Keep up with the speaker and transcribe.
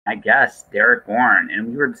my guest, Derek Borne, and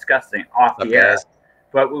we were discussing off Up, the air guys?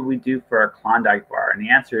 what would we do for a Klondike bar, and the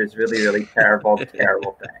answer is really, really terrible,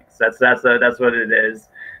 terrible things. That's what it is,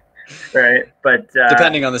 right? But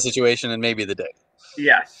Depending on the situation and maybe the day.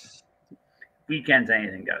 yes, weekends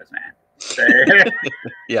anything goes, man. So,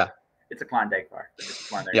 Yeah, it's a Klondike bar. It's a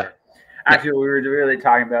Klondike yeah, bar. yeah. Actually, what we were really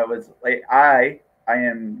talking about was like I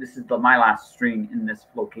am. This is my last stream in this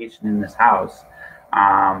location in this house,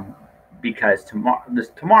 um, because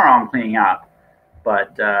tomorrow I'm cleaning up,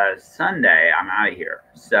 but Sunday I'm out of here.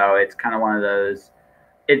 So it's kind of one of those.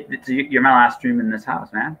 You're my last stream in this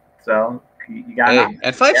house, man. So you got Hey, enough. and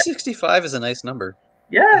Yeah, 565 is a nice number, I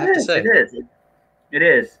yeah, it have to is. It say. is. It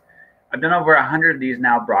is. I've done over 100 of these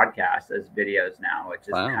now broadcasts as videos now, which is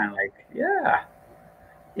Wow, kind of like, yeah,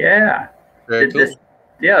 yeah. very This, cool.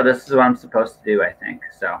 yeah, this is what I'm supposed to do, I think.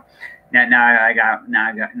 So now I've got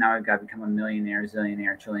to become a millionaire,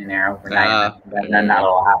 zillionaire, trillionaire overnight, and There then you go.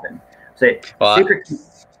 that'll happen. So the Well, secret,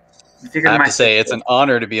 the secret I of have my to say, it's success, an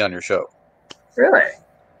honor to be on your show. really.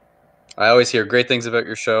 I always hear great things about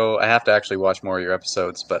your show. I have to actually watch more of your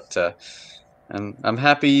episodes, but I'm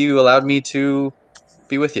happy you allowed me to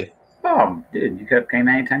be with you. Oh, dude, you could have came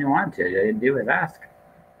anytime you wanted to. You didn't do it. Ask.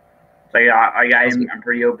 Like Sounds good. I'm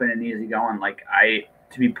pretty open and easygoing. Like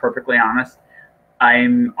to be perfectly honest,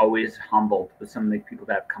 I'm always humbled with some of the people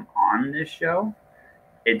that have come on this show.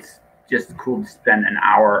 It's just cool to spend an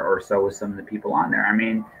hour or so with some of the people on there. I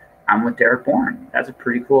mean, I'm with Derek Bourne. That's a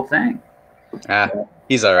pretty cool thing. Ah, But,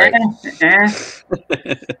 he's all right. I'm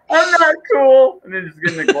not cool. And then just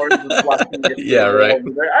getting the chorus of blushing gets Yeah, really right. over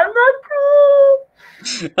there. I'm not cool.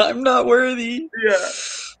 I'm not worthy. Yeah.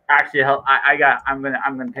 Actually, I'm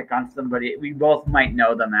gonna pick on somebody. We both might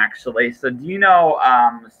know them actually. So do you know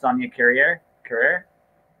Sonia Carrier?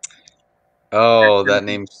 Oh, that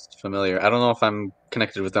name's familiar. I don't know if I'm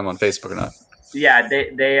connected with them on Facebook or not. Yeah,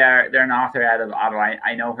 they're an author out of Ottawa.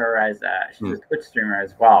 I know her as she's Hmm. a Twitch streamer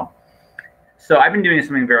as well. So I've been doing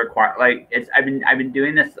something very quiet. Like I've been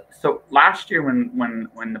doing this. So last year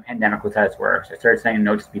when the pandemic was at its worst, I started saying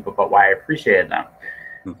notes to people about why I appreciated them.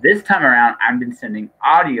 Hmm. This time around, I've been sending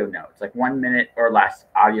audio notes, like 1 minute or less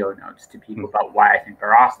audio notes to people about why I think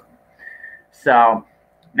they're awesome. So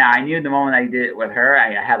now I knew the moment I did it with her,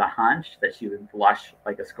 I had a hunch that she would blush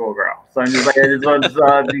like a schoolgirl. So I'm just like, this one's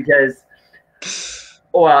because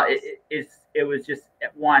well, it was just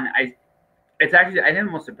one. It's actually I think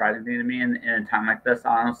the most surprising thing to me in a time like this,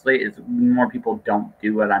 honestly, is more people don't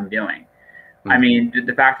do what I'm doing. I Hmm. mean,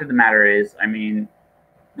 the fact of the matter is, I mean,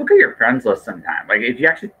 look at your friends list sometime. Like if you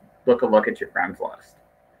actually look at your friends list,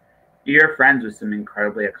 you're friends with some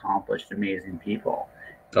incredibly accomplished, amazing people.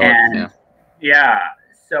 Oh, And yeah. yeah,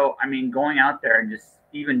 so I mean, going out there and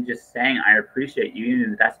just saying I appreciate you,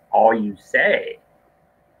 even if that's all you say,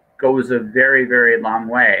 goes a very, very long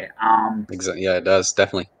way. Exactly. Yeah, it does.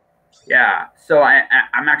 Definitely. Yeah. So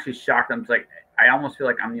I'm actually shocked. I'm like, I almost feel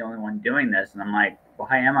like I'm the only one doing this, and I'm like,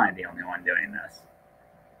 why am I the only one doing this?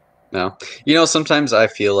 No. Sometimes I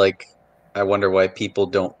feel like I wonder why people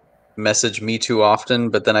don't message me too often,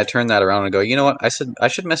 but then I turn that around and go, you know what? I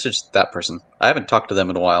should message that person. I haven't talked to them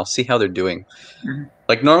in a while. See how they're doing. Mhm.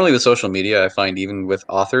 Like normally with social media, I find even with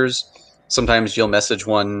authors, sometimes you'll message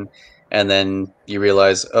one and then you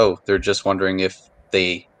realize, oh, they're just wondering if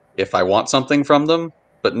I want something from them.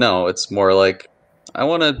 But no, it's more like I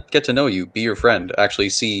want to get to know you, be your friend, actually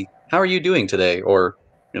see how are you doing today or,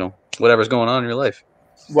 whatever's going on in your life.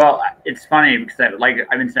 Well, it's funny because I've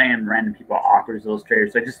been saying random people, authors,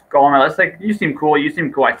 illustrators. I just go on my list. Like, you seem cool. You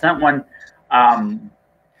seem cool. I sent one. Um,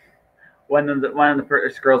 one of the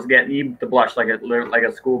first girls get me to blush like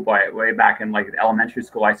a schoolboy way back in like elementary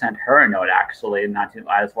school. I sent her a note actually, and not too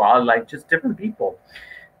as well. Like just different people,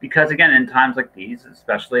 because again, in times like these,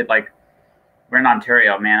 especially like we're in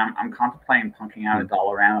Ontario, man. I'm contemplating punking out a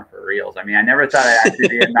Dollarama for reals. I mean, I never thought I'd actually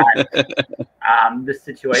be in that this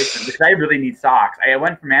situation because I really need socks. I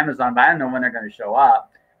went from Amazon, but I don't know when they're going to show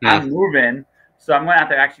up. Yeah. I'm moving, so I'm going to have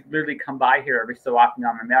to actually literally come by here every so often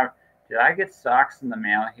on my mail. Did I get socks in the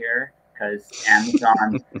mail here? Because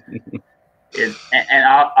Amazon and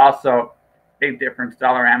also big difference.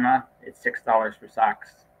 Dollarama, it's $6 for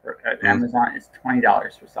socks. For, Mm. Amazon, it's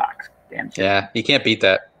 $20 for socks. Damn Yeah, shipping. you can't beat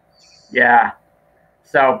that. Yeah.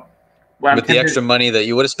 So what I'm With the tempted, extra money that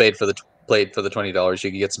you would have paid for the plate for the $20,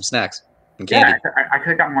 you could get some snacks and yeah, candy. I could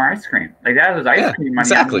have got more ice cream. Like that was ice Yeah, cream money. I'm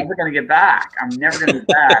exactly. never gonna get back. I'm never gonna get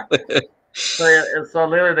back. So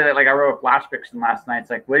literally, like I wrote a flash fiction last night. It's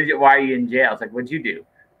like, why are you in jail? It's like, what'd you do?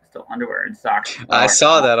 Still underwear and socks. I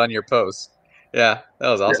saw that on your post. Yeah, that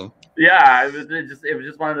was awesome. Yeah, it was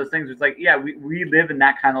just one of those things. It's like, yeah, we live in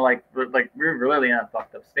that kind of like we're really in a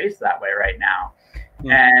fucked up space that way right now.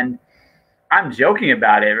 And I'm joking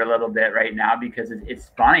about it a little bit right now because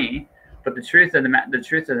it's funny. But the truth of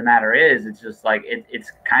the matter is, it's just like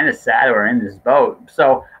it's kind of sad we're in this boat.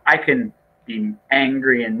 So I can be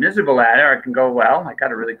angry and miserable at it, or I can go, well, I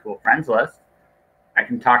got a really cool friends list. I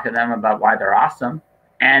can talk to them about why they're awesome.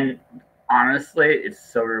 And honestly, it's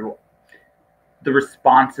so the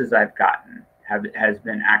responses I've gotten has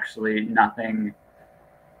been actually nothing.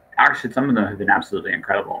 Actually, some of them have been absolutely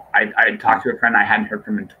incredible. I talked to a friend I hadn't heard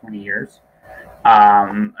from in 20 years.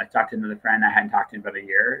 I talked to another friend I hadn't talked to in about a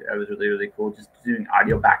year. It was really, really cool, just doing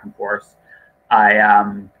audio back and forth.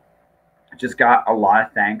 I just got a lot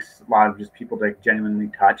of thanks, a lot of just people that genuinely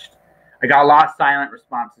touched. I got a lot of silent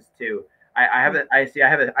responses too. I have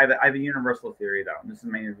a universal theory though. This is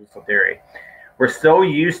my universal theory. We're so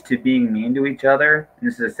used to being mean to each other, and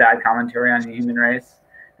this is a sad commentary on the human race,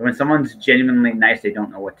 that when someone's genuinely nice, they don't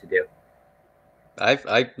know what to do.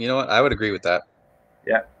 You know what? I would agree with that.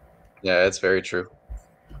 Yeah. Yeah, it's very true.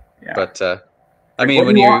 Yeah. But I mean,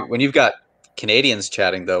 when you've got Canadians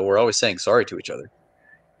chatting though, we're always saying sorry to each other.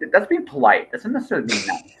 That's being polite. That's not necessarily being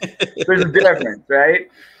nice. There's a difference, right?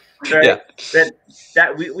 Yeah.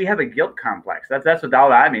 That we have a guilt complex. That's what all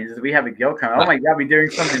that means. Is we have a guilt complex. Oh my God, we're doing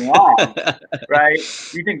something wrong, right?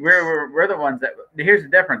 We think we're the ones that. Here's the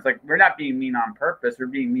difference. Like, we're not being mean on purpose. We're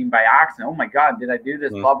being mean by accident. Oh my God, did I do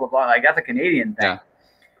this? Blah blah blah. Like, that's a Canadian thing. Yeah.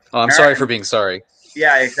 Oh, I'm sorry for being sorry.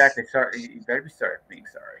 Yeah, exactly. Sorry. You better be sorry for being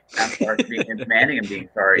sorry. I'm sorry for being demanding and being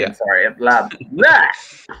sorry. Yeah. I'm sorry. Blah blah.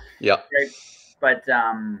 Yeah. Right? But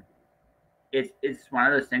it's one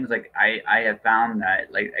of those things. Like, I have found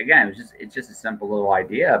that, like, again, it's just a simple little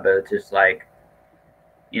idea, but it's just like,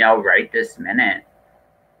 right this minute,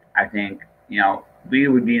 I think we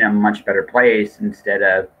would be in a much better place instead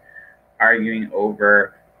of arguing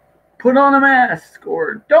over put on a mask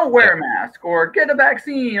or don't wear a mask or get a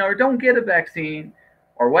vaccine or don't get a vaccine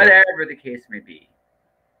or whatever the case may be.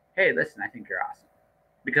 Hey, listen, I think you're awesome.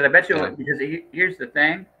 Because I bet you, because here's the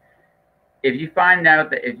thing. If you find out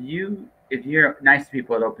that if you're nice to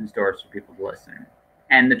people, it opens doors for people to listen.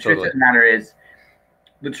 And the truth of the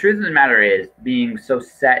matter is being so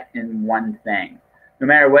set in one thing. No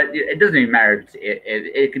matter what, it doesn't even matter.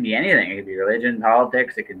 It can be anything. It could be religion,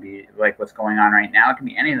 politics. It could be like what's going on right now. It can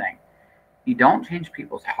be anything. You don't change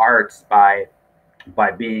people's hearts by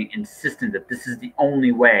being insistent that this is the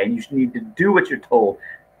only way and you need to do what you're told.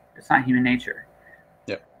 That's not human nature.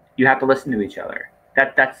 Yeah. You have to listen to each other.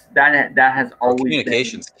 That has always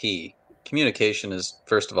communication's key. Communication is,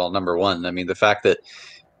 first of all, number one. I mean, the fact that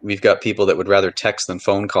we've got people that would rather text than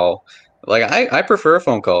phone call. Like, I prefer a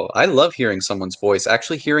phone call. I love hearing someone's voice.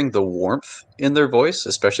 Actually hearing the warmth in their voice,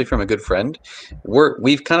 especially from a good friend.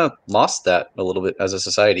 We've kind of lost that a little bit as a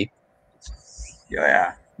society.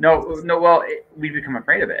 Yeah. No. Well, we've become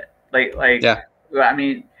afraid of it. Yeah. I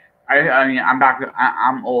mean, I'm back.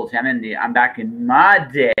 I'm old. I'm back in my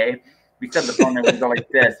day. We said the phone would go like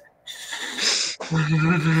this.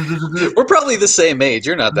 We're probably the same age.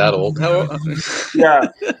 You're not that old. Yeah.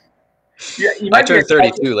 I turned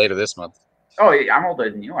 32 later this month. Oh, yeah, I'm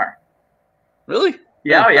older than you are. Really?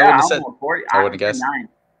 Yeah. I'm 40. I wouldn't guess.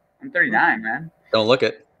 I'm 39, man. Don't look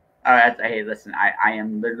it. Hey, listen, I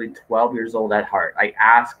am literally 12 years old at heart. I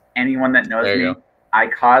ask anyone that knows me. Go. I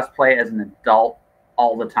cosplay as an adult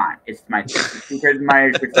all the time. It's my secret of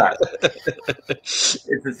my success.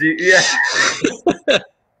 It's a secret. Yeah.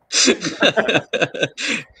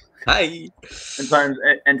 Hi.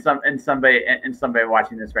 And somebody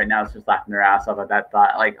watching this right now is just laughing their ass off at that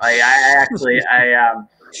thought.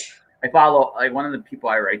 I follow, like, one of the people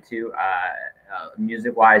I write to,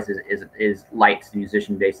 music wise is Lights, the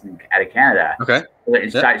musician based out of Canada. Okay.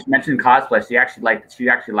 She mentioned cosplay. She actually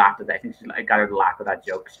laughed at that. I think I got her to laugh at that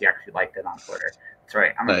joke. She actually liked it on Twitter. That's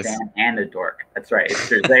right. I'm a fan and a dork. That's right. It's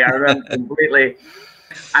true.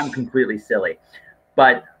 I'm completely silly.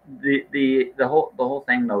 But the whole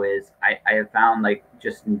thing though is I have found, like,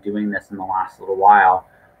 just in doing this in the last little while,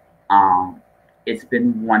 it's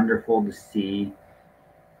been wonderful to see,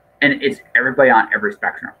 and it's everybody on every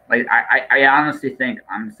spectrum. Like, I honestly think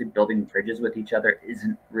building bridges with each other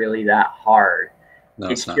isn't really that hard. No,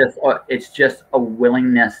 it's just a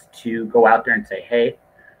willingness to go out there and say, hey,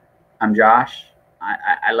 I'm Josh.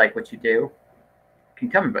 I like what you do. Can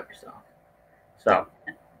you tell me about yourself? So,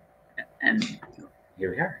 and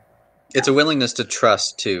here we are. It's a willingness to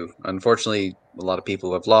trust too. Unfortunately, a lot of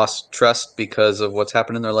people have lost trust because of what's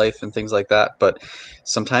happened in their life and things like that. But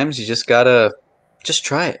sometimes you just gotta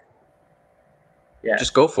try it. Yeah.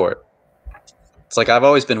 Just go for it. It's like, I've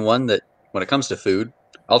always been one that when it comes to food,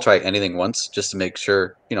 I'll try anything once just to make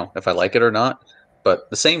sure, if I like it or not. But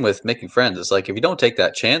the same with making friends. It's like, if you don't take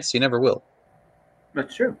that chance, you never will.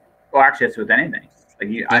 That's true. Well, actually, it's with anything. Like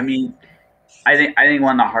I Yeah. mean, I think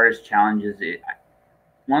one of the hardest challenges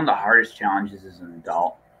as an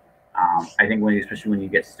adult. I think especially when you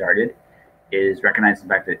get started, is recognize the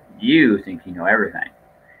fact that you think you know everything,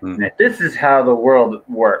 Mm. and that this is how the world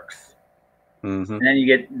works. Hmm. And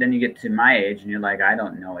then you get to my age, and you're like, I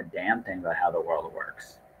don't know a damn thing about how the world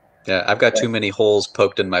works. Yeah, I've got too But many holes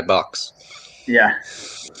poked in my box. yeah,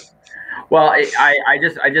 well, I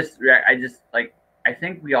just like I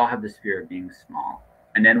think we all have this fear of being small.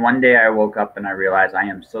 And then one day I woke up and I realized I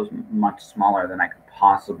am so much smaller than I could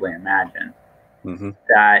possibly imagine. Hmm.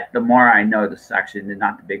 That the more I know, this actually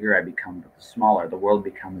not the bigger I become, but the smaller the world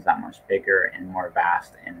becomes that much bigger and more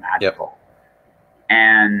vast and Yep. magical.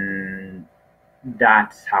 And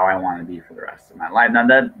that's how I want to be for the rest of my life. Now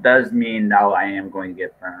that does mean though I am going to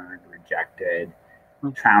get burned, rejected,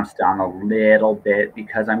 trounced on a little bit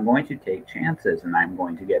because I'm going to take chances and I'm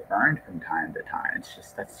going to get burned from time to time. It's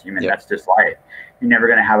just that's human. Yep. That's just life. You're never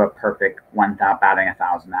going to have a perfect batting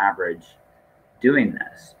 1,000 average doing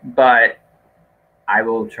this, but I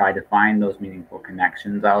will try to find those meaningful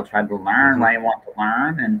connections. I'll try to learn Hmm. what I want to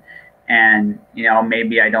learn, and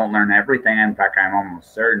maybe I don't learn everything. In fact, I'm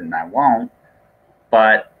almost certain I won't,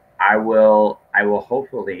 but I will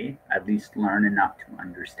hopefully at least learn enough to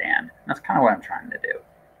understand. That's kind of what I'm trying to do.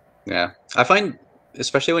 Yeah. I find,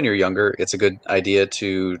 especially when you're younger, it's a good idea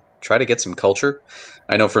to try to get some culture.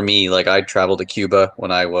 I know for me, like I traveled to Cuba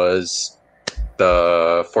when I was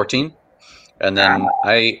 14, and then Uh,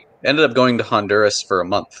 I ended up going to Honduras for a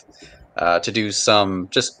month to do some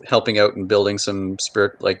just helping out and building some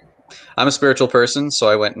spirit. Like I'm a spiritual person, so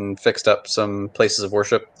I went and fixed up some places of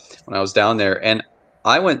worship when I was down there, and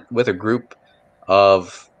I went with a group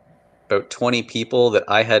of about 20 people that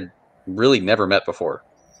I had really never met before.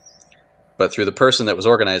 But through the person that was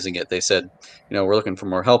organizing it, they said, we're looking for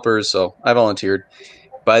more helpers, so I volunteered.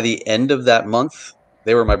 By the end of that month,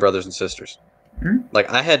 they were my brothers and sisters. hmm? Like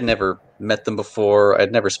I had never met them before,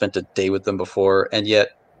 I'd never spent a day with them before, and yet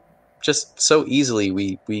just so easily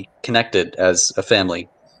we connected as a family,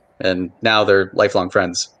 and now they're lifelong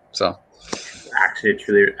friends. So Actually,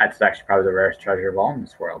 truly, that's actually probably the rarest treasure of all in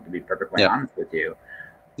this world. To be perfectly yeah, honest with you,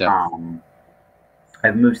 yeah, um,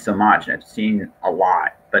 I've moved so much and I've seen a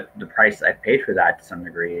lot, but the price I've paid for that to some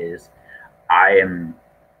degree is I am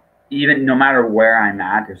even no matter where I'm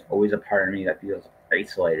at, there's always a part of me that feels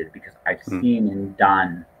isolated because I've mm, seen and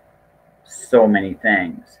done so many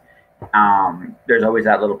things. There's always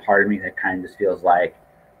that little part of me that kind of just feels like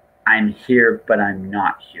I'm here, but I'm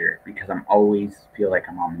not here because I'm always feel like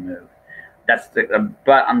I'm on the move.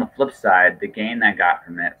 But on the flip side, the gain I got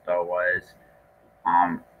from it though was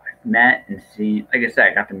I met and see, like I said,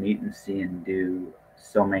 I got to meet and see and do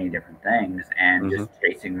so many different things, and hmm,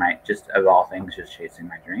 just of all things, just chasing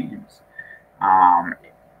my dreams. Um,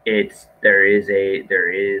 there is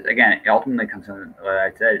again, it ultimately comes to what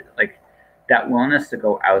I said, like that willingness to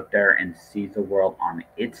go out there and see the world on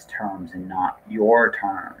its terms and not your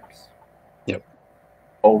terms yep,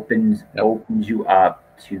 yep, opens you up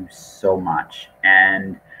to so much.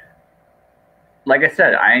 And like I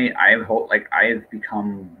said, I hope like I've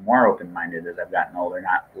become more open minded as I've gotten older,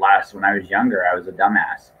 not less. When I was younger, I was a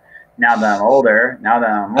dumbass. Now that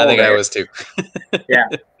I'm I think I older, was too. yeah,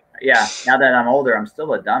 yeah. Now that I'm older, I'm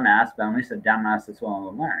still a dumbass, but at least a dumbass that's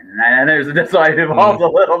willing to learn. And that's why I've Mm, evolved a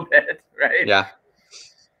little bit, right? yeah,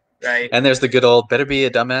 Right. and there's the good old better be a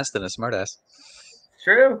dumbass than a smartass. It's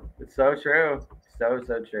true. It's so true. So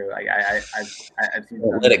true. I've seen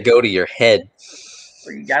Don't let some. it go to your head.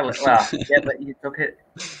 Well, you got well, yeah, but it's okay.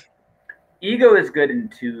 Ego is good in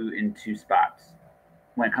two spots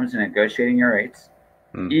when it comes to negotiating your rates.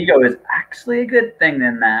 Mm, Ego is actually a good thing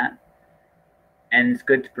in that, and it's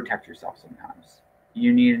good to protect yourself sometimes.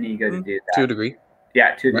 You need an ego to do to a that. degree.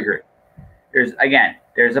 Yeah, to a Right. degree.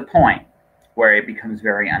 There's a point where it becomes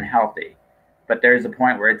very unhealthy, but there's a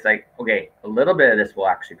point where it's like, okay, a little bit of this will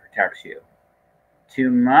actually protect you. Too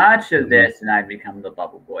much of Hmm. this, and I become the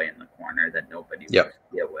bubble boy in the corner that nobody Yep. wants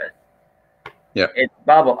to deal with. Yep. It's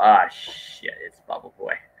bubble. Ah, shit. It's bubble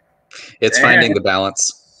boy. It's finding the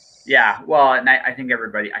balance. Yeah, well, and I think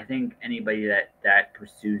I think anybody that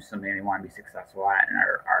pursues something they want to be successful at and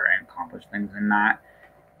are accomplish things in that,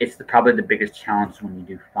 it's probably the biggest challenge when you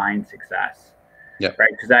do find success, Yep. right?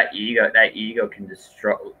 Because that ego can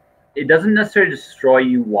destroy. It doesn't necessarily destroy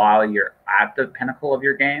you while you're at the pinnacle of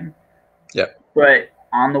your game, Yep. but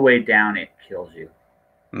on the way down, it kills you,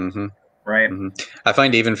 Hmm. right? Hmm. I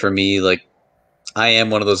find even for me, like I am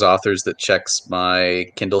one of those authors that checks my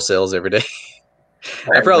Kindle sales every day.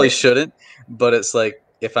 I probably Right. shouldn't, but it's like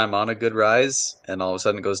if I'm on a good rise and all of a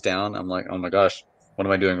sudden it goes down, I'm like, oh my gosh, what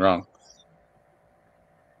am I doing wrong?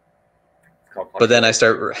 called But then I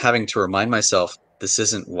fluctuation. start having to remind myself, this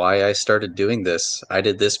isn't why I started doing this. I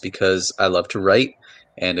did this because I love to write,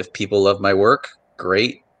 and if people love my work,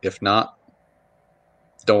 great. If not,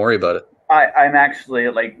 don't worry about it. I'm actually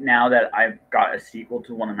like, now that I've got a sequel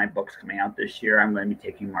to one of my books coming out this year, I'm going to be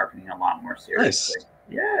taking marketing a lot more Nice. seriously.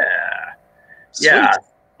 Yeah, yeah, Sweet.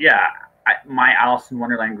 yeah. My Alice in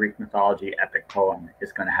Wonderland Greek mythology epic poem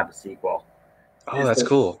is going to have a sequel. Oh, It's that's the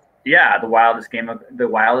cool. Yeah, the wildest game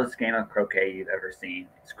of croquet you've ever seen.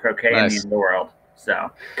 It's croquet in the Nice. underworld. So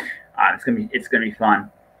it's gonna be fun.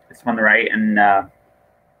 It's fun to write, and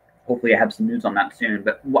hopefully I have some news on that soon.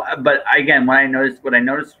 But again, what I noticed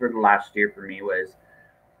for the last year for me was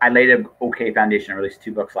I laid a okay foundation. I released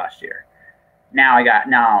 2 books last year. Now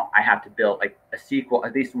I have to build like a sequel.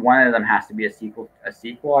 At least one of them has to be a sequel. I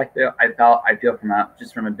feel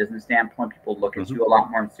from a business standpoint, people look at Hmm. you a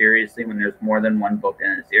lot more seriously when there's more than one book in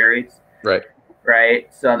a series, Right.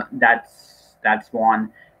 right? So that's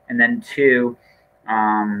one, and then two,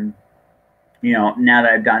 um,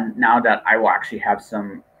 now that I will actually have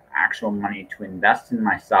some actual money to invest in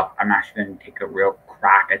myself, I'm actually going to take a real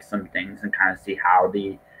crack at some things and kind of see how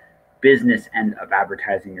the business end of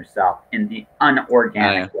advertising yourself in the Oh, yeah.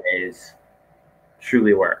 unorganic ways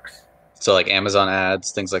truly works. So like Amazon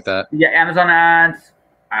ads, things like that. Yeah, Amazon ads.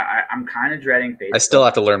 I'm kind of dreading I still Facebook.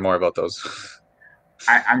 have to learn more about those.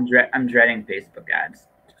 I'm dreading Facebook ads.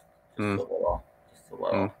 Just Mm, a little, just a mm,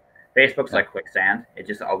 little. Facebook's yeah. like quicksand. It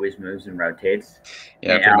just always moves and rotates.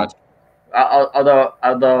 Yeah, You pretty much. know,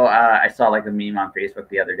 although I saw like a meme on Facebook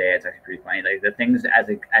the other day. It's actually pretty funny. Like the things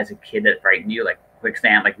as a kid that frightened you, like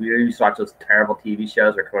quicksand. Like we used to watch those terrible TV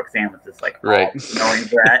shows where quicksand was this like Right. all knowing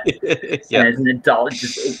threat. Yeah. And as an adult,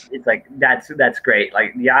 it's like that's great.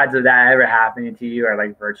 Like the odds of that ever happening to you are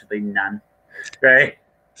like virtually none, right?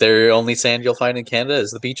 The only sand you'll find in Canada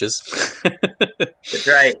is the beaches. That's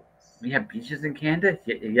right. We have beaches in Canada.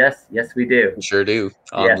 Yes, we do. We sure do.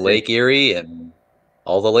 On Yes, Lake Erie and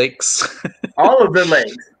all the lakes. all of the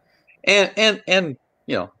lakes. And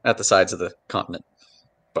at the sides of the continent.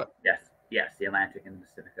 But Yes, the Atlantic and the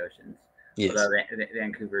Pacific Oceans. yes. Although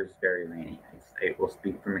Vancouver is very rainy. I will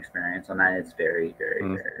speak from experience on that. It's very, very,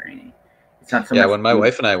 Mm. very rainy. It's not so Yeah, much. when my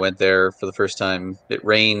wife and I went there for the first time, it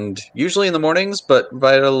rained usually in the mornings, but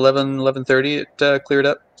by 11:30 it cleared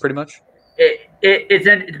up pretty much. It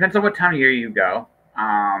depends on what time of year you go.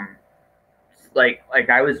 Um, like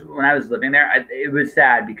I was when I was living there, it was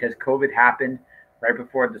sad because COVID happened right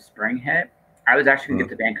before the spring hit. I was actually going Mm.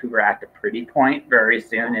 to get to Vancouver at the pretty point very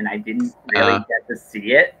soon, and I didn't really Uh, get to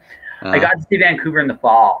see it. I uh, got to see Vancouver in the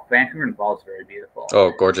fall. Vancouver in the fall is very beautiful.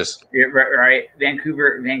 oh, gorgeous. Yeah, right.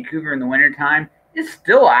 Vancouver in the wintertime is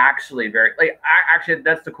still actually very actually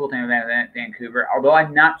that's the cool thing about Vancouver. Although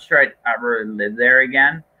I'm not sure I'd ever live there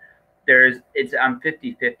again. I'm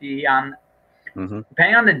 50-50 on Hmm.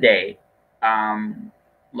 depending on the day.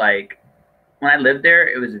 Like when I lived there,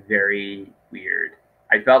 it was very weird.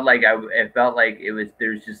 I felt like it was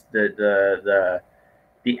there's just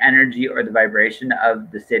the energy or the vibration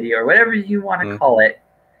of the city or whatever you want to Mm. call it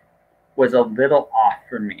was a little off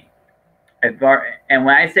for me. And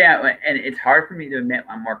when I say and it's hard for me to admit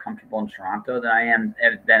I'm more comfortable in Toronto than I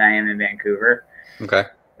am in Vancouver. Okay.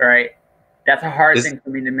 Right? That's a hard Is thing for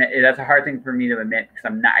me to admit. That's a hard thing for me to admit because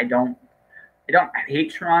I'm not. I don't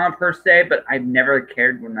hate Toronto per se, but I've never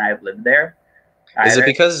cared when I've lived there is it either.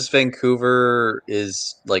 because Vancouver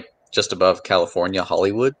is like just above California,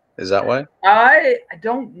 Hollywood? Is that why? I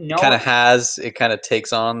don't know. It kind of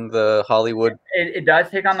takes on the Hollywood. It does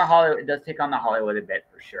take on the Hollywood. It does take on the Hollywood a bit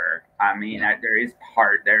for sure. I mean, Yeah. that is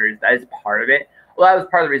part of it. Well, that was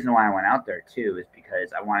part of the reason why I went out there too, is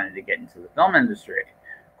because I wanted to get into the film industry.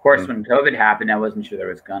 Of course, Mm. when COVID happened, I wasn't sure there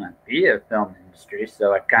was gonna be a film industry,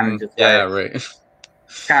 so I kind of just Yeah, started. right.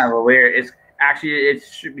 It's kind of a weird. It's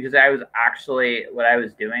because I was actually what I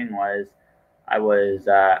was doing was I was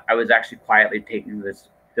actually quietly taking this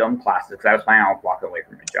film classes because I was planning on walking away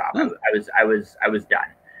from a job. Hmm. I was done.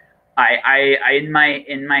 In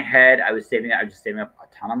my head I was saving. I was just saving up a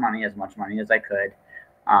ton of money, as much money as I could,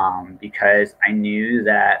 because I knew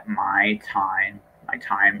that my time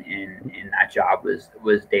in that job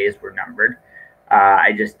was days were numbered.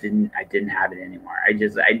 I didn't have it anymore.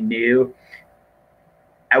 I knew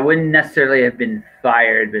I wouldn't necessarily have been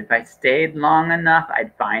fired, but if I stayed long enough,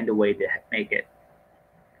 I'd find a way to make it.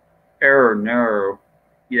 Oh no,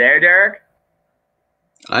 you there, Derek?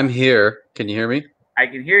 I'm here. Can you hear me? I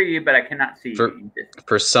can hear you, but I cannot see For you.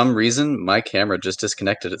 for some reason, my camera just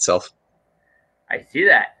disconnected itself. I see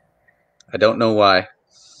that. I don't know why.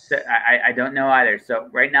 So I don't know either. So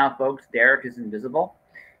right now, folks, Derek is invisible.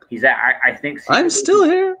 He's at, I think I'm still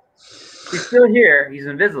here. he's still here. He's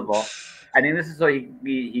invisible. I think this is so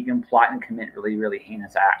he can plot and commit really, really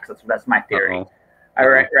heinous acts. That's my theory. Uh-oh. All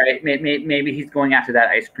right, right. Maybe he's going after that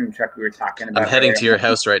ice cream truck we were talking about. I'm heading to your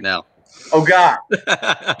house right now. Oh God.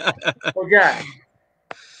 Oh God.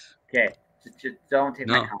 Okay, just don't take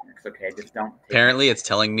my comics. Okay, just don't. Apparently, it's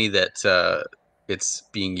telling me that it's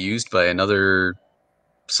being used by another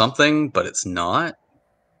something, but it's not.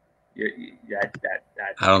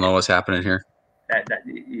 I don't know what's happening here.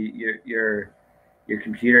 Your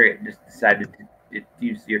computer just decided to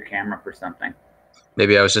use your camera for something.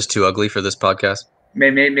 Maybe I was just too ugly for this podcast.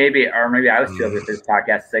 Maybe I was too ugly for this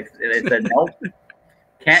podcast. It said nope,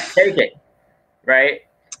 can't take it. Right?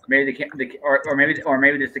 Maybe maybe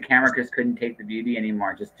just the camera just couldn't take the beauty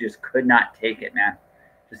anymore. Just could not take it, man.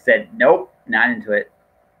 Just said nope, not into it.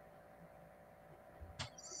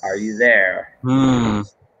 Are you there?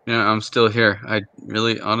 Yeah, I'm still here. I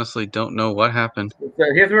really, honestly don't know what happened. So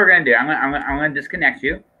here's what we're gonna do. I'm gonna disconnect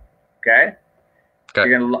you. Okay. Okay.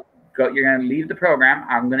 You're gonna go. You're gonna leave the program.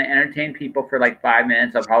 I'm gonna entertain people for like 5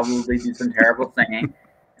 minutes. I'll probably do some terrible singing,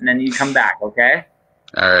 and then you come back. Okay.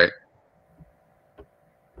 All right.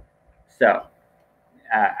 So,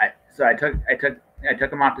 I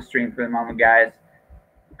took him off the stream for the moment, guys.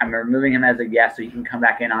 I'm removing him as a guest so he can come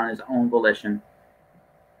back in on his own volition.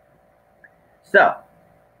 So,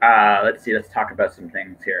 let's see. Let's talk about some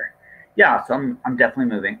things here. Yeah, so I'm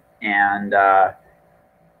definitely moving, and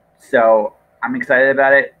so I'm excited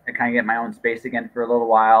about it. I kind of get my own space again for a little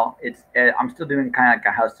while. I'm still doing kind of like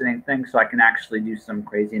a house sitting thing, so I can actually do some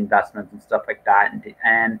crazy investments and stuff like that,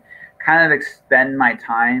 and kind of extend my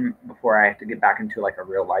time before I have to get back into like a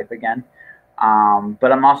real life again.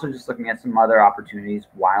 But I'm also just looking at some other opportunities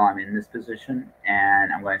while I'm in this position,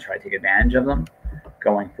 and I'm going to try to take advantage of them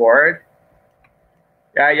going forward.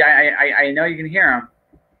 I know you can hear him.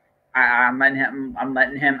 I'm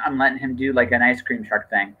letting him do like an ice cream truck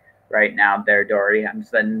thing right now there, Dory. I'm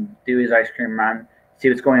just letting him do his ice cream run, see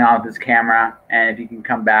what's going on with his camera, and if he can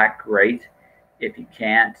come back, great. If you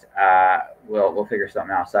can't, we'll figure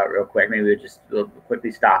something else out real quick. Maybe we'll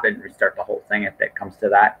quickly stop it and restart the whole thing if it comes to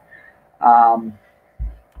that. But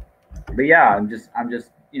yeah, I'm just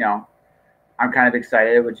I'm kind of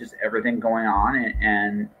excited with just everything going on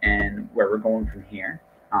and where we're going from here.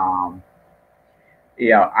 I'm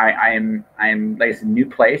like I said, new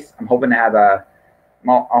place. I'm hoping to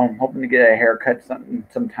get a haircut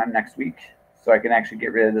sometime next week so I can actually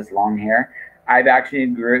get rid of this long hair. I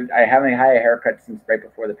haven't had a haircut since right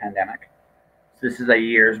before the pandemic. So this is a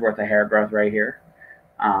year's worth of hair growth right here.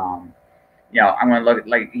 I'm going to look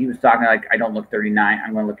like he was talking like I don't look 39.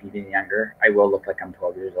 I'm going to look even younger. I will look like I'm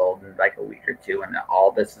 12 years old in like a week or two, and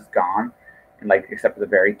all this is gone. And like except for the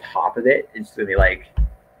very top of it, it's going to be like,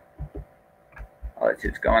 oh, let's see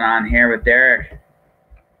what's going on here with Derek.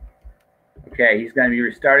 Okay, he's going to be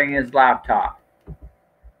restarting his laptop.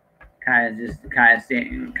 Kind of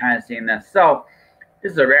seeing this. So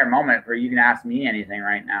this is a rare moment where you can ask me anything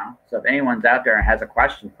right now. So if anyone's out there and has a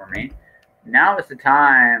question for me, now is the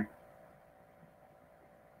time.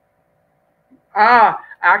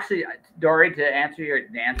 Actually, Dory, to answer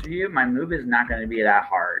you, my move is not going to be that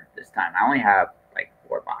hard this time. I only have like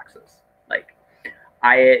 4 boxes. Like,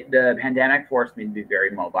 the pandemic forced me to be very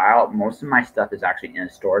mobile. Most of my stuff is actually in a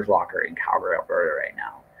storage locker in Calgary, Alberta right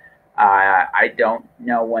now. I don't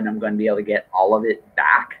know when I'm going to be able to get all of it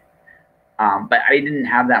back. But I didn't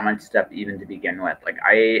have that much stuff even to begin with. Like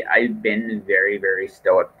I've been a very, very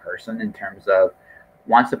stoic person in terms of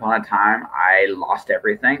once upon a time I lost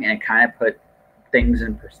everything, and it kind of put things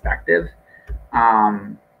in perspective.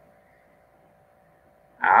 I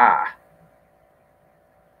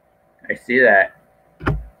see that.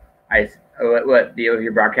 What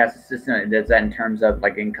your broadcast assistant does that in terms of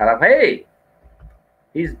like getting cut off? Hey,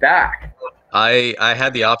 he's back. I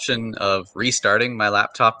had the option of restarting my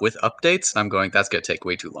laptop with updates. I'm going, that's going to take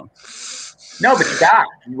way too long. No, but you're back.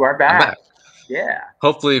 You are back. I'm back. Yeah.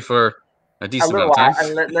 Hopefully for a decent amount of time.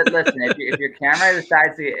 Listen, if your camera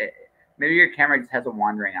decides to, maybe your camera just has a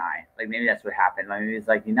wandering eye. Like maybe that's what happened. Like maybe it's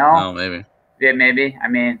like, Oh, maybe. Yeah, maybe. I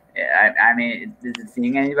mean, is it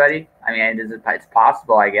seeing anybody? I mean, it's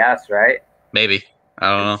possible, I guess, right? Maybe. I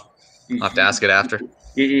don't know. I'll have to ask it after.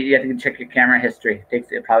 You have to check your camera history.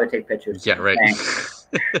 It probably take pictures. Yeah, right.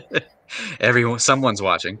 Someone's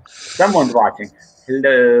watching. Someone's watching.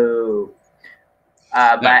 Hello.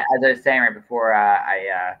 But as I was saying right before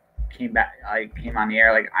I came on the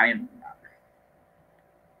air, like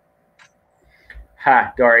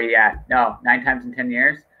Dory, yeah, no, 9 times in 10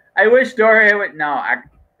 years. I wish Dory would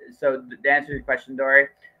so to answer your question, Dory,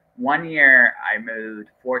 1 year I moved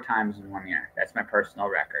 4 times in 1 year. That's my personal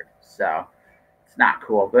record. So it's not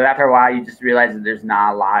cool. But after a while, you just realize that there's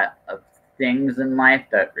not a lot of things in life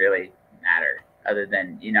that really matter, other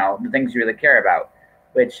than the things you really care about,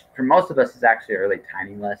 which for most of us is actually a really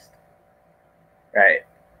tiny list, right?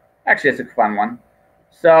 Actually, it's a fun one.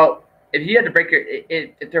 So if you had to break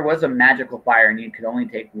if there was a magical fire and you could only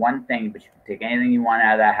take one thing, but you could take anything you want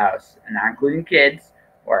out of that house, and not including kids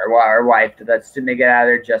or wife, that's to make it out of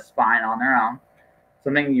there just fine on their own.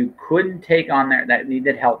 Something you couldn't take on there that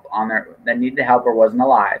needed help or wasn't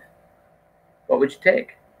alive. What would you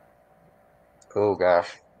take? Oh gosh,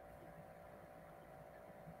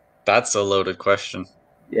 that's a loaded question.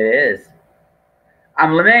 It is.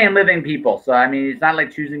 I'm limiting living people, so I mean, it's not like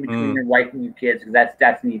choosing between your wife and your kids, because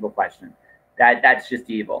that's an evil question. That's just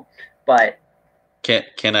evil. But can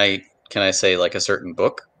I say like a certain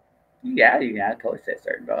book? yeah, you can totally say a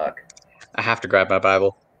certain book. I have to grab my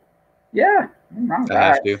Bible. Yeah, nothing wrong with I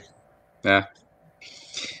that. have to. Yeah.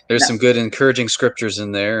 There's some good encouraging scriptures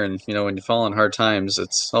in there, and when you fall on hard times,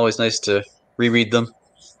 it's always nice to reread them.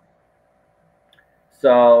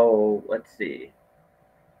 So let's see.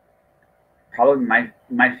 Probably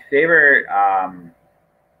my favorite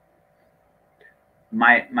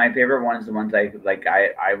my favorite one is the ones I like.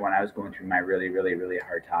 I when I was going through my really really really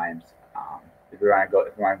hard times. If we want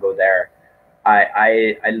to go there,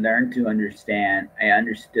 I learned to understand. I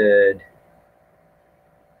understood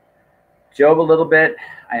Job a little bit.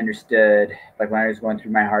 I understood, like, when I was going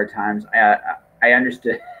through my hard times. I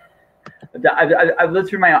understood. I've lived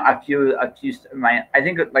through a few I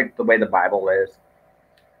think, like, the way the Bible is.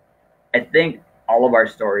 I think all of our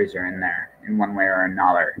stories are in there in one way or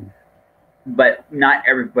another, but not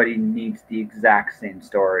everybody needs the exact same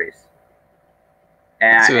stories.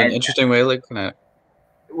 It's an interesting way of looking at it.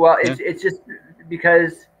 Well, it's just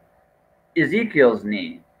because Ezekiel's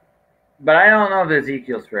neat, but I don't know if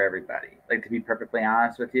Ezekiel's for everybody. Like, to be perfectly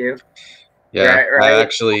honest with you. Yeah, right?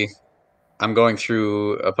 I'm going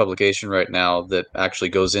through a publication right now that actually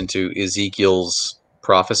goes into Ezekiel's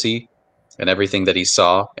prophecy and everything that he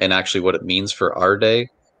saw, and actually what it means for our day.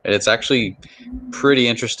 And it's actually pretty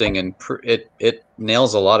interesting, and it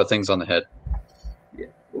nails a lot of things on the head. Yeah.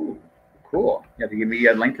 Ooh, cool. You have to give me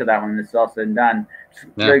a link to that when this is all said and done.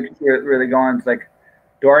 Yeah. Really going. It's like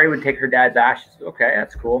Dory would take her dad's ashes. Okay,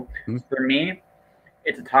 that's cool. Mm-hmm. For me,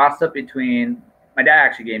 it's a toss up between. My dad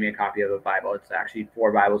actually gave me a copy of a Bible. It's actually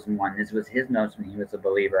 4 Bibles in one. This was his notes when he was a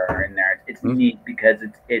believer in there. It's mm-hmm. neat because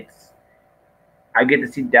it's. I get to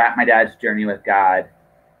see my dad's journey with God,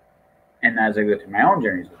 and as I go through my own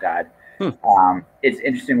journeys with God, it's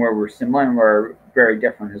interesting where we're similar and we're very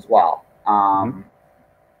different as well.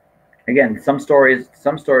 Again, some stories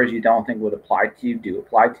you don't think would apply to you do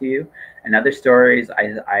apply to you, and other stories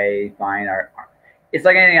I find are it's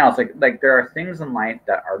like anything else. Like there are things in life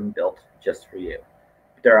that are built just for you,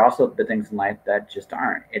 but there are also the things in life that just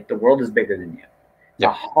aren't. The world is bigger than you. It's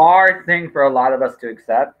a hard thing for a lot of us to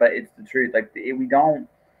accept, but it's the truth. Like we don't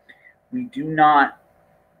need to learn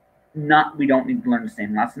the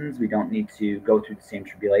same lessons. We don't need to go through the same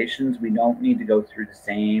tribulations. We don't need to go through the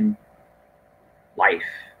same life.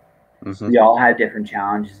 Mm-hmm. We all have different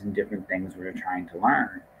challenges and different things we're trying to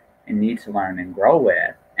learn and need to learn and grow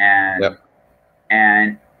with. And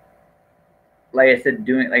like I said,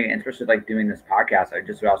 especially like doing this podcast, I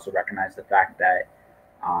just also recognize the fact that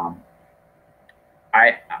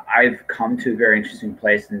I've come to a very interesting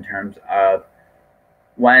place in terms of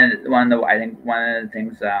one of the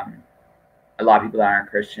things a lot of people that aren't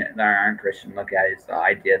Christian look at is the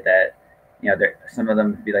idea that some of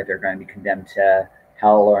them feel like they're going to be condemned to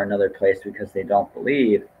hell or another place because they don't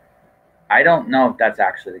believe. I don't know if that's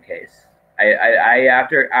actually the case.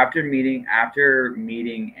 After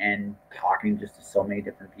meeting and talking just to so many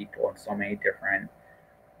different people and so many different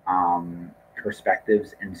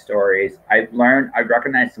perspectives and stories, I've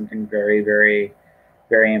recognized something very, very,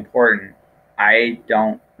 very important. I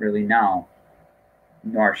don't really know,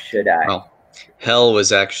 nor should I. Well, hell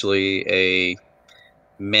was actually a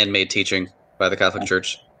man-made teaching by the Catholic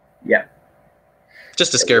Church. Yep.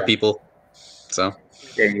 Just to scare people. So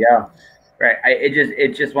there you go. Right.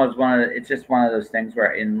 It just was one of those things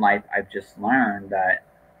where in life I've just learned that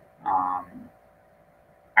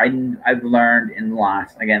I've learned in the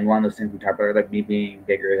last, again, one of those things we talked about, like me being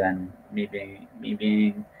bigger than me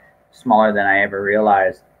being smaller than I ever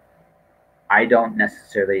realized. I don't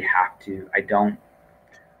necessarily have to. I don't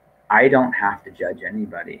have to judge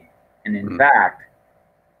anybody, and in fact,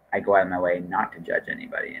 I go out of my way not to judge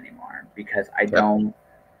anybody anymore because I don't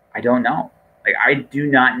know. Like, I do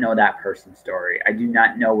not know that person's story. I do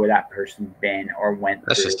not know where that person's been or went through.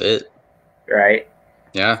 That's just it. Right?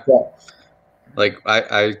 Yeah. Like,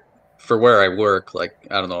 I for where I work, like,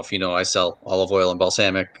 I don't know if you know, I sell olive oil and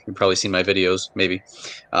balsamic. You've probably seen my videos, maybe.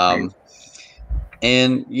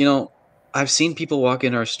 And, I've seen people walk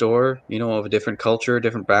in our store, of a different culture,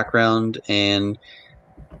 different background, and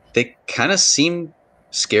they kind of seem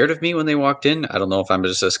scared of me when they walked in. I don't know if I'm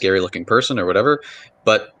just a scary looking person or whatever,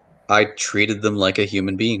 but I treated them like a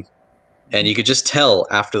human being. And you could just tell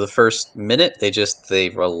after the first minute, they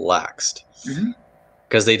relaxed Mm-hmm.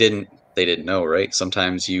 because they didn't know, right?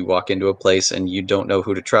 Sometimes you walk into a place and you don't know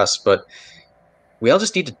who to trust, but we all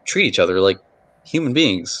just need to treat each other like human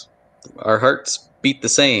beings. Our hearts beat the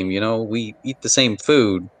same, we eat the same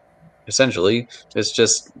food, essentially. It's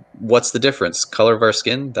just, what's the difference? Color of our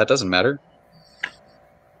skin? That doesn't matter.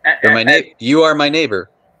 You are my neighbor.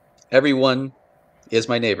 Everyone is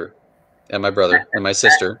my neighbor, and my brother, and my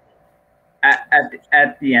sister.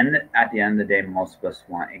 At the end of the day, most of us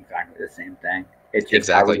want exactly the same thing. It's just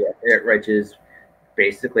exactly how we get it, which is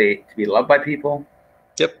basically to be loved by people.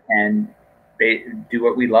 Yep. And do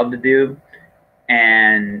what we love to do,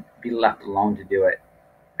 and be left alone to do it.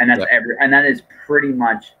 And that's that is pretty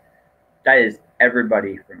much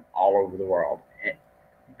everybody from all over the world.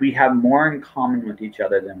 We have more in common with each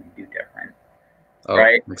other than we do different. Oh,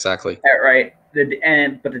 right? Exactly. Right.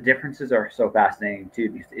 But the differences are so fascinating too,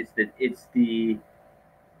 because it's the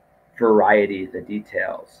variety, the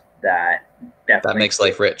details that makes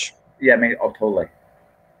life rich. Yeah, totally.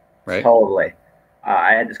 Right. Totally.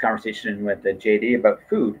 I had this conversation with JD about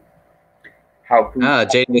food. How food.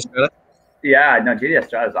 JD Estrada? Yeah, no, JD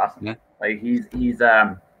Estrada is awesome. Yeah. Like he's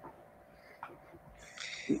a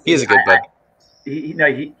good bud.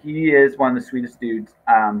 He is one of the sweetest dudes.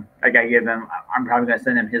 Like I give him, I'm probably going to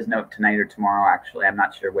send him his note tonight or tomorrow. Actually, I'm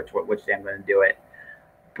not sure which day I'm going to do it.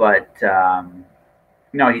 But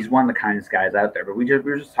he's one of the kindest guys out there. But we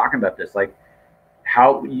were just talking about this, like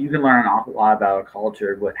how you can learn an awful lot about a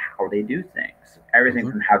culture with how they do things. Everything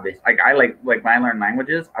from how they I like when I learn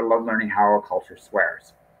languages, I love learning how a culture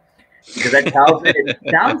swears, because that tells me it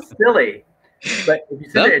sounds silly, but if you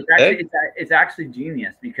sit there, it's actually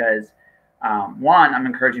genius, because one, I'm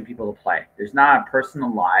encouraging people to play. There's not a person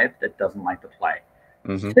alive that doesn't like to play.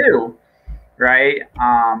 Mm-hmm. Two, right?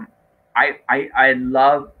 I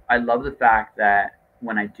love the fact that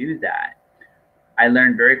when I do that, I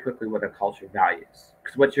learn very quickly what a culture values,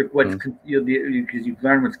 because you've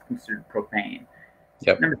learned what's considered profane.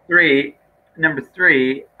 Yep. Number three, it's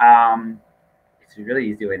a really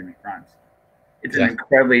easy way to make friends. It's an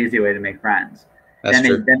incredibly easy way to make friends. That's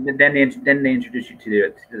true. Then they introduce you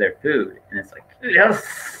to their food, and it's like,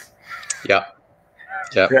 yes. Yeah.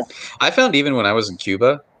 I found even when I was in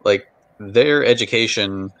Cuba, like their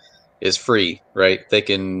education is free, right? They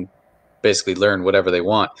can basically learn whatever they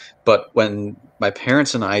want. But when my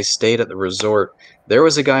parents and I stayed at the resort, there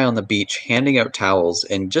was a guy on the beach handing out towels,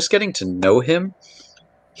 and just getting to know him,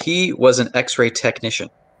 he was an X-ray technician.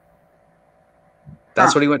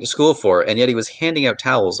 That's what he went to school for, and yet he was handing out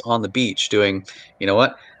towels on the beach doing, you know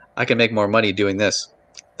what? I can make more money doing this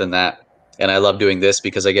than that. And I love doing this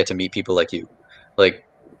because I get to meet people like you. Like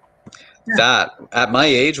that, at my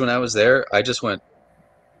age when I was there, I just went,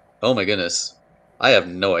 oh my goodness, I have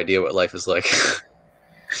no idea what life is like.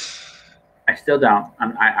 I still don't.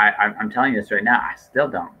 I'm telling you this right now. I still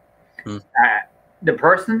don't. The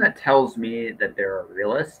person that tells me that they're a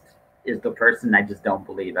realist is the person I just don't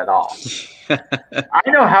believe at all. I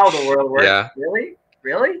know how the world works. Yeah.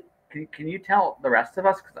 Really? Can you tell the rest of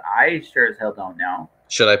us? Because I sure as hell don't know.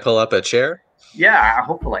 Should I pull up a chair? Yeah,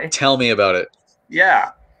 hopefully. Tell me about it.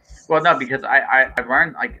 Yeah. Well, no, because I've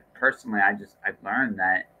learned, like, personally, I've learned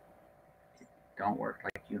that it don't work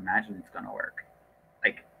like you imagine it's going to work.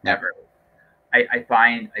 Like, never. I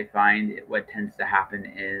find what tends to happen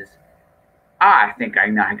is, I think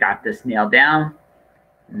I got this nailed down.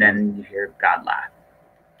 And then you hear God laugh.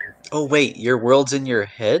 Oh, wait, your world's in your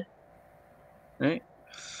head? Right?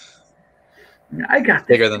 I got this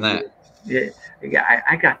bigger than that. Yeah,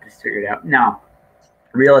 I got this figured out. Now,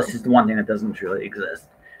 realist is the one thing that doesn't truly exist.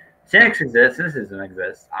 Cynics exist, cynicism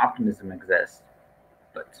exists, optimism exists,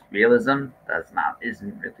 but realism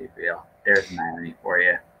isn't really real. There's an irony for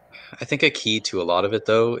you. I think a key to a lot of it,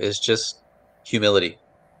 though, is just humility.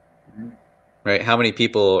 Mm-hmm. Right? How many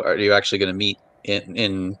people are you actually going to meet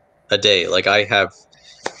in a day? Like, I have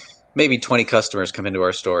maybe 20 customers come into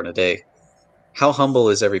our store in a day. How humble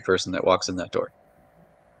is every person that walks in that door?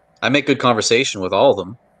 I make good conversation with all of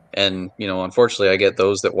them. And, unfortunately, I get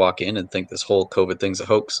those that walk in and think this whole COVID thing's a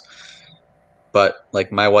hoax. But,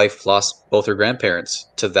 like, my wife lost both her grandparents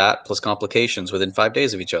to that plus complications within 5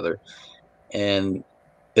 days of each other. And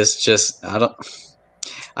it's just,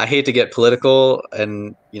 I hate to get political,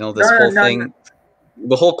 and, this whole thing,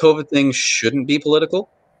 the whole COVID thing shouldn't be political.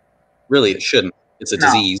 Really, it shouldn't. It's a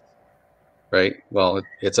disease, right? Well,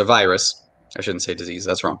 it's a virus. I shouldn't say disease.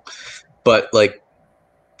 That's wrong. But like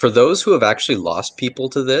for those who have actually lost people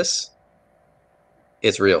to this,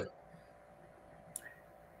 it's real.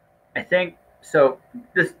 I think so.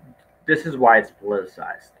 This is why it's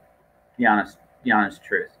politicized. The honest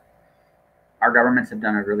truth. Our governments have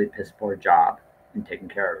done a really piss poor job in taking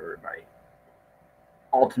care of everybody.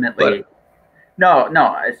 Ultimately, But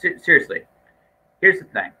no. Seriously, here's the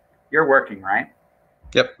thing: you're working, right?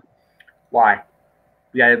 yep, Why?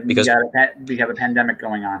 because We have a pandemic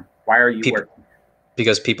going on. Why are you people working?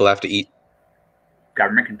 because people have to eat.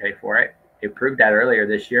 Government can pay for it. They proved that earlier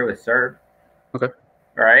this year with Serve. Okay.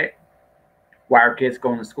 Right? Why are kids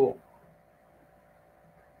going to school?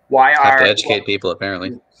 Why Have to are educate people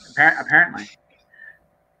apparently. apparently?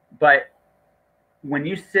 But when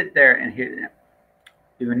you sit there and hear,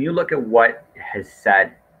 when you look at what has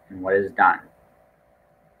said and what is done,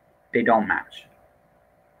 they don't match.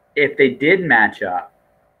 If they did match up,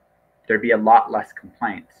 there'd be a lot less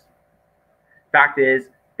complaints. Fact is,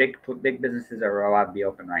 big businesses are allowed to be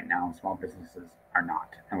open right now, and small businesses are not.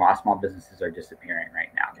 And a lot of small businesses are disappearing right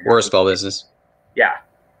now. We're a small business, Yeah,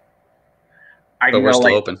 I but we're know,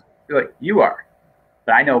 still open. like you are,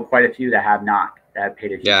 but I know quite a few that have not, that have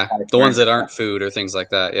paid a huge Yeah, price the for ones it. that aren't food or things like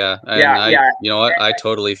that. Yeah, and Yeah, yeah, you know what? I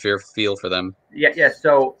totally feel for them. yeah.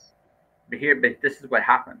 So, but this is what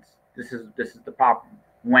happens. This is the problem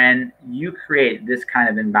when you create this kind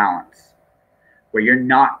of imbalance where you're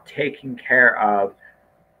not taking care of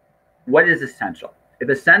what is essential. If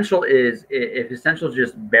essential is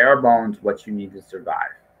just bare bones what you need to survive,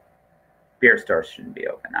 beer stores shouldn't be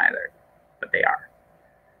open either, but they are,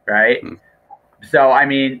 right? Hmm. So I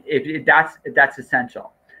mean, if that's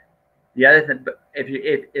essential. The other thing, but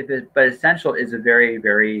but essential is a very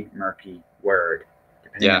very murky word,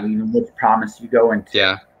 depending Yeah, on which promise you go into.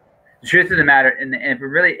 yeah, The truth of the matter, and if it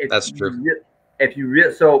really, that's true. if you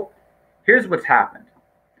really, so here's what's happened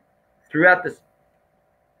throughout this.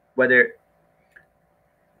 Whether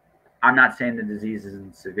I'm not saying the disease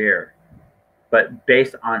isn't severe, but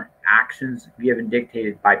based on actions given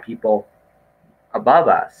dictated by people above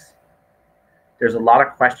us, there's a lot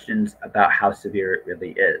of questions about how severe it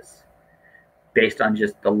really is, based on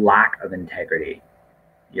just the lack of integrity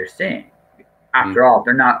you're seeing. After all, if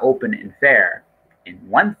they're not open and fair in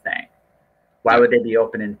one thing, why would they be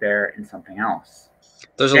open and fair in something else?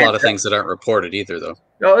 There's a lot of things that aren't reported either, though.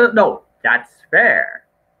 No, that's fair.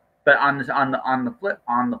 But on the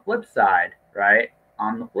flip side, right?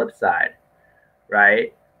 On the flip side,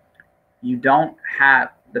 right? You don't have,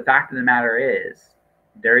 the fact of the matter is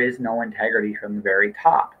there is no integrity from the very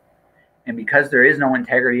top. And because there is no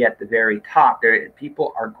integrity at the very top,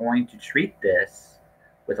 people are going to treat this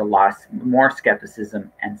with a lot more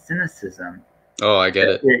skepticism and cynicism. Oh, I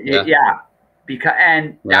get it. Yeah. Because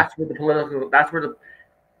that's where the political that's where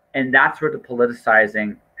the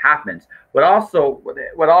politicizing happens. What also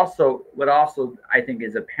I think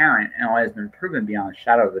is apparent and has been proven beyond a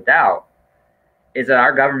shadow of a doubt is that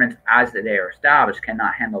our governments, as they are established,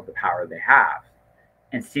 cannot handle the power they have,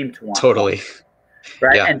 and seem to want totally more,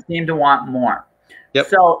 right? Yeah. And seem to want more. Yep.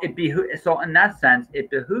 So in that sense, it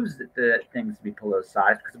behooves the things to be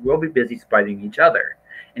politicized because we'll be busy fighting each other,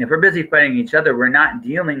 and if we're busy fighting each other, we're not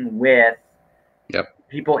dealing with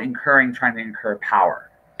people trying to incur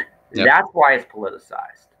power. Yep. That's why it's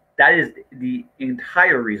politicized. That is the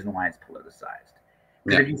entire reason why it's politicized.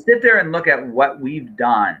 Because if you sit there and look at what we've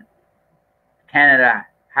done, Canada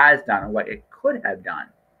has done, and what it could have done,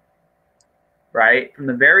 right, from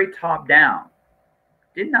the very top down,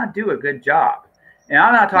 did not do a good job. And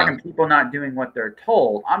I'm not talking people not doing what they're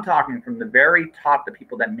told. I'm talking from the very top, the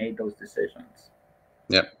people that made those decisions.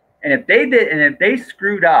 Yep. And if they did, and if they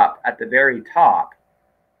screwed up at the very top,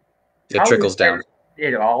 it trickles down.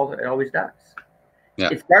 It always does. Yeah.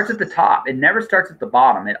 It starts at the top. It never starts at the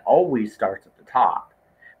bottom. It always starts at the top.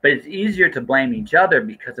 But it's easier to blame each other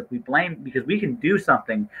because because we can do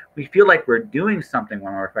something, we feel like we're doing something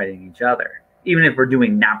when we're fighting each other, even if we're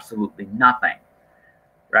doing absolutely nothing,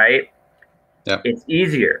 right? Yeah. It's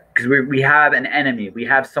easier because we have an enemy. We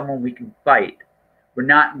have someone we can fight. We're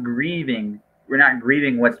not grieving. We're not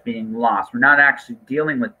grieving what's being lost. We're not actually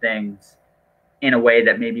dealing with things in a way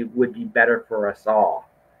that maybe would be better for us all.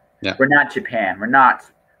 Yeah. We're not Japan. We're not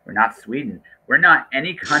Sweden. We're not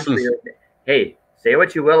any country. Hey, say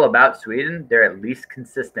what you will about Sweden, they're at least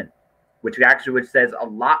consistent, which says a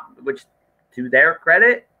lot, which to their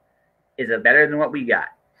credit is better than what we got.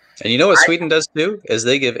 And you know what Sweden does too? Is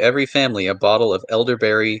they give every family a bottle of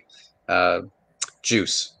elderberry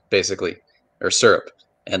juice, basically, or syrup.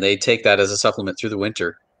 And they take that as a supplement through the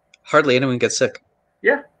winter. Hardly anyone gets sick.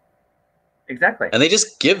 Yeah. Exactly. And they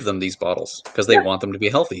just give them these bottles because they want them to be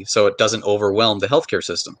healthy, so it doesn't overwhelm the healthcare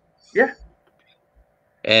system. Yeah.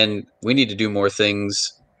 And we need to do more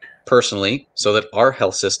things personally so that our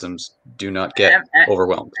health systems do not get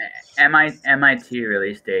overwhelmed. MIT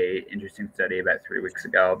released a interesting study about 3 weeks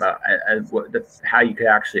ago about how you could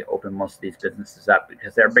actually open most of these businesses up,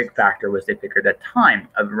 because their big factor was they figured that time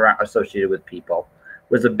associated with people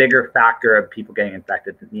was a bigger factor of people getting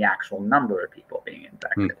infected than the actual number of people being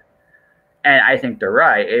infected. And I think they're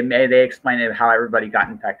right. They explained how everybody got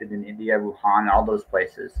infected in India, Wuhan, all those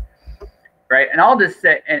places, right? And all this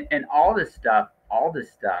and all this stuff.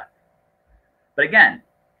 But again,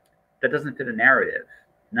 that doesn't fit a narrative.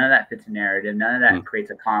 None of that fits a narrative. None of that creates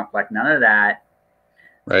a conflict. None of that.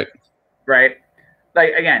 Right.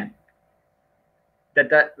 Like, again,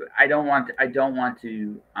 that I don't want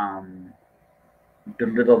to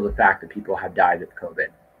belittle the fact that people have died of COVID.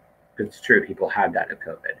 Because it's true, people have died of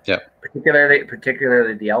COVID. Yeah.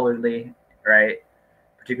 Particularly the elderly, right?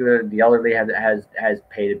 Particularly the elderly has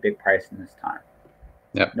paid a big price in this time.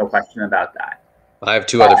 Yeah. No question about that. I have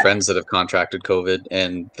two other friends that have contracted COVID,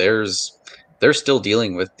 and they're still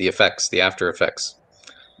dealing with the effects, the after effects,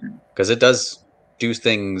 because it does do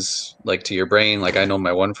things like to your brain. Like, I know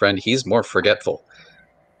my one friend, he's more forgetful.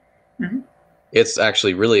 It's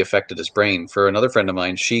actually really affected his brain. For another friend of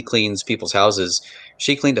mine, she cleans people's houses.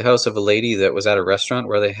 She cleaned a house of a lady that was at a restaurant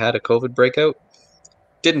where they had a COVID breakout.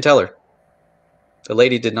 Didn't tell her. The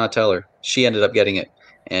lady did not tell her. She ended up getting it,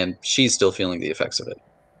 and she's still feeling the effects of it.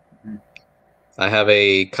 I have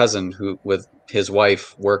a cousin who, with his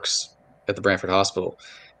wife, works at the Brantford Hospital,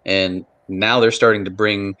 and now they're starting to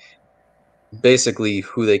bring basically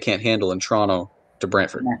who they can't handle in Toronto to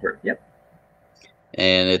Brantford. Yep.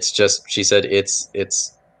 And it's just, she said, it's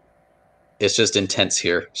just intense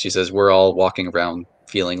here. She says we're all walking around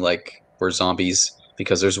feeling like we're zombies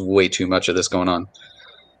because there's way too much of this going on.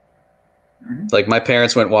 Like, my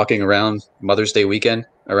parents went walking around Mother's Day weekend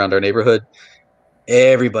around our neighborhood.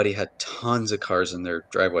 Everybody had tons of cars in their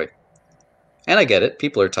driveway. And I get it.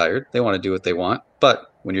 People are tired. They want to do what they want.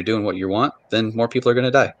 But when you're doing what you want, then more people are going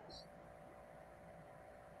to die.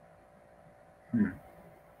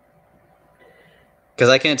 Because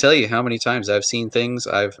I can't tell you how many times I've seen things.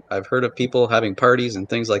 I've heard of people having parties and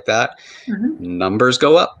things like that. Numbers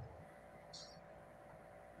go up.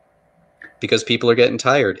 Because people are getting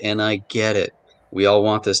tired. And I get it. We all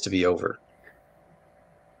want this to be over.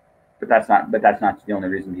 But that's not the only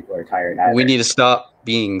reason people are tired either. We need to stop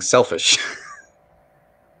being selfish.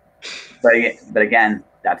 But again,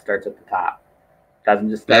 that starts at the top. It doesn't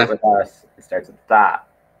just start with us. It starts at the top.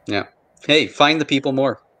 Yeah. Hey, fine the people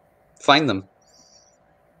more. Fine them.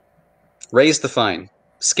 Raise the fine.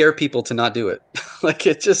 Scare people to not do it. Like,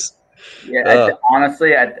 it just... Yeah,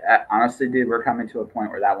 honestly, dude, we're coming to a point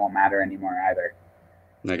where that won't matter anymore either.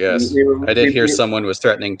 I guess. I did hear someone was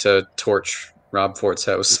threatening to torch Rob Fort's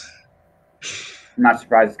house. I'm not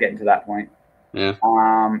surprised it's getting to that point. Yeah.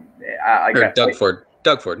 I guess, Doug Ford.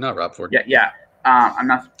 Doug Ford, not Rob Ford. Yeah. I'm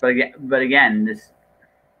not. But again, this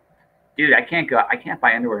dude, I can't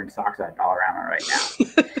buy underwear and socks at Dollarama right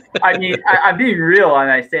now. I mean, I'm being real, and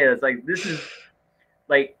I say this. Like, this is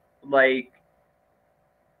like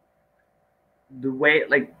the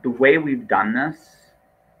way we've done this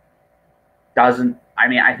doesn't. I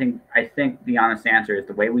mean, I think the honest answer is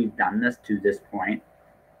the way we've done this to this point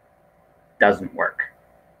doesn't work,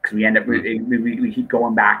 because we end up we keep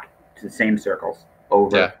going back to the same circles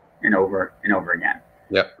over and over and over again.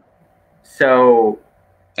 Yep. So.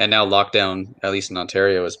 And now lockdown, at least in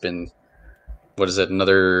Ontario, has been, what is it,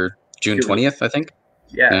 another June 20th, I think?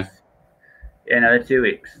 Yes. Yeah, another 2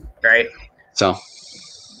 weeks, right? So.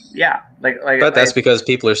 Yeah, but that's because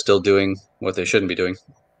people are still doing what they shouldn't be doing.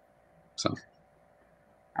 So.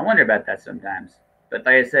 I wonder about that sometimes. But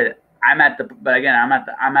like I said, I'm at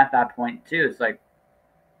that point too. It's like,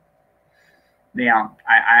 you know,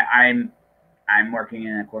 I'm working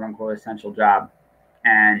in a quote unquote essential job,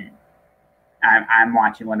 and I'm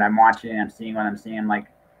watching what I'm watching. I'm seeing what I'm seeing. I'm like,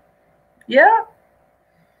 yeah,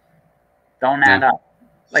 don't add up.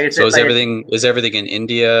 Like, so is everything in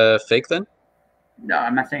India fake then? No,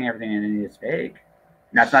 I'm not saying everything in India is fake.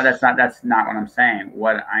 That's not what I'm saying.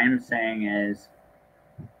 What I'm saying is,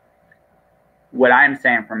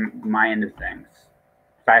 from my end of things.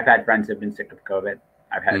 I've had friends who've been sick of COVID.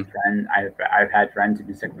 I've had friends who've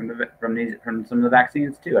been sick from some of the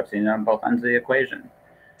vaccines too. I've seen it on both ends of the equation.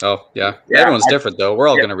 Oh yeah, everyone's different though. We're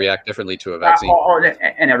all going to react differently to a vaccine.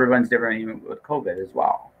 And everyone's different even with COVID as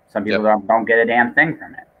well. Some people don't get a damn thing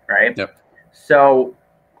from it, right? Yep. So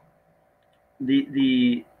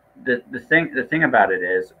the thing about it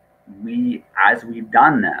is, we've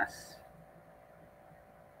done this,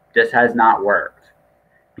 This has not worked.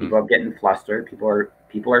 Mm. People are getting flustered. People are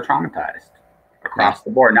traumatized across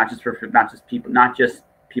the board. Not just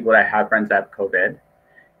people that have friends that have COVID.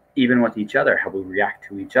 Even with each other, how we react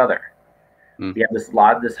to each other. Mm. We have this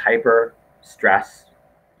lot of this hyper stress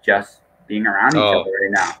just being around each other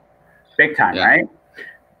right now, big time, right?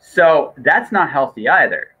 So that's not healthy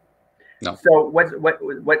either. No. So what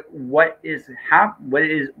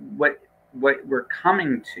we're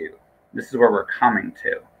coming to? This is where we're coming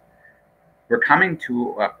to. We're coming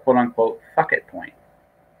to a quote unquote fuck it point,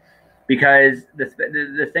 because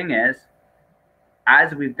the thing is,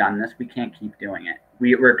 as we've done this, we can't keep doing it.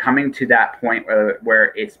 We're coming to that point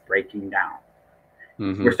where it's breaking down.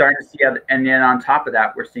 Mm-hmm. We're starting to see and then on top of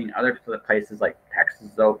that, we're seeing other places like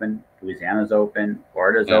Texas is open, Louisiana's open,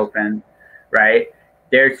 Florida's open, right?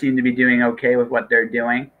 They seem to be doing okay with what they're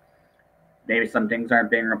doing. Maybe some things aren't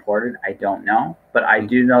being reported. I don't know, but I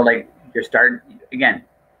do know, like, you're starting again.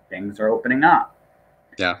 Things are opening up.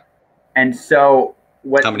 Yeah. And so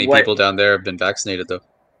how many people down there have been vaccinated though?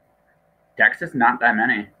 Texas, not that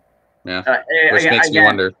many. Yeah. Which makes me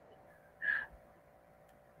wonder.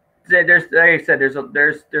 There's, like I said,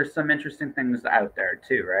 there's some interesting things out there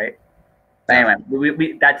too, right? But anyway,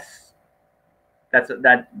 we that's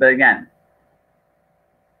that. But again,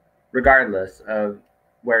 regardless of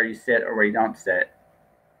where you sit or where you don't sit,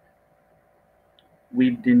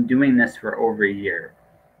 we've been doing this for over a year.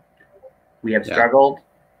 We have struggled.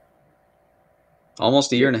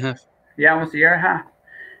 Almost a year and a half. Yeah, almost a year and a half.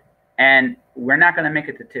 And we're not going to make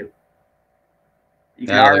it to 2. You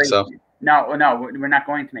can I think so. No, we're not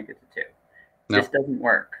going to make it to 2. No. This doesn't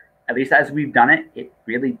work. At least as we've done it, it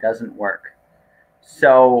really doesn't work.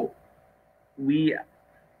 So we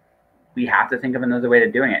have to think of another way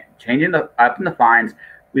of doing it. Changing up in the fines.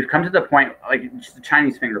 We've come to the point, like just the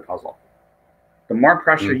Chinese finger puzzle. The more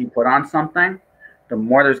pressure you put on something, the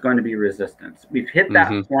more there's going to be resistance. We've hit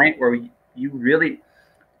that point where you really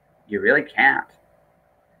can't.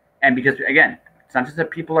 And because, again, it's not just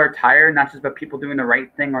that people are tired, not just about people doing the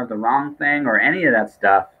right thing or the wrong thing or any of that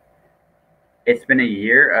stuff. It's been a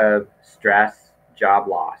year of stress, job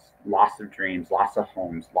loss of dreams, loss of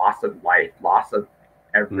homes, loss of life, loss of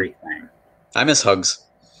everything. I miss hugs.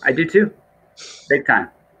 I do too. Big time.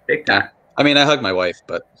 Big time. Yeah. I mean, I hug my wife,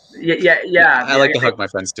 but yeah. I like to hug my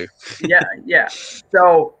friends too. yeah.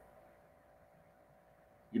 So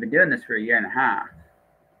you've been doing this for a year and a half.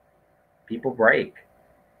 People break.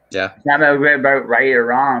 Yeah. It's not about right or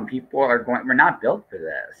wrong. People are going. We're not built for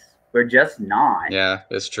this. We're just not. Yeah,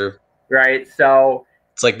 it's true. Right. So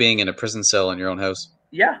it's like being in a prison cell in your own house.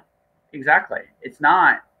 Yeah, exactly. It's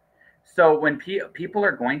not. So when people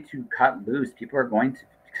are going to cut loose, people are going to,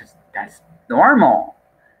 because that's normal.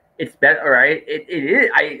 It's better, right? It is.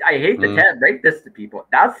 I hate to break this to people.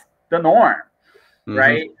 That's the norm,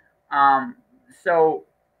 right? So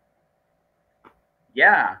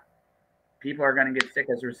yeah, people are going to get sick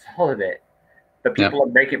as a result of it. But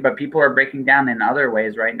people are breaking down in other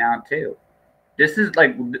ways right now too. This is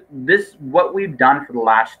like this. What we've done for the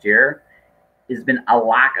last year has been a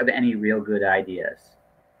lack of any real good ideas.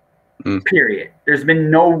 Period. There's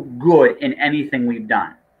been no good in anything we've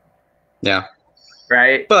done. Yeah.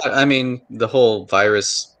 Right. But I mean, the whole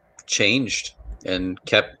virus changed and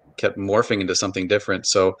kept morphing into something different.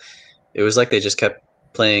 So it was like they just kept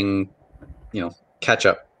playing, catch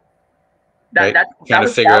up. Right? Trying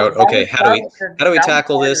to figure out, okay, how do we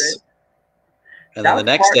tackle this? And then the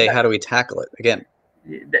next day, how do we tackle it again?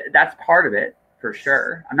 That's part of it, for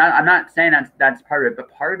sure. I'm not saying that's part of it, but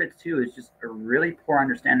part of it too is just a really poor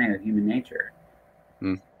understanding of human nature.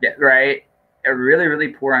 Yeah, right? A really, really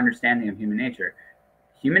poor understanding of human nature.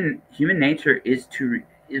 Human nature is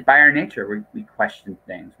by our nature. We question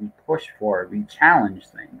things, we push forward, we challenge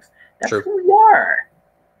things. That's who we are.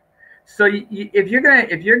 So if you're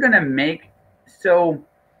gonna make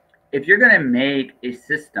a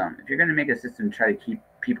system, to try to keep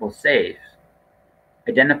people safe,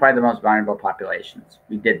 identify the most vulnerable populations.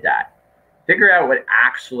 We did that. Figure out what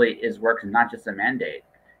actually is working, not just a mandate.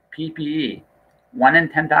 PPE. 1 in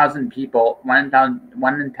 10,000 people. It's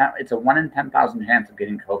a 1 in 10,000 chance of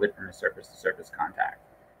getting COVID from a surface-to-surface contact.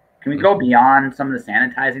 Can we go beyond some of the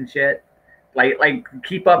sanitizing shit? Like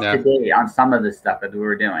keep up to date on some of the stuff that we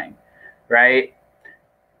were doing, right?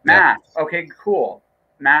 Mask. Okay, cool.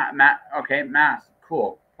 Okay, mask.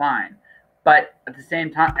 Cool, fine. But at the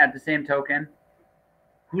same token,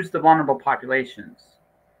 who's the vulnerable populations?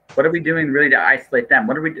 What are we doing really to isolate them?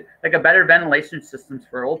 What are we like a better ventilation systems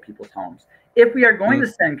for old people's homes? If we are going to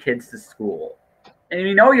send kids to school, and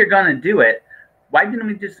you know you're going to do it, why didn't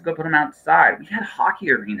we just go put them outside? We had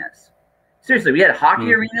hockey arenas. Seriously, we had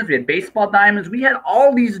hockey arenas, we had baseball diamonds, we had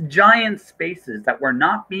all these giant spaces that were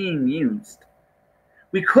not being used.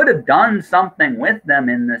 We could have done something with them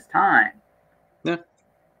in this time. Yeah.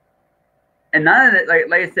 And none of it,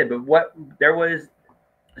 like I said, but what there was.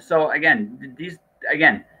 So again,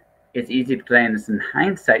 it's easy to play this in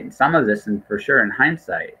hindsight, and some of this, and for sure in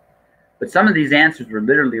hindsight. But some of these answers were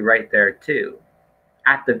literally right there too,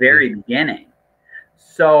 at the very beginning.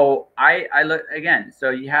 So I look again. So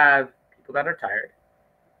you have people that are tired.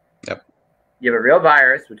 Yep. You have a real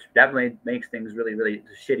virus, which definitely makes things really, really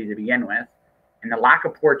shitty to begin with, and the lack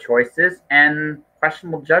of poor choices and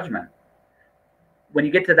questionable judgment. When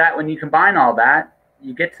you get to that, when you combine all that,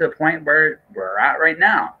 you get to the point where we're at right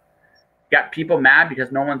now. You got people mad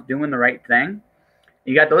because no one's doing the right thing.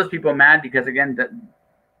 You got those people mad because, again,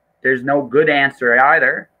 there's no good answer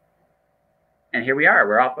either. And here we are.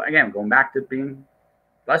 We're all, again, going back to being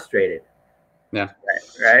frustrated. Yeah.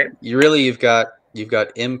 Right? You've got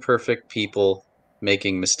imperfect people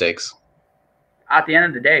making mistakes. At the end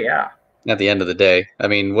of the day, yeah. At the end of the day, I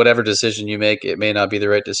mean, whatever decision you make, it may not be the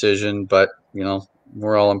right decision, but,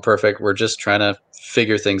 we're all imperfect. We're just trying to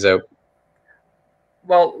figure things out.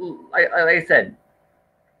 Well, like I said,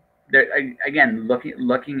 again,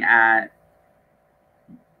 looking at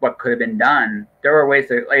what could have been done, there were ways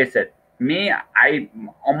to, like I said,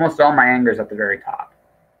 almost all my anger is at the very top.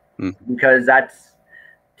 Because that's,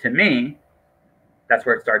 to me, that's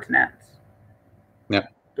where it starts and ends. Yeah.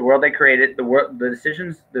 The world they created, the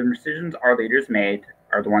decisions our leaders made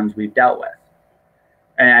are the ones we've dealt with.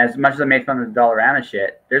 And as much as I made fun of the Dollarama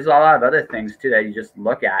shit, there's a lot of other things too that you just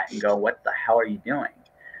look at and go, "What the hell are you doing?"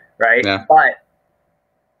 Right? Yeah.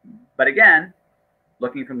 But again,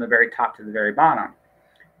 looking from the very top to the very bottom.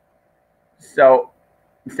 So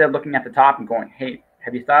instead of looking at the top and going, "Hey,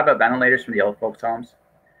 have you thought about ventilators for the old folks' homes?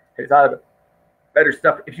 Have you thought about better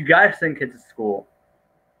stuff? If you guys send kids to school,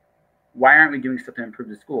 why aren't we doing stuff to improve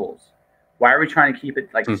the schools? Why are we trying to keep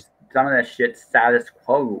it like some of that shit status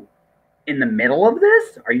quo in the middle of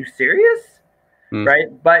this? Are you serious?" Right?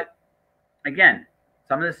 But again,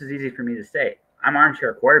 some of this is easy for me to say. I'm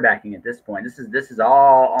armchair quarterbacking at this point. This is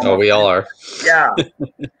all almost. Oh, we all are. Yeah.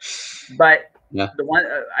 But yeah.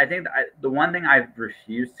 The one thing I've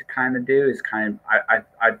refused to kind of do is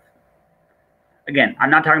I've again, I'm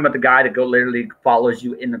not talking about the guy that literally follows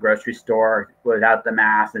you in the grocery store without the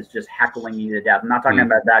mask and is just heckling you to death. I'm not talking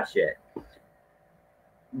about that shit.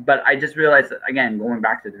 But I just realized that, again, going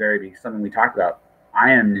back to the very beginning, something we talked about,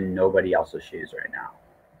 I am in nobody else's shoes right now.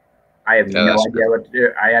 I have no idea what to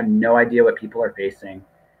do. I have no idea what people are facing.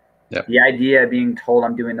 Yep. The idea of being told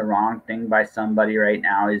I'm doing the wrong thing by somebody right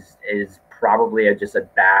now is probably just a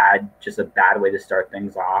bad way to start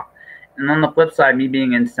things off. And on the flip side, me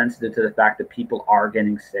being insensitive to the fact that people are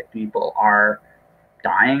getting sick, people are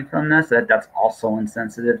dying from this, that's also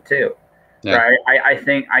insensitive too. Yeah. Right? I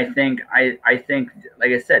think,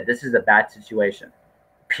 like I said, this is a bad situation,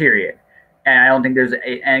 period. And I don't think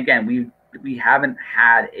and again, we haven't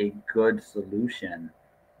had a good solution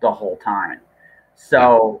the whole time.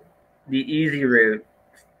 So the easy route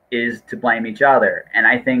is to blame each other. And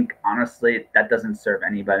I think, honestly, that doesn't serve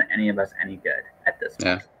any of us any good at this point.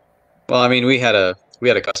 Yeah. Well, I mean, we had a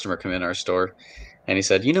customer come in our store, and he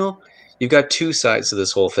said, you've got two sides to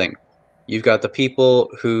this whole thing. You've got the people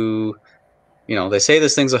who, they say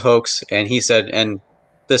this thing's a hoax, and he said, and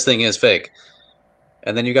this thing is fake.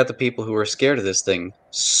 And then you got the people who are scared of this thing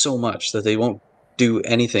so much that they won't do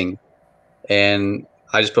anything. And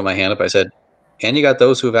I just put my hand up. I said, and you got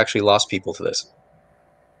those who have actually lost people to this.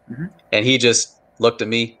 And he just looked at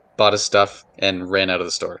me, bought his stuff, and ran out of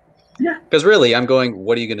the store. Yeah. Because really, I'm going,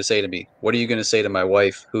 what are you going to say to me? What are you going to say to my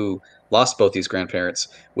wife who lost both these grandparents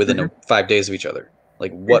within 5 days of each other?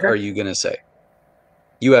 Like, what are you going to say?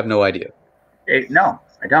 You have no idea. No,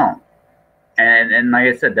 I don't. And like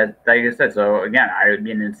I said, so again, I would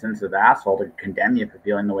be an insensitive asshole to condemn you for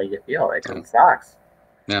feeling the way you feel. Like, it sucks.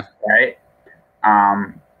 Yeah. Right?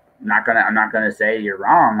 I'm not gonna say you're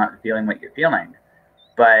wrong not feeling what you're feeling.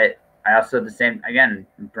 But I also, the same, again,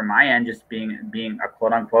 from my end, just being a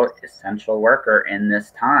quote unquote essential worker in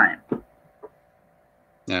this time.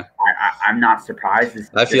 Yeah. I'm not surprised.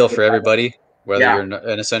 I feel for everybody, whether you're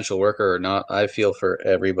an essential worker or not. I feel for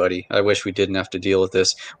everybody. I wish we didn't have to deal with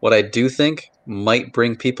this. What I do think might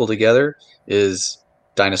bring people together is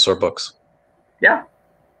dinosaur books. Yeah.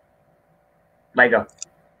 Lego.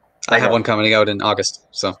 I have one coming out in August,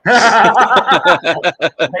 so.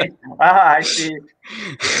 I see.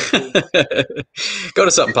 Go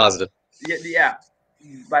to something positive. Yeah.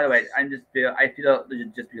 By the way, I feel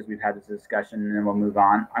just because we've had this discussion and then we'll move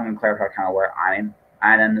on, I'm going to clarify kind of where I'm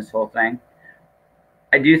at in this whole thing.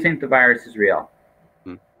 I do think the virus is real.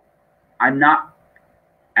 Hmm. I'm not.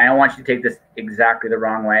 I don't want you to take this exactly the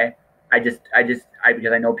wrong way. Because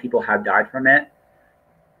I know people have died from it,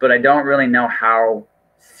 but I don't really know how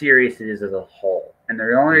serious it is as a whole. And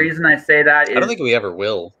the only reason I say that I don't is think we ever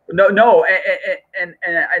will. no, and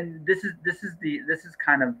this is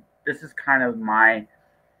kind of my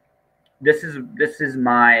this is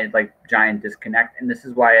my like giant disconnect, and this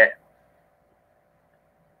is why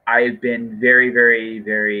I've been very, very,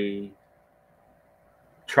 very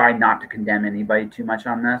try not to condemn anybody too much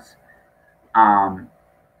on this. Um,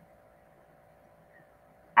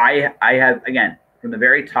 I have again from the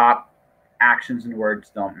very top, actions and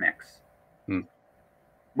words don't mix,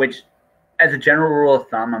 which, as a general rule of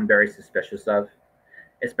thumb, I'm very suspicious of,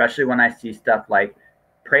 especially when I see stuff like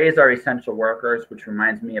praise our essential workers, which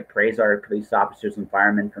reminds me of praise our police officers and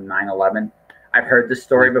firemen from 9/11. I've heard this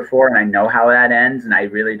story before, and I know how that ends, and I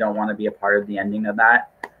really don't want to be a part of the ending of that,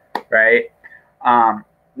 right?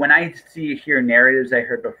 When I hear narratives I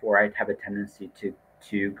heard before, I have a tendency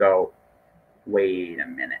to go, wait a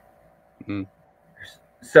minute. Mm-hmm.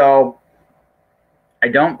 So I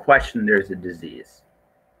don't question there's a disease.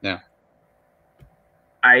 Yeah.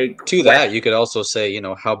 To that, you could also say, you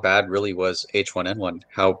know, how bad really was H1N1?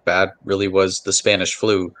 How bad really was the Spanish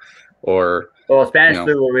flu? Or Spanish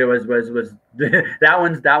flu was that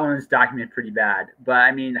one's documented pretty bad. But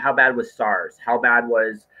I mean, how bad was SARS? How bad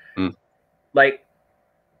was like?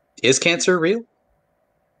 Is cancer real?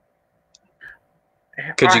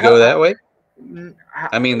 Could you go that way?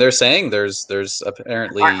 I mean, they're saying there's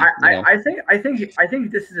apparently. I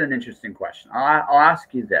think this is an interesting question. I'll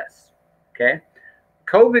ask you this, okay?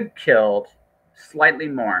 COVID killed slightly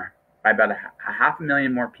more by about a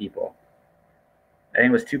 500,000 more people. I think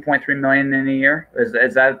it was 2.3 million in a year. Is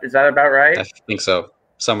that about right? I think so.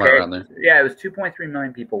 Somewhere around there. Yeah, it was 2.3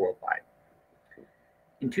 million people worldwide.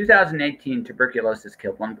 In 2018, tuberculosis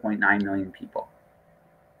killed 1.9 million people.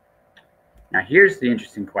 Now, here's the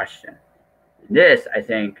interesting question. This, I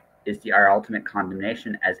think, is our ultimate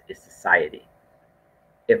condemnation as a society.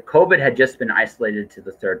 If COVID had just been isolated to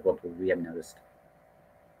the third world, would we have noticed?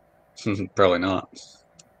 Probably not.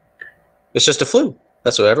 It's just a flu.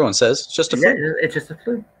 That's what everyone says. It's just a flu. It's just a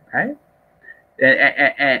flu, right?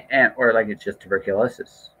 And or like it's just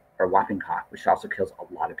tuberculosis or whooping cough, which also kills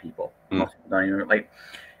a lot of people. Most people don't even like.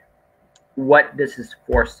 What this has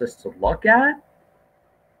forced us to look at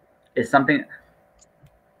is something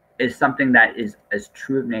that is as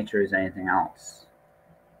true of nature as anything else.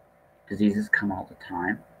 Diseases come all the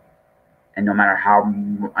time, and no matter how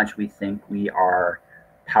much we think we are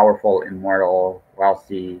powerful, immortal,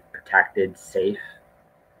 wealthy, protected, safe,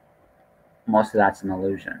 most of that's an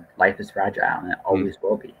illusion. Life is fragile, and it always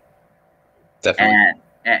will be. Definitely.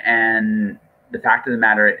 And the fact of the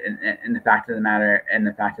matter, and the fact of the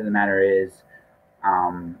matter is,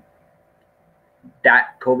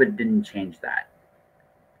 that COVID didn't change that.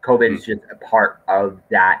 COVID is just a part of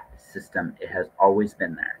that system. It has always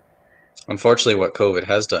been there. Unfortunately, what COVID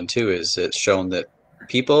has done too is it's shown that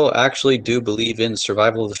people actually do believe in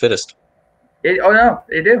survival of the fittest. Oh no,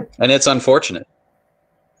 they do, and it's unfortunate.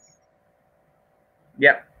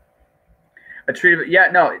 Yep.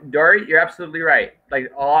 Dory, you're absolutely right.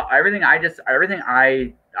 Like everything I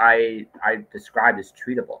described is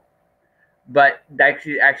treatable, but that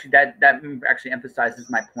actually emphasizes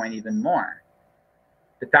my point even more.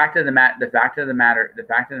 The fact of the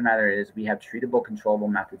matter is we have treatable, controllable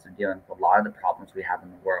methods of dealing with a lot of the problems we have in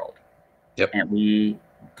the world. Yep. And we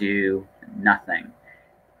do nothing.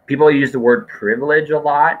 People use the word privilege a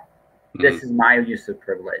lot. This is my use of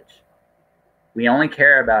privilege. We only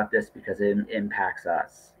care about this because it impacts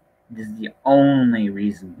us. This is the only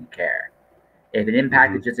reason we care. If it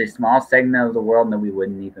impacted just a small segment of the world, then we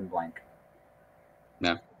wouldn't even blink.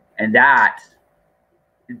 No. And that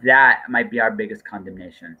might be our biggest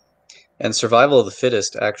condemnation. And survival of the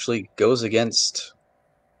fittest actually goes against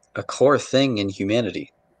a core thing in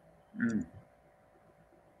humanity,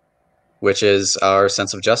 which is our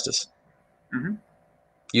sense of justice.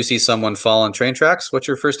 You see someone fall on train tracks, what's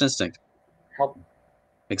your first instinct? Help them.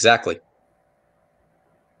 Exactly.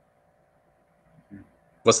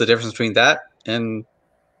 What's the difference between that and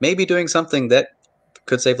maybe doing something that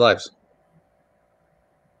could save lives?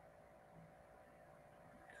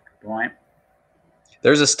 Good point.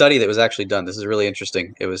 There's a study that was actually done. This is really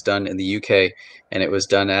interesting. It was done in the UK, and it was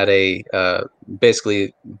done at a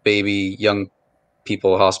basically baby young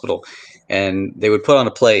people hospital, and they would put on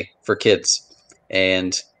a play for kids,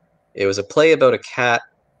 and it was a play about a cat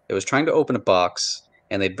that was trying to open a box,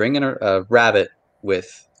 and they'd bring in a rabbit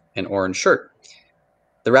with an orange shirt.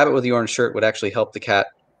 The rabbit with the orange shirt would actually help the cat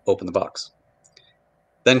open the box.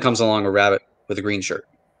 Then comes along a rabbit with a green shirt,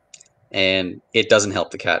 and it doesn't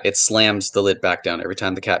help the cat. It slams the lid back down every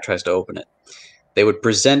time the cat tries to open it. They would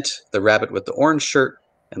present the rabbit with the orange shirt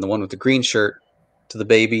and the one with the green shirt to the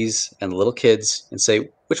babies and the little kids and say,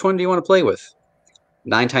 which one do you want to play with?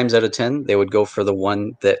 9 times out of 10, they would go for the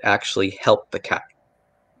one that actually helped the cat.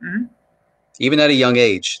 Mm-hmm. Even at a young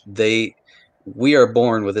age, we are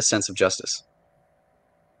born with a sense of justice.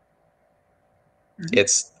 Mm-hmm.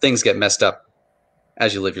 It's things get messed up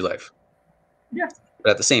as you live your life. Yeah.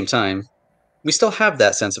 But at the same time, we still have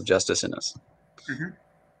that sense of justice in us. Mm-hmm.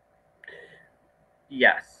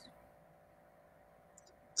 Yes.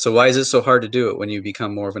 So why is it so hard to do it when you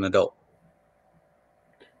become more of an adult?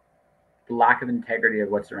 The lack of integrity of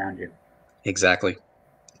what's around you. Exactly.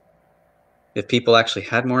 If people actually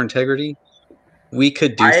had more integrity, we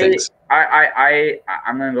could do things.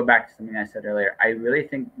 I'm going to go back to something I said earlier. I really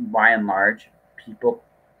think, by and large, people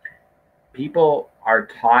are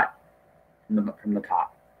taught from the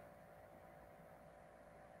top.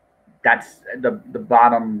 That's the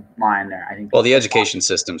bottom line there. I think. Well, the education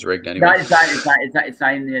system's rigged anyway. It's not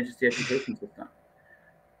even the education system.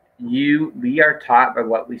 We are taught by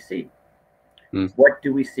what we see. What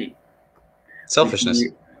do we see? Selfishness.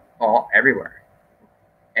 All everywhere,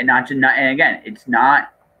 and and again, it's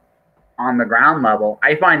not on the ground level.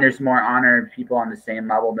 I find there's more honored people on the same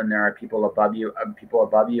level than there are people above you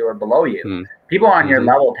or below you. People on your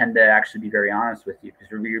level tend to actually be very honest with you,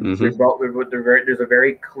 because there's a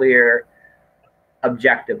very clear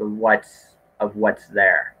objective of what's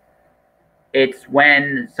there. It's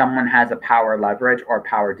when someone has a power leverage or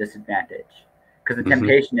power disadvantage, because the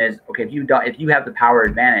temptation is, okay, if you have the power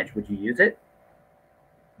advantage, would you use it?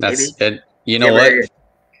 That's it. You know what?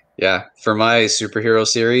 Yeah, for my superhero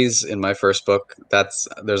series in my first book,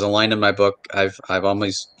 there's a line in my book. I've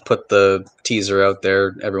always put the teaser out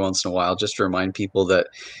there every once in a while just to remind people that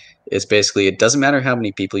it's basically, it doesn't matter how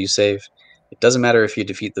many people you save. It doesn't matter if you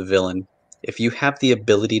defeat the villain. If you have the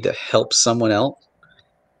ability to help someone else,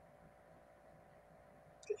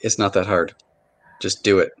 it's not that hard. Just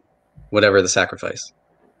do it, whatever the sacrifice.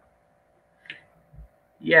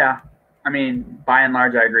 Yeah. I mean, by and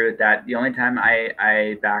large, I agree with that. The only time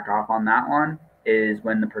I back off on that one is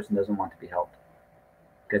when the person doesn't want to be helped,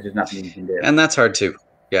 because there's nothing you can do. And that's hard too.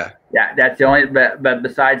 Yeah. Yeah, that's the only. But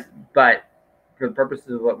for the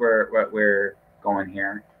purposes of what we're going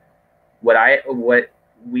here, what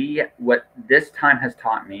this time has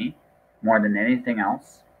taught me more than anything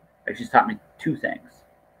else, it's taught me two things.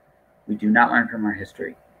 We do not learn from our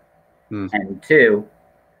history, and two,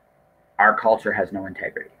 our culture has no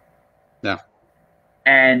integrity. No.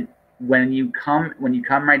 And when you come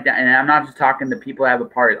right down, and I'm not just talking to people that have a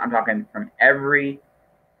party, I'm talking from every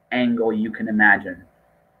angle you can imagine.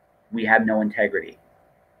 We have no integrity.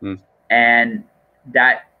 And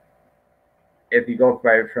that, if you go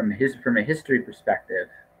from a history perspective,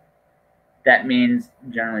 that means,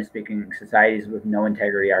 generally speaking, societies with no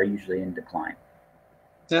integrity are usually in decline.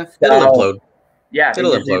 Yeah, it'll implode. Yeah,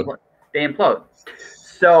 it'll implode. They implode.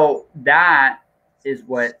 So that is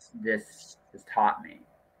what this has taught me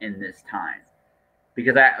in this time,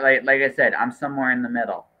 because like I said, I'm somewhere in the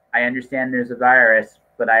middle. I understand there's a virus,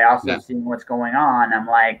 but I also seeing what's going on. I'm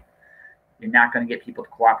like, you're not going to get people to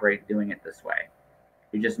cooperate doing it this way.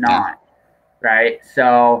 You're just not, right?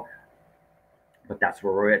 So, but that's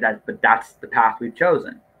where we're at. But that's the path we've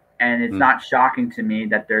chosen, and it's not shocking to me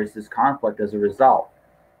that there's this conflict as a result,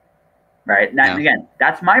 right? Now, again,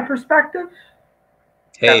 that's my perspective.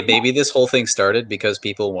 Hey, maybe this whole thing started because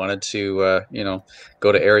people wanted to,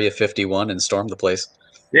 go to Area 51 and storm the place.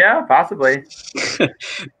 Yeah, possibly.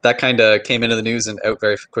 That kind of came into the news and out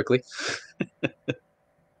very quickly.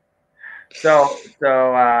 So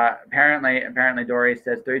apparently Dory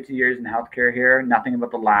says 32 years in healthcare here. Nothing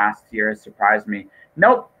about the last year has surprised me.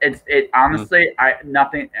 Nope. It honestly,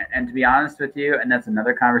 nothing. And to be honest with you, and that's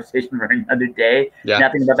another conversation for another day. Yeah.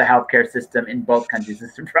 Nothing about the healthcare system in both countries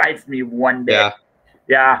has surprised me one bit.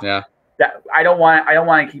 Yeah. That I don't want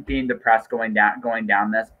to keep being depressed going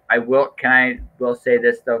down this. I will say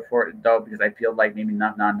this though because I feel like maybe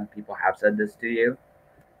not enough people have said this to you.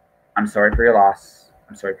 I'm sorry for your loss.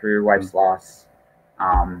 I'm sorry for your wife's loss.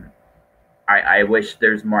 I wish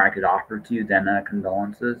there's more I could offer to you than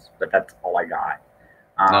condolences, but that's all I got.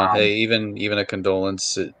 No, hey, even a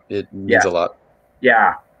condolence, it means a lot.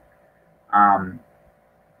 Yeah.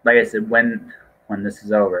 Like I said, when this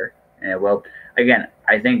is over, and it will. Again,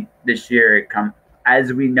 I think this year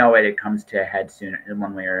as we know it comes to a head soon in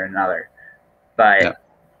one way or another. But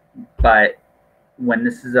when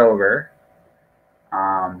this is over,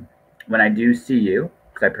 when I do see you,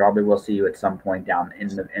 because I probably will see you at some point down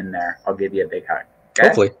in there, I'll give you a big hug. Okay,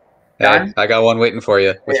 Hopefully. Hey, done. I got one waiting for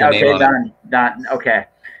you with your name Okay, on it. done. Done. Okay.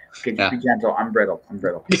 Okay, just Yeah. be gentle. I'm brittle. I'm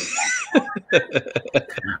brittle.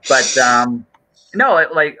 But no,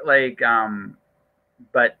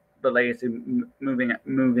 but like I said,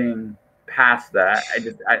 moving past that,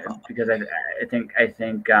 because I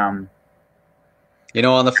think You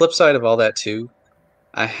know, on the flip side of all that too,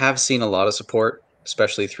 I have seen a lot of support,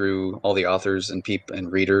 especially through all the authors and people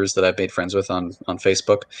and readers that I've made friends with on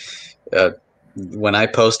Facebook. Uh, when I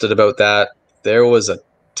posted about that, there was a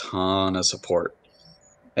ton of support.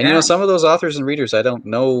 And you know, yeah, some of those authors and readers I don't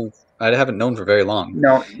know, I haven't known for very long,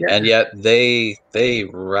 no, yeah, and yet they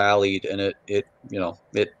rallied, and it you know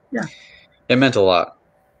yeah, it meant a lot.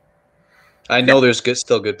 I yeah. know there's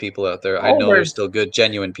still good people out there. I Oh, know there's still good,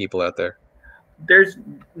 genuine people out there. there's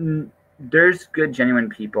there's good genuine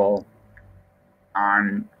people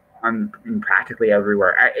on in practically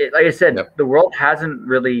everywhere. Like I said, Yep, the world hasn't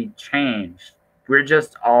really changed. We're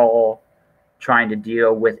just all trying to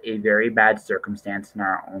deal with a very bad circumstance in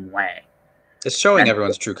our own way. it's showing And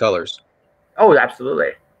everyone's true colors, oh,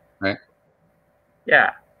 absolutely, right?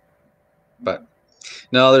 yeah, But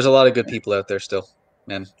no, there's a lot of good people out there still,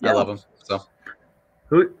 man. I yeah. love them. So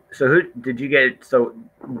Who did you get? So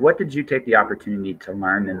what did you take the opportunity to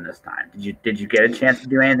learn in this time? Did you get a chance to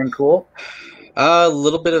do anything cool? a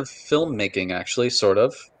little bit of filmmaking, actually, sort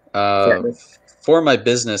of. Uh, Yeah. for my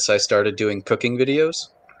business, I started doing cooking videos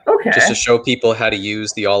just to Okay. show people how to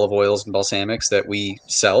use the olive oils and balsamics that we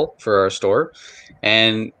sell for our store.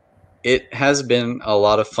 And it has been a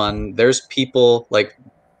lot of fun. There's people like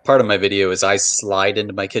part of my video is I slide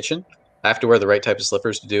into my kitchen. I have to wear the right type of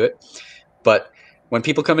slippers to do it. But when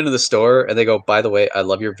people come into the store and they go, by the way, I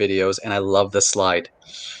love your videos and I love the slide,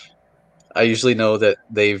 I usually know that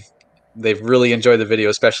they've really enjoyed the video,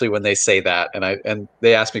 especially when they say that. And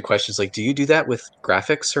they ask me questions like, "Do you do that with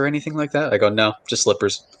graphics or anything like that?" I go, "No, just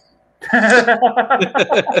slippers."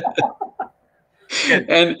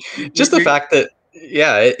 And just the You- fact that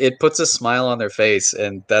yeah, it puts a smile on their face,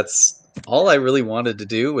 and that's all I really wanted to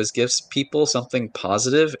do was give people something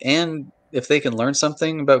positive. And if they can learn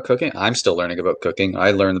something about cooking, I'm still learning about cooking.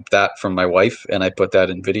 I learned that from my wife, and I put that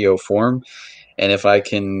in video form. And if I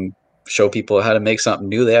can show people how to make something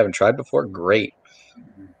new they haven't tried before, great.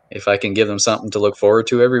 If I can give them something to look forward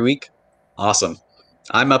to every week, awesome.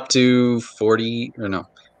 I'm up to 40 or no,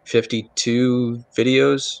 52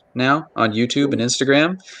 videos now on YouTube and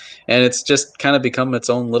Instagram, and it's just kind of become its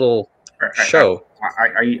own little are, are, show.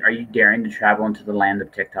 are you daring to travel into the land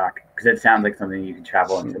of TikTok? Because it sounds like something you can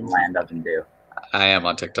travel into the land of and do. I am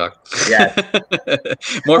on TikTok. Yes.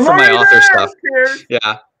 More I'm for my already author there. stuff. Cheers.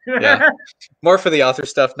 Yeah, yeah. More for the author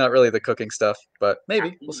stuff, not really the cooking stuff, but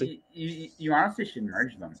maybe we'll see. You honestly should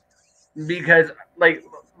merge them because like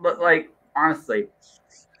honestly,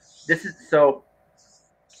 this is so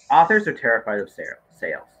authors are terrified of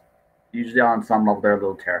sales. Usually on some level they're a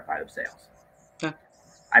little terrified of sales. Yeah.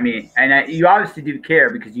 I mean, and you obviously do care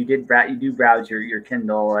because you do browse your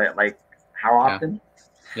Kindle like how often?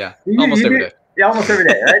 Yeah, You almost every do day. yeah, almost every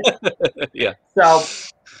day, right? Yeah. So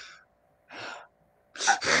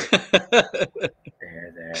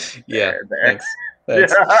there, Yeah, there. thanks.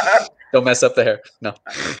 Thanks. Don't mess up the hair. No.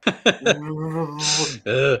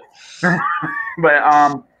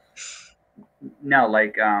 But no,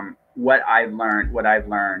 like what I've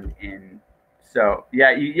learned in so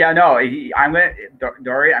yeah, no, I'm gonna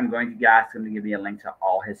Dory, I'm going to ask him to give me a link to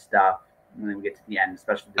all his stuff when we get to the end,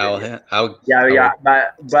 especially the video. I'll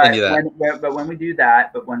But send you that. when we do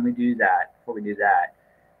that, before we do that,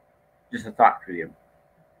 just a thought for you.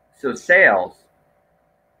 So sales,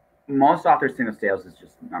 most authors think of sales as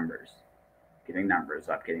just numbers, getting numbers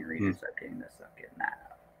up, getting readers up, getting this up, getting that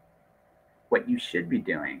up. What you should be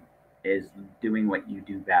doing is doing what you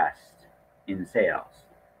do best in sales.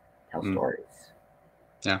 Tell stories.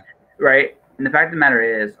 Yeah. Right? And the fact of the matter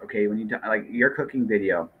is, okay, when you do, like your cooking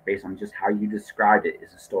video, based on just how you described it,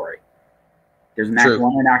 is a story. There's an act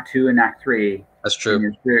 1, and act 2, and act 3. That's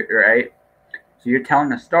true. Right? So you're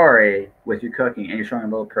telling a story with your cooking, and you're showing a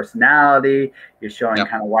little personality. You're showing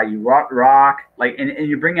kind of why you rock, like, and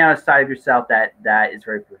you bring out a side of yourself that is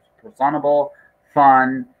very personable,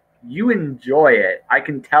 fun. You enjoy it. I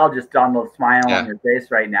can tell just on the smile on your face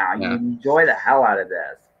right now. You enjoy the hell out of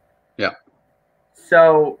this. Yeah.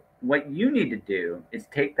 So what you need to do is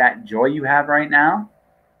take that joy you have right now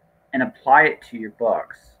and apply it to your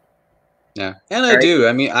books. Yeah, and I do.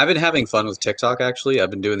 I mean, I've been having fun with TikTok, actually. I've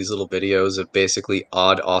been doing these little videos of basically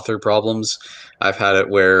odd author problems. I've had it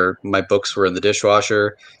where my books were in the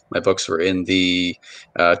dishwasher, my books were in the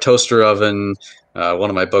toaster oven, One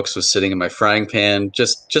of my books was sitting in my frying pan.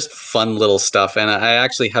 Just fun little stuff, and I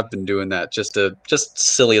actually have been doing that. Just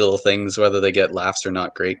silly little things, whether they get laughs or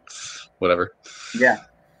not. Great, whatever. Yeah.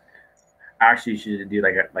 Actually, you should do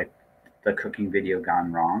like the cooking video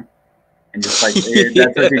gone wrong, and just like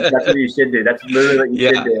that's what you should do. That's literally what you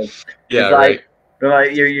should do. Yeah, It's like,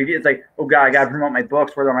 right. it's like, oh god, I gotta promote my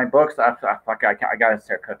books. Where are my books? Fuck, I gotta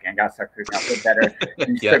start cooking. I gotta start cooking. I'll feel better. And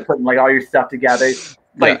you start putting like all your stuff together.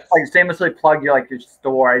 Like shamelessly plug your your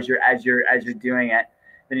store as you're doing it.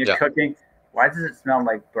 Then you're cooking. Why does it smell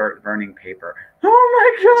like burning paper?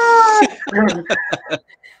 Oh my god!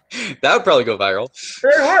 That would probably go viral.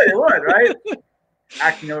 It would, right?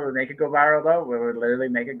 Actually, you know what would make it go viral though? What would literally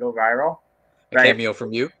make it go viral? A cameo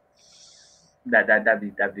from you.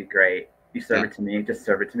 That'd be great. You serve it to me. Just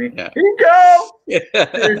serve it to me. Yeah. Here you go.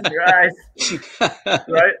 Cheers, guys.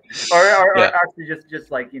 Right? Or actually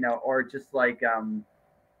just like, you know, or just like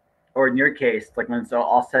or in your case, like when it's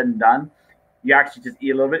all said and done, you actually just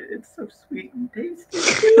eat a little bit. It's so sweet and tasty.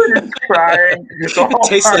 And it's crying. It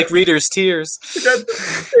tastes like readers' tears. It's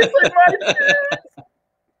like my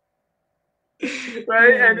tears.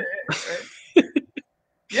 Right? And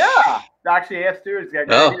yeah. Actually, AF Stewart's got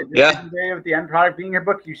with the end product being your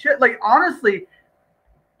book. You should, like, honestly,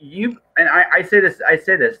 I say this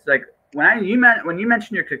like when you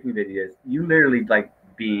mentioned your cooking videos, you literally like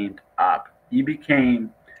beamed up. You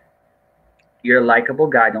became, you're a likable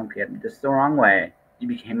guy. Don't get this the wrong way. You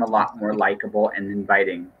became a lot more likable and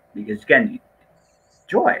inviting because again,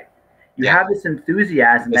 joy. You have this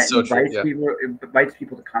enthusiasm that invites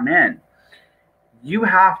people to come in. You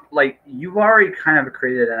have, like, you've already kind of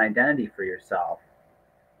created an identity for yourself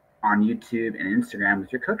on YouTube and Instagram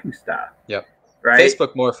with your cooking stuff. Yep. Right.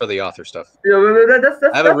 Facebook more for the author stuff. That's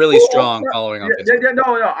I have a really strong following on Facebook. No,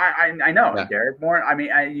 I know, Derek. More, I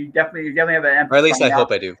mean, you definitely have an emphasis. Or at least I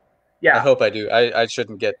hope I do. Yeah. I hope I do. I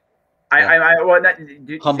shouldn't get.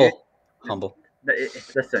 Humble. Humble.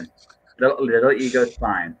 Listen, little ego's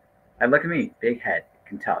fine. Look at me, big head.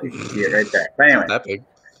 Can tell. You can see it right there. But anyway. That big.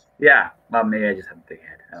 Yeah, well, maybe I just have a big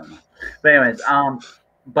head. I don't know. But anyways,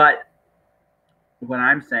 but what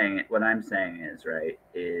I'm saying is right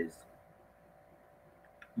is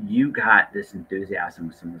you got this enthusiasm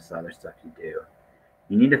with some of this other stuff you do.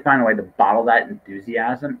 You need to find a way to bottle that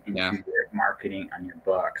enthusiasm into your marketing on your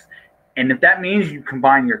books. And if that means you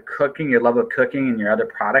combine your cooking, your love of cooking, and your other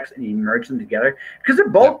products, and you merge them together, because they're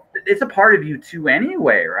both, it's a part of you too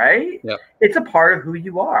anyway, right? Yep. It's a part of who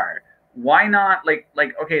you are. Why not, like,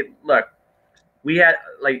 okay, look, we had,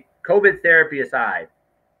 like, COVID therapy aside,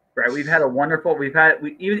 right? Even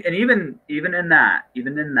in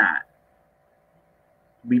that,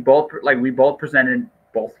 we both presented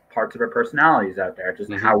both parts of our personalities out there,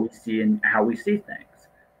 just how we see things,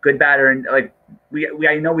 good, bad, and like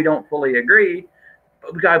I know we don't fully agree,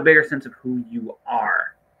 but we got a bigger sense of who you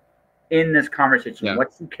are in this conversation,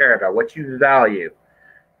 what you care about, what you value.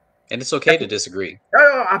 And it's okay to disagree.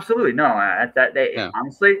 Oh, absolutely. No,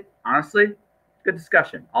 honestly, good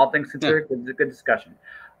discussion. All things considered, good discussion.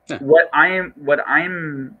 Yeah. What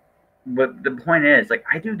the point is, like,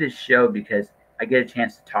 I do this show because I get a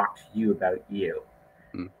chance to talk to you about you.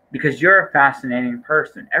 Because you're a fascinating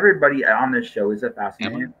person. Everybody on this show is a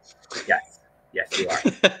fascinating. Yes, you are.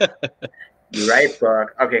 You write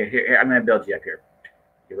books. Okay, here I'm going to build you up here.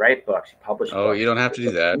 You write books. You publish books. Oh, you don't have to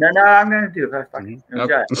do that. No, I'm going to do it.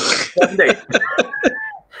 Okay.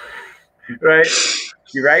 Right?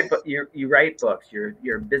 You write books.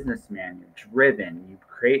 You're a businessman. You're driven. You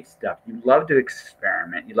create stuff. You love to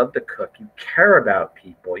experiment. You love to cook. You care about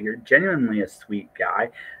people. You're genuinely a sweet guy.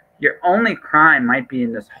 Your only crime might be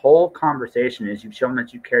in this whole conversation is you've shown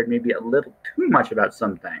that you cared maybe a little too much about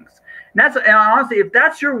some things. And honestly, if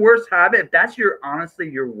that's your worst habit, if that's your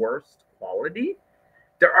worst quality,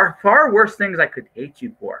 there are far worse things I could hate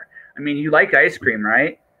you for. I mean, you like ice cream,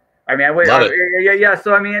 right? I mean, yeah.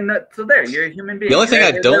 So I mean, so there, you're a human being. The only thing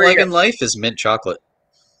I don't like in life is mint chocolate.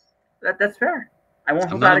 That's fair. I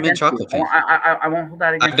won't hold that against you. I won't hold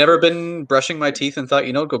that against you. I've never been brushing my teeth and thought,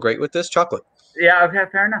 go great with this chocolate. Yeah. Okay.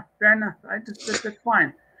 Fair enough. That's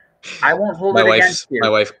fine. I won't hold it against you. My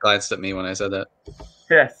wife glanced at me when I said that.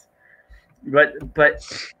 Yes, but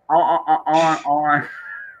on.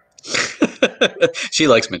 She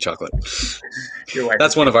likes mint chocolate.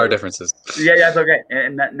 That's one of our differences. Yeah, that's okay.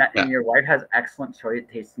 And your wife has excellent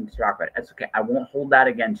taste in chocolate. That's okay. I won't hold that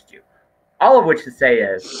against you. All of which to say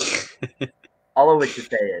is,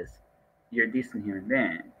 you're a decent human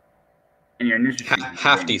being, and you're an interesting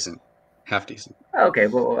half decent. Okay,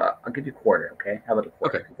 well, I'll give you a quarter. Okay, how about a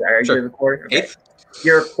quarter? Okay, Are you a quarter? Okay. Eighth?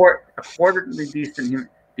 You're a quarterly decent human.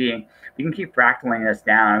 being. You can keep fractaling this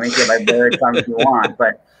down. I mean, you have very some if you want,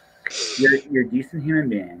 but you're a decent human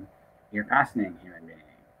being. You're a fascinating human being.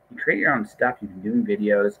 You create your own stuff. You've been doing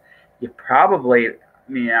videos. You probably.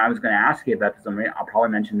 I mean, I was going to ask you about this. I'll probably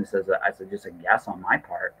mention this as just a guess on my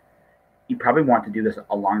part. You probably want to do this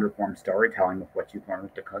a longer form storytelling with what you've learned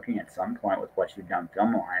with the cooking at some point with what you've done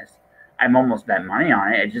film wise. I'm almost bet money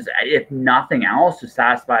on it. It just, if nothing else, to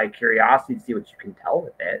satisfy curiosity to see what you can tell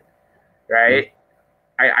with it, right?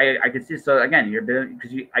 I could see. So again, you're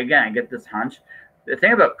because I get this hunch. The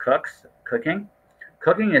thing about cooking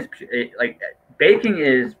is like baking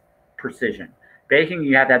is precision. Baking,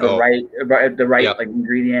 you have to have the right like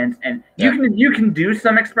ingredients, and you can do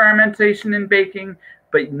some experimentation in baking,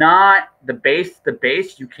 but not the base. The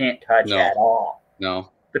base you can't touch at all.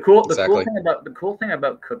 No. The cool thing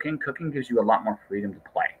about cooking gives you a lot more freedom to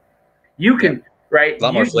play. You can a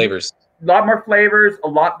lot more flavors. Not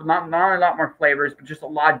only a lot more flavors, but just a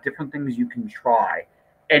lot of different things you can try,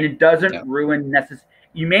 and it doesn't ruin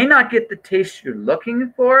You may not get the taste you're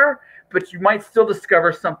looking for, but you might still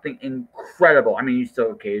discover something incredible. I mean, you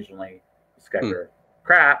still occasionally discover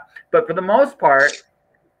crap, but for the most part,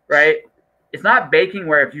 right? It's not baking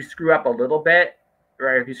where if you screw up a little bit,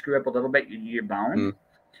 you're boned.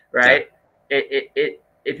 Right?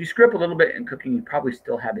 If you screw up a little bit in cooking, you probably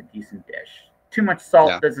still have a decent dish. Too much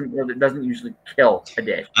salt doesn't usually kill a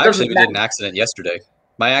dish. I actually did an accident yesterday.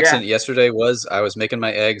 My accident yesterday was I was making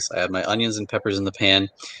my eggs. I had my onions and peppers in the pan.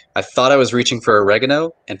 I thought I was reaching for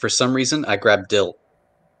oregano, and for some reason, I grabbed dill.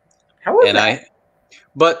 How was that?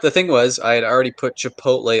 But the thing was, I had already put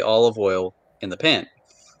chipotle olive oil in the pan.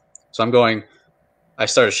 So I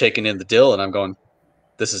started shaking in the dill, and I'm going,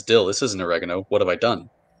 this is dill. This isn't oregano. What have I done?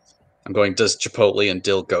 I'm going, does chipotle and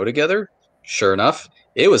dill go together? Sure enough,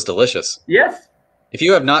 it was delicious. Yes. If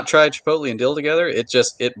you have not tried chipotle and dill together,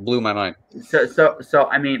 it blew my mind. So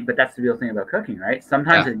I mean, but that's the real thing about cooking, right?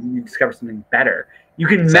 Sometimes you discover something better. You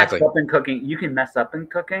can mess up in cooking. You can mess up in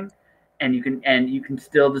cooking, and you can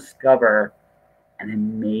still discover an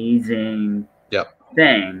amazing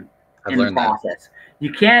thing in the process.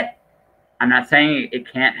 You can't. I'm not saying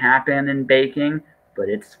it can't happen in baking, but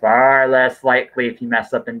it's far less likely if you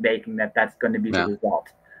mess up in baking that's going to be the result,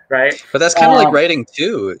 right? But that's kind of like writing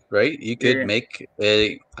too, right? You could make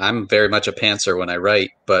I'm very much a pantser when I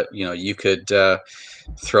write, but you could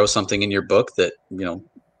throw something in your book that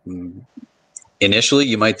initially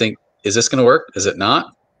you might think, is this going to work? Is it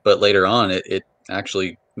not? But later on, it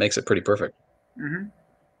actually makes it pretty perfect. Mm-hmm.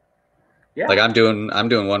 Yeah. Like I'm doing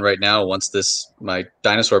one right now. Once my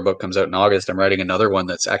dinosaur book comes out in August, I'm writing another one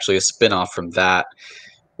that's actually a spin-off from that,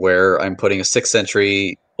 where I'm putting a 6th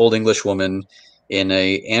century Old English woman in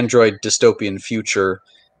a android dystopian future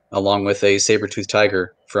along with a saber-toothed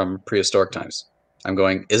tiger from prehistoric times. I'm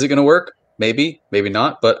going, is it going to work? Maybe, maybe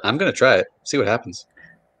not, but I'm going to try it. See what happens.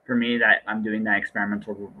 For me, that I'm doing that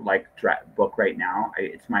experimental book right now.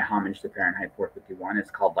 It's my homage to Fahrenheit 451.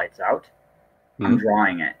 It's called Lights Out. I'm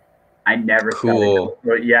drawing it. I never thought I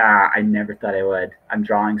would. Yeah, I never thought I would. I'm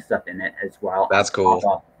drawing stuff in it as well. That's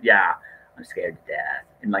cool. Yeah, I'm scared to death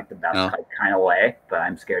in like the best kind of way, but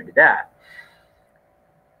I'm scared to death.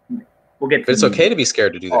 We'll get. But it's okay to be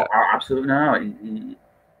scared to do that. Oh, absolutely no.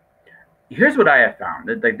 Here's what I have found.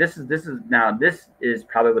 Like this is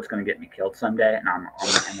probably what's going to get me killed someday, and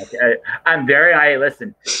I'm very.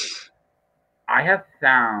 Listen, I have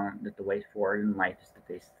found that the way forward in life is to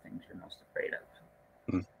face the things you're most afraid of.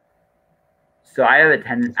 So I have a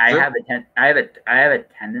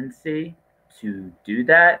tendency to do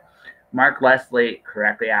that. Mark Leslie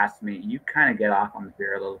correctly asked me, you kind of get off on the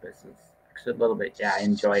fear a little bit. A little bit, yeah, I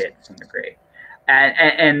enjoy it to some degree.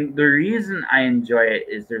 And the reason I enjoy it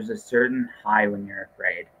is there's a certain high when you're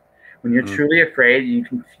afraid. When you're truly afraid,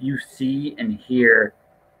 you see and hear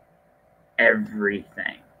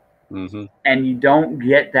everything. And you don't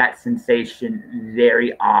get that sensation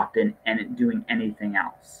very often and doing anything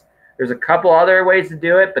else. There's a couple other ways to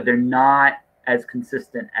do it, but they're not as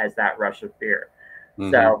consistent as that rush of fear.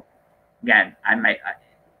 So again, I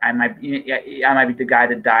might be the guy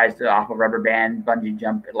that dies off a rubber band bungee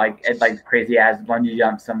jump, like crazy ass bungee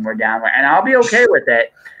jump somewhere down there, and I'll be okay with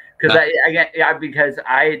it because because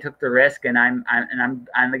I took the risk, and I'm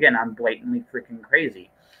blatantly freaking crazy.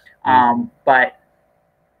 But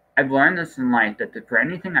I've learned this in life that for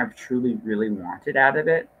anything I've truly really wanted out of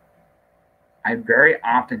it, I very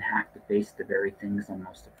often have to face the very things I'm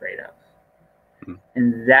most afraid of.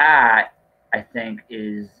 And that, I think,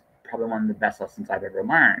 is probably one of the best lessons I've ever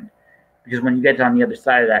learned. Because when you get on the other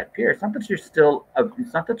side of that fear, it's not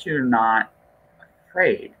that you're not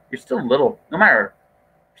afraid. You're still a little, no matter,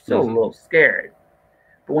 you're still a little scared.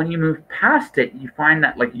 But when you move past it, you find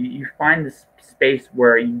that like you find this space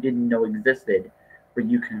where you didn't know existed, where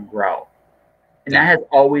you can grow. And Yeah.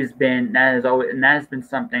 that has been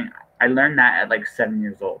something I learned that at like 7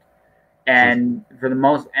 years old. And for the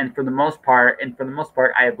most part, I've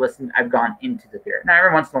gone into the fear. Now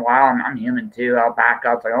every once in a while I'm human too. I'll back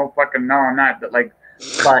up, it's like, oh fucking no, I'm not. But like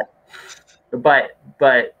but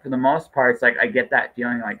for the most part it's like I get that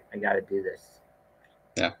feeling like I gotta do this.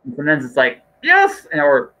 Yeah. And sometimes it's like, yes, and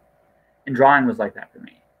drawing was like that for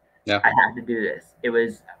me. Yeah. I had to do this. It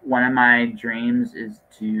was one of my dreams is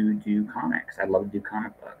to do comics. I love to do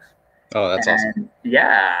comic books. Oh, that's awesome.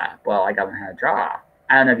 Yeah, well, I got to learn how to draw.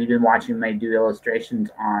 I don't know if you've been watching me do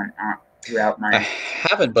illustrations on throughout my. I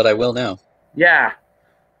haven't, but I will now. Yeah,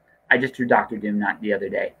 I just drew Doctor Doom not the other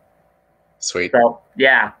day. Sweet. So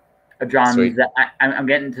yeah, I've drawn Sweet. these. I'm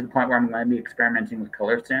getting to the point where I'm going to be experimenting with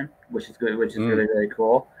color soon, which is good, which is really really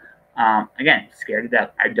cool. Again, scared to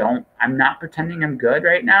death. I'm not pretending I'm good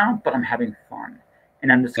right now, but I'm having fun,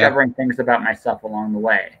 and I'm discovering things about myself along the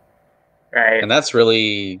way. Right. And that's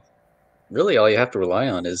really all you have to rely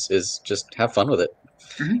on is just have fun with it.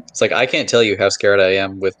 Mm-hmm. It's like I can't tell you how scared I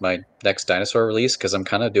am with my next dinosaur release because I'm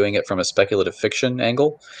kind of doing it from a speculative fiction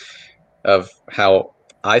angle of how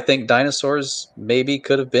I think dinosaurs maybe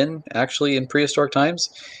could have been actually in prehistoric times.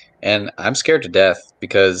 And I'm scared to death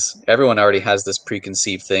because everyone already has this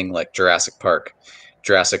preconceived thing like Jurassic Park,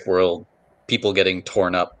 Jurassic World, people getting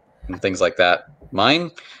torn up and things like that.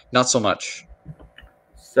 Mine, not so much.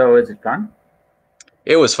 So is it fun?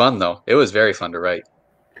 It was fun though. It was very fun to write.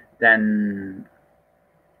 Then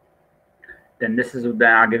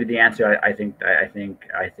I'll give you the answer. I think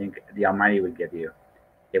the Almighty would give you.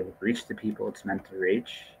 It will reach the people it's meant to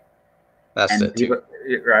reach. That's and it people,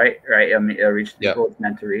 too. Right. It'll reach the people it's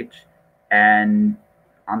meant to reach. And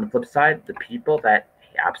on the flip side, the people that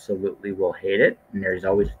absolutely will hate it, and there's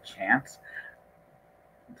always a chance.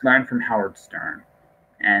 Learn from Howard Stern,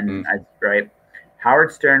 and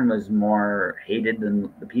Howard Stern was more hated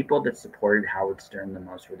than the people that supported Howard Stern the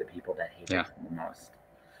most were the people that hated him the most.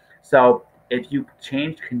 So if you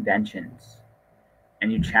change conventions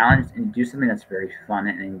and you challenge and do something that's very fun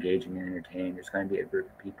and engaging and entertaining, there's going to be a group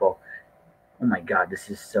of people, oh my God, this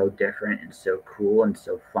is so different and so cool and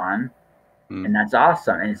so fun. And that's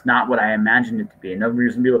awesome. And it's not what I imagined it to be. And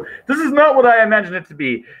nobody's going to be like, this is not what I imagined it to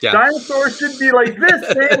be. Yeah. Dinosaurs should be like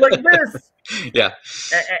this, man, like this. Yeah.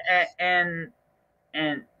 And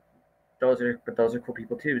those are cool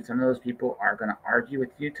people too. Some of those people are going to argue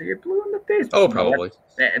with you till you're blue in the face. Oh, probably.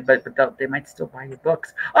 But they might still buy your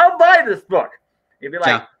books. I'll buy this book. You'll be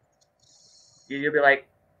like,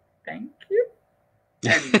 thank you.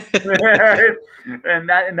 And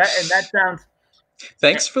that sounds.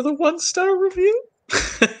 Thanks for the 1-star review.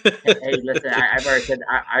 Hey, listen, I've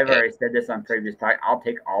already said this on previous talk. I'll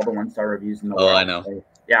take all the 1-star reviews in the world. Oh, I know.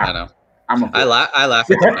 Yeah, I know. I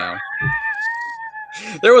laugh at them now.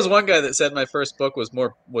 There was one guy that said my first book was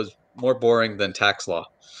more boring than tax law.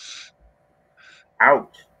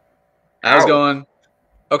 Ouch. I was going,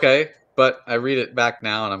 okay, but I read it back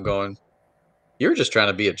now and I'm going, you were just trying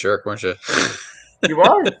to be a jerk, weren't you? He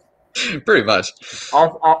was. Pretty much.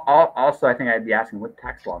 Also, I think I'd be asking, what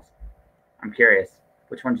tax laws? I'm curious.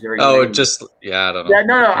 Which ones are you reading? I don't know. Yeah,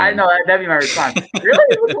 no, I know. That'd be my response.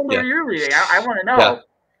 Really? Which one are you reading? I want to know. Yeah.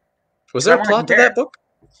 Was there a plot to that book?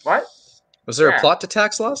 What? Was there a plot to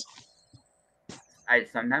tax laws?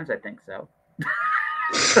 Sometimes I think so.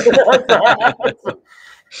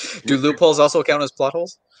 Do loopholes also count as plot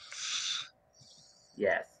holes?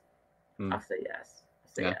 Yes. I'll say yes.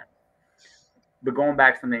 Yes. But going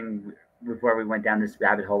back something before we went down this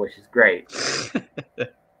rabbit hole, which is great.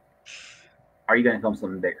 Are you going to film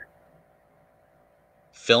something bigger?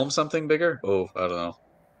 Film something bigger? Oh, I don't know.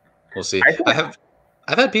 We'll see.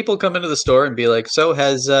 I've had people come into the store and be like, "So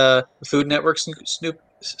has Food Network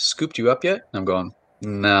scooped you up yet?" I'm going,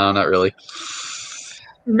 "No, not really."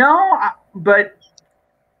 No, but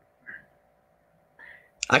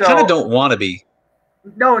I kind of don't want to be.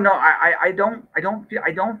 No,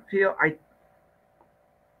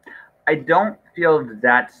 I don't feel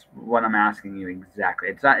that's what I'm asking you exactly.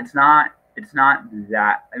 It's not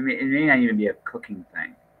that. I mean, it may not even be a cooking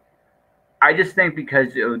thing. I just think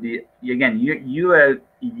because you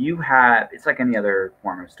have it's like any other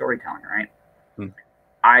form of storytelling, right?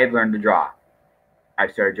 I've learned to draw.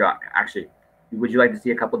 I've started drawing. Actually, would you like to see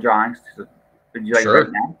a couple drawings? Would you like to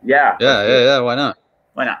right now? Yeah. Yeah. Why not?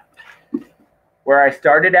 Why not? Where I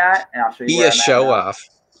started at, and I'll show you. Be a show off.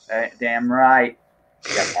 Damn right.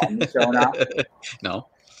 You got problems showing off? No.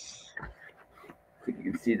 I think you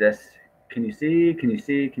can see this. Can you see? Yes,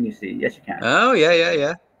 you can. Oh,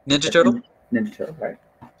 yeah. Ninja Turtle? Ninja Turtle, right.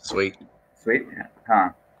 Sweet. Sweet. Yeah. Huh.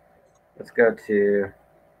 Let's go to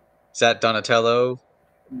Is that Donatello?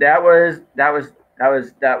 that was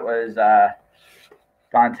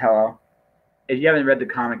Donatello. If you haven't read the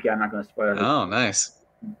comic yet, I'm not going to spoil it. Oh, nice.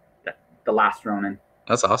 The Last Ronin.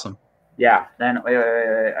 That's awesome. Yeah. Then wait.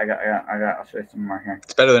 I got. I'll show you some more here.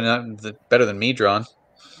 It's better than me drawn.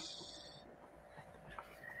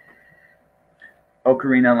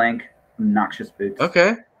 Ocarina Link, Obnoxious Boots.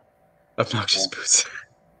 Okay. Obnoxious Boots.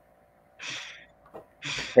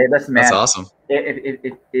 Hey, listen, man. That's awesome.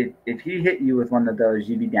 If he hit you with one of those,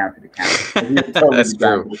 you'd be down for the count. Totally That's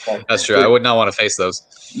true. That's true. I would not want to face those.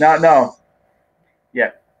 No.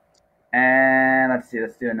 Yeah. And let's see.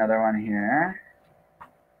 Let's do another one here.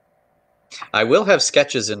 I will have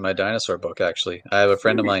sketches in my dinosaur book, actually. I have a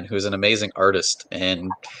friend of mine who's an amazing artist, and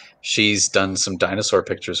she's done some dinosaur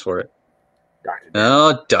pictures for it. Dr. Doom.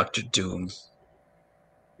 Oh, Dr. Doom.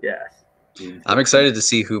 Yes. I'm excited to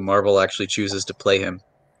see who Marvel actually chooses to play him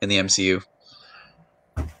in the MCU.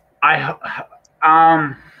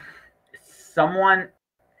 Someone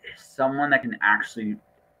that can actually,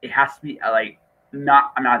 it has to be like,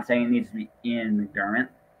 not, I'm not saying it needs to be Ian McDermott,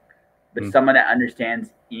 but someone that understands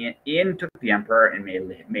Ian took the Emperor and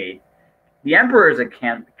made the Emperor is a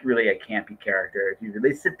campy character. If you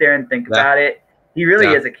really sit there and think about it, he really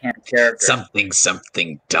is a campy character.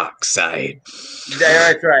 Something dark side.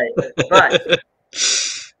 That's right.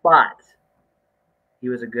 But he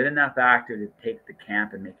was a good enough actor to take the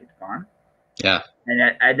camp and make it fun. Yeah.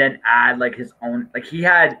 And then add like his own, like he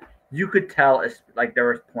had, you could tell like there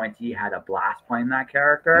was points he had a blast playing that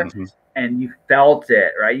character, and you felt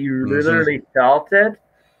it, right? You literally felt it.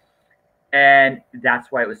 And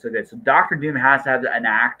that's why it was so good. So Dr. Doom has to have an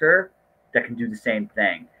actor that can do the same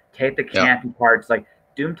thing. Take the campy parts. Like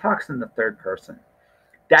Doom talks in the third person.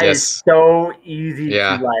 That is so easy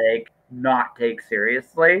to like not take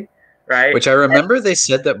seriously, right? Which I remember they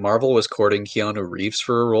said that Marvel was courting Keanu Reeves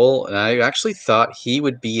for a role, and I actually thought he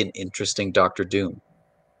would be an interesting Dr. Doom.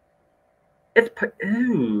 Let's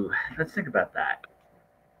think about that.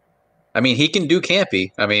 I mean, he can do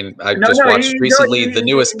campy. I mean, I just watched recently the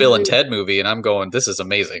newest Bill and Ted movie, and I'm going, this is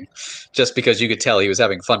amazing. Just because you could tell he was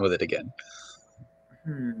having fun with it again.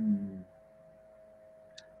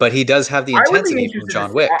 But he does have the intensity from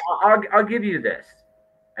John Wick. I'll give you this.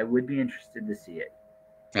 I would be interested to see it.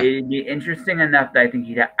 Yeah. It'd be interesting enough that I think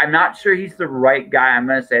I'm not sure he's the right guy. I'm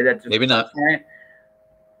going to say that. Maybe not.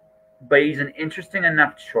 But he's an interesting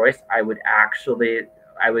enough choice. If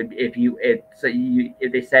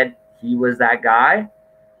they said he was that guy,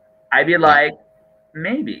 I'd be like,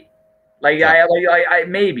 maybe.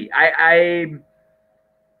 Maybe.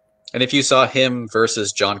 And if you saw him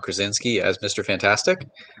versus John Krasinski as Mr. Fantastic,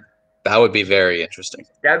 that would be very interesting.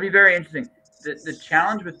 That would be very interesting. The other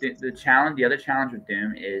challenge with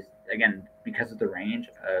Doom is, again, because of the range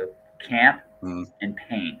of camp and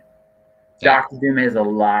pain. Dr. Doom has a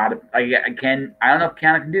lot of. I don't know if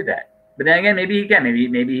Keanu can do that, but then again, maybe he can.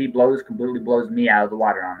 Maybe he completely blows me out of the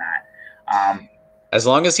water on that. As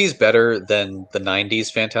long as he's better than the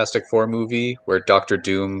 '90s Fantastic Four movie, where Dr.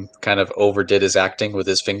 Doom kind of overdid his acting with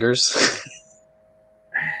his fingers.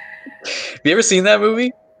 Have you ever seen that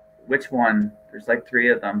movie? Which one? There's like 3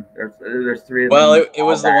 of them. There's 3 of them. Well, it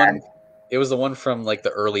was the one. It was the one from like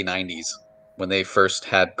the early '90s when they first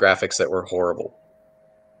had graphics that were horrible.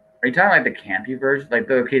 Are you talking like the campy version? Like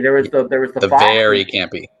there was the Fox very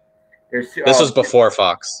campy. This was before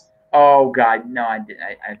Fox. Oh God, no! I've seen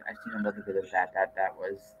a little bit of that. That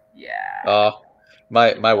was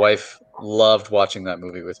my wife loved watching that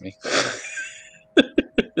movie with me.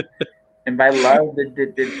 And by love,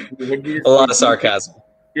 did a lot of sarcasm.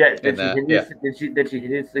 Yeah, did she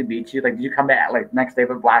hideously beat you? Like, did you come back like next day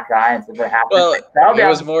with a black eye and say what happened? Well, it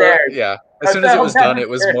was more. Yeah, as soon as it was done, it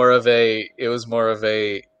was more of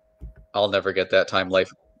a. I'll never get that time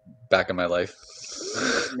life back in my life.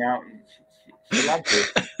 No, she loves you.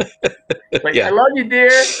 Like, I love you, dear.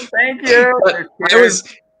 Thank you.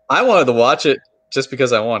 I wanted to watch it just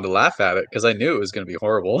because I wanted to laugh at it because I knew it was going to be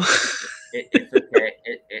horrible. It's okay.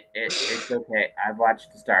 It's okay. I've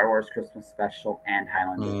watched the Star Wars Christmas special and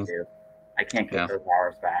Highlander too. I can't get those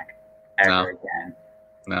hours back ever again.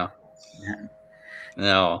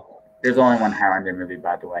 No. There's only one Highlander movie,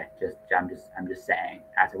 by the way. I'm just saying.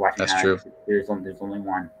 After watching that's Highlander, true. There's only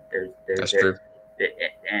one. That's true.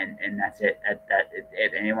 And that's it.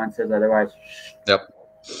 If anyone says otherwise, Yep.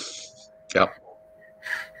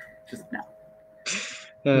 Just no.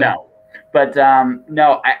 No. But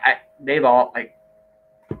no. They've all like.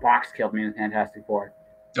 Fox killed me in Fantastic Four.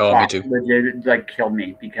 Oh, Fox me too. Legit, killed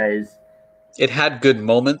me because it had good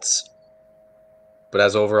moments, but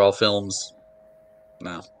as overall films,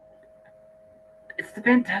 No. It's the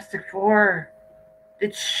Fantastic Four.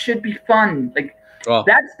 It should be fun. Like Well,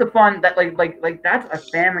 that's the fun that like that's a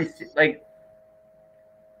family like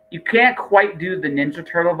you can't quite do the Ninja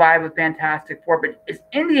Turtle vibe of Fantastic Four, but it's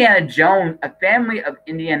Indiana Jones, a family of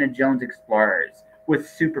Indiana Jones explorers with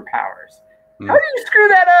superpowers. How do you screw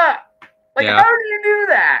that up? Like, yeah. how do you do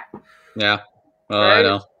that? Yeah. Well, Right? I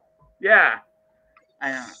know. Yeah,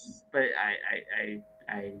 I know, but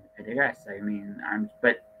I digress. I mean,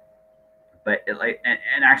 but it like and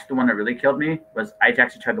actually the one that really killed me was I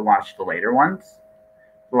actually tried to watch the later ones.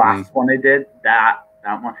 The last one I did that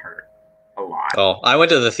one hurt a lot. Oh, I went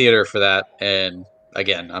to the theater for that, and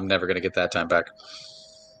again, I'm never gonna get that time back.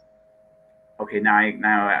 Okay, now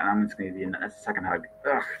I'm just gonna be in a second hug.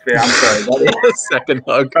 Ugh, I'm sorry, buddy. Second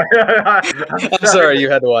hug. I'm sorry you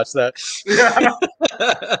had to watch that.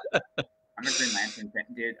 I'm a Green Lantern fan,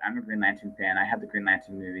 dude. I'm a Green Lantern fan. I have the Green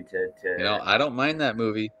Lantern movie to. You know, I don't mind that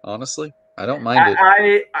movie. Honestly, I don't mind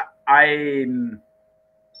it.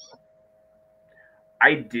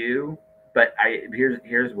 I do, but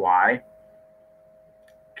here's why.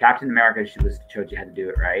 Captain America showed you how to do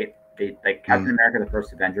it right. Captain America: The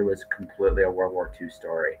First Avenger was completely a World War II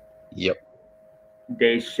story. Yep. What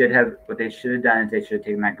they should have done is they should have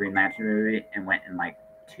taken that Green Lantern movie and went in like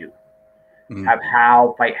 2. Have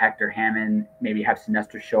Hal fight Hector Hammond, maybe have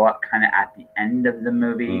Sinestro show up kind of at the end of the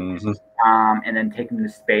movie, and then take him to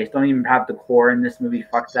space. Don't even have the core in this movie.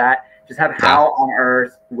 Fuck that. Just have Hal on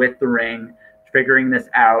Earth with the ring, figuring this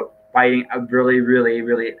out, fighting a really, really,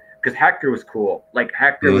 really. Because Hector was cool. Like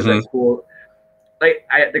Hector was like cool. Like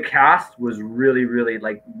the cast was really, really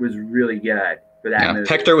was really good for that movie.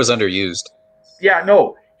 Hector was underused. Yeah,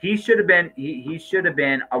 no, he should have been. He should have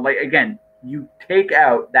been like again. You take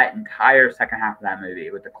out that entire second half of that movie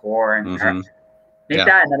with the core and make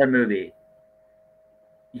that another movie.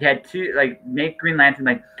 You had make Green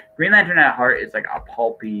Lantern Green Lantern at heart is like a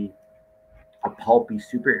pulpy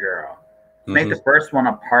superhero. Make the first one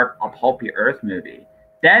a pulpy Earth movie.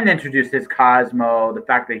 Then introduce his Cosmo, the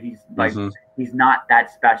fact that he's he's not that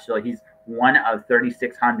special. He's one of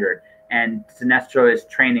 3,600, and Sinestro is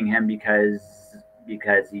training him because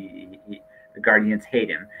he the Guardians hate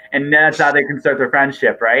him, and that's how they can start their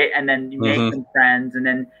friendship, right? And then you make them friends, and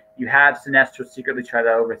then you have Sinestro secretly try to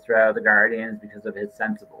overthrow the Guardians because of his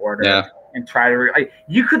sense of order, and try to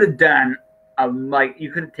you could have done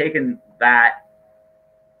you could have taken that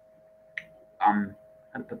how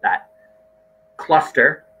to put that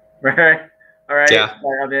cluster, right? All right,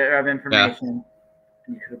 of information,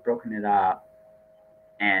 and you could have broken it up.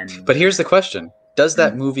 But here's the question: does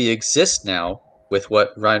that movie exist now with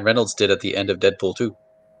what Ryan Reynolds did at the end of Deadpool 2?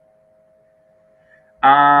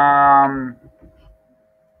 I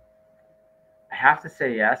have to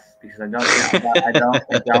say yes because I don't.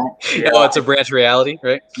 Oh, it's a branch reality,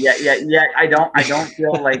 right? Yeah. I don't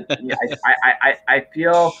feel like. I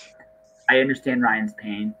feel I understand Ryan's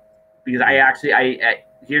pain because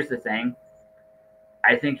here's the thing.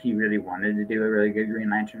 I think he really wanted to do a really good Green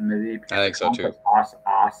Lantern movie. I think so too.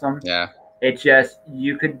 Awesome. Yeah. It just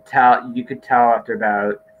you could tell after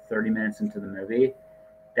about 30 minutes into the movie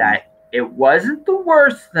that it wasn't the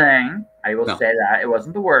worst thing. I will say that it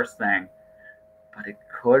wasn't the worst thing, but it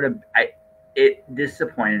could have. It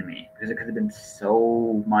disappointed me because it could have been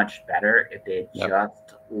so much better if they had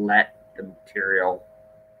just let the material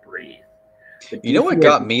breathe. You know what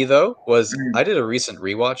got me though was I did a recent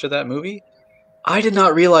rewatch of that movie. I did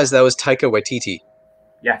not realize that was Taika Waititi.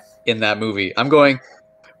 Yes. In that movie, I'm going.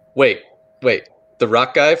 Wait, the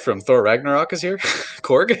rock guy from Thor Ragnarok is here?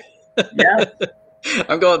 Korg? Yeah.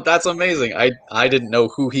 I'm going, that's amazing. I didn't know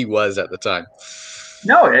who he was at the time.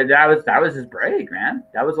 No, that was his break, man.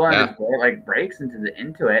 That was one of his breaks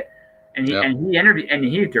into it. And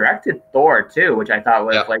he directed Thor too, which I thought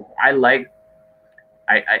was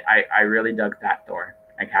I really dug that Thor.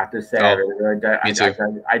 I have to say I really dug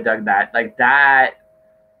I dug that. Like that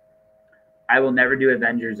I will never do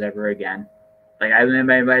Avengers ever again. Like I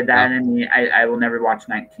by that I will never watch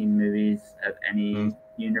 19 movies of any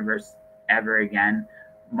universe ever again.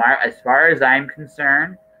 As far as I'm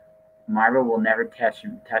concerned, Marvel will never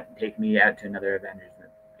take me out to another Avengers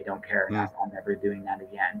movie. I don't care. I'm never doing that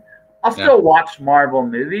again. I'll still watch Marvel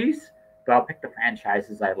movies, but I'll pick the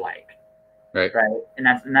franchises I like. Right. And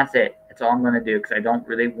that's it. That's all I'm going to do because I don't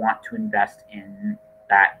really want to invest in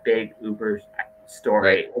that big Uber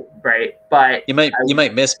story. Right. But you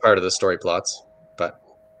might miss part of the story plots, but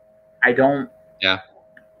I don't. Yeah.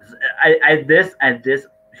 This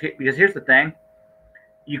because here's the thing.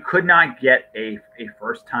 You could not get a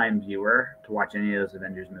first time viewer to watch any of those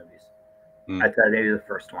Avengers movies. I'd say maybe the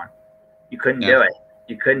first one. You couldn't do it.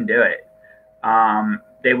 You couldn't do it.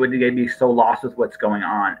 they'd be so lost with what's going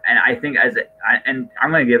on. And I think and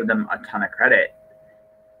I'm going to give them a ton of credit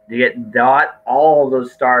to get all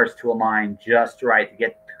those stars to align just right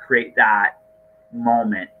to create that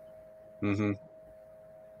moment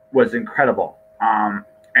was incredible.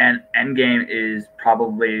 And Endgame is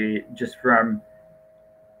probably, just from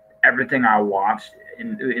everything I watched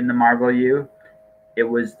in the Marvel U, it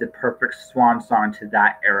was the perfect swan song to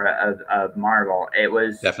that era of Marvel. It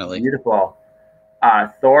was definitely beautiful.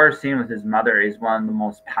 Thor's scene with his mother is one of the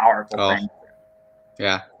most powerful things.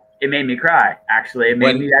 Yeah. It made me cry, actually. It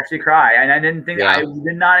made me actually cry. And I didn't think, I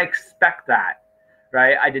did not expect that,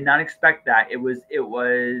 right? I did not expect that. It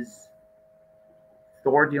was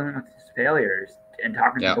Thor dealing with his failures and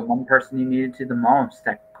talking to the one person he needed to the most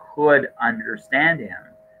that could understand him,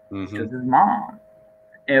 which was his mom.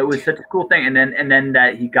 And it was such a cool thing. And then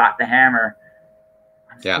that he got the hammer.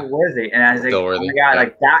 I'm still worthy. And I was like, oh my God,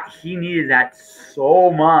 like that, he needed that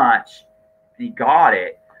so much. And he got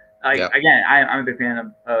it. Again, I'm a big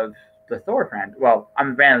fan of the Thor friend. Well,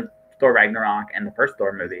 I'm a fan of Thor Ragnarok and the first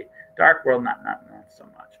Thor movie. Dark World, not so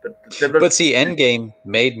much. But see, Endgame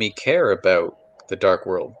made me care about the Dark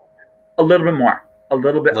World a little bit more. A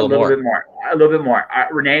little bit more.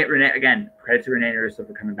 Renee, again, credit to Renee Russo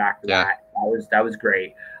for coming back for that. That was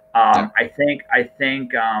great. I think,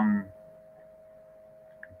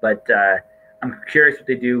 but I'm curious what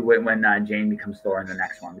they do when Jane becomes Thor in the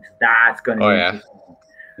next one, because that's going to be interesting.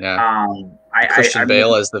 Yeah. Christian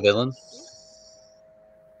Bale as the villain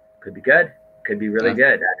could be good. Could be really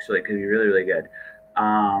good. Actually, it could be really, really good.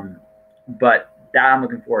 But that I'm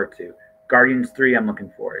looking forward to. Guardians 3, I'm looking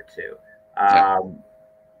forward to.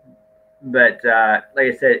 But like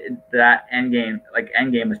I said, that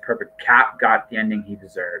Endgame was perfect. Cap got the ending he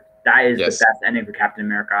deserved. That is the best ending for Captain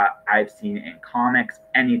America I've seen in comics.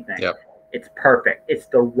 Anything. It's perfect. It's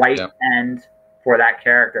the right end for that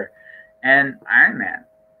character. And Iron Man.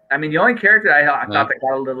 I mean, the only character I thought that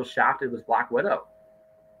got a little shafted was Black Widow.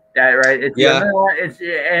 Right?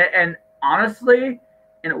 And honestly,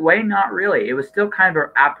 in a way, not really. It was still kind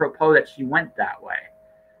of apropos that she went that way,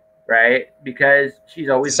 right? Because she's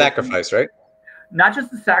always sacrifice, right? Not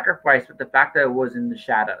just the sacrifice, but the fact that it was in the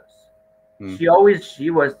shadows. She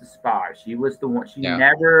was the spy. She was the one. She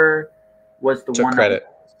never was the one. Credit.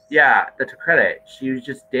 That took credit. She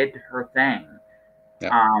just did her thing.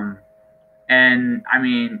 And I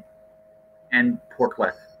mean, and poor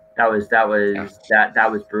Cliff. That was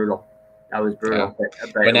brutal. That was brutal.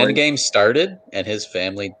 But when Endgame started and his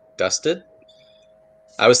family dusted,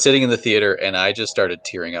 I was sitting in the theater and I just started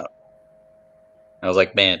tearing up. I was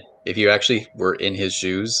like, man, if you actually were in his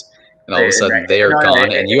shoes and all of a sudden they are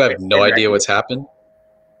gone and you have no idea what's happened.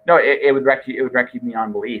 No, it would wreck you. It would wreck you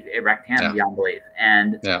beyond belief. It wrecked him beyond belief,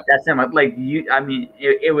 and that's him. Like you, I mean,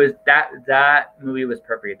 it was that movie was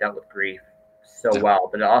perfect. It dealt with grief so well,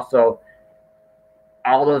 but also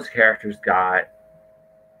all those characters got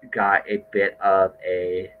a bit of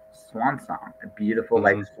a swan song, a beautiful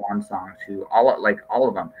swan song to all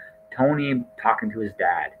of them. Tony talking to his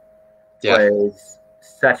dad was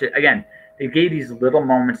such a, again, they gave these little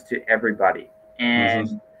moments to everybody,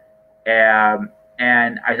 and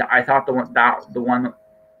and I thought the one.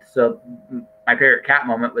 So my favorite Cat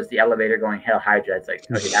moment was the elevator going Hail Hydra. It's like,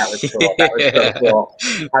 okay, that was cool. That was so cool.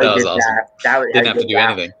 That was awesome. Didn't have to do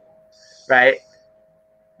anything, right?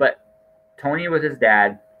 But Tony with his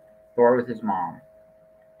dad, Thor with his mom,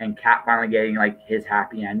 and Cat finally getting like his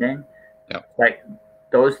happy ending. Like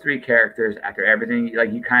those three characters, after everything,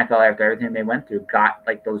 like you kind of felt after everything they went through, got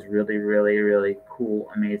like those really, really, really cool,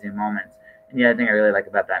 amazing moments. And the other thing I really like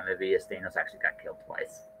about that movie is Thanos actually got killed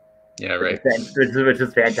twice. Yeah, right. Which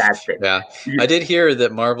is fantastic. Yeah, I did hear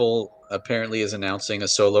that Marvel apparently is announcing a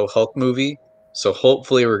solo Hulk movie, so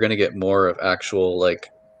hopefully we're going to get more of actual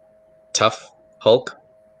like tough Hulk.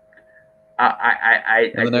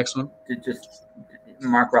 In the next one, just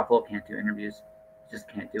Mark Ruffalo can't do interviews. Just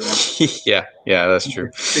can't do them. yeah, that's true.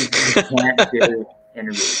 He can't do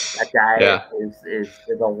interviews. That guy is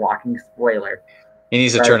a walking spoiler. He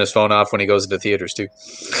needs to turn his phone off when he goes into theaters too.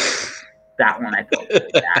 That one I felt really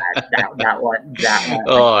bad. That one.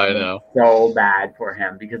 Oh, I know. So bad for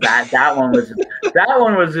him, because that one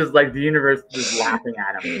was just like the universe just laughing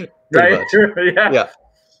at him. Right? Yeah.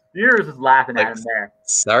 The universe was laughing at him there.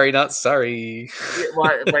 Sorry, not sorry.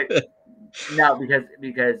 Well, like no,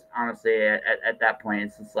 because honestly, at that point,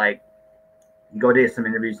 it's just like you go to some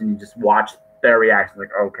interviews and you just watch their reactions.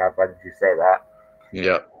 Like, oh God, why did you say that?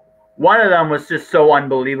 Yeah. One of them was just so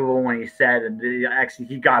unbelievable when he said, and actually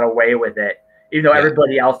he got away with it, even though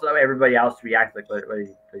everybody else reacted like, "What are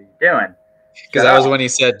you doing?" Because that was when he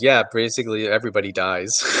said, "Yeah, basically everybody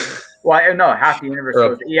dies." Well, I know half the universe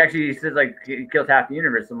Or goes. He says like he kills half the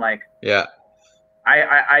universe. I'm like, yeah,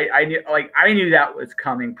 I knew that was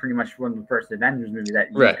coming pretty much from the first Avengers movie that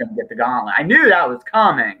he was right, going to get the gauntlet. I knew that was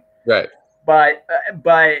coming, right. but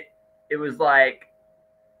it was like,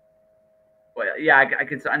 well, yeah, I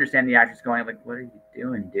could understand the actress going like, "What are you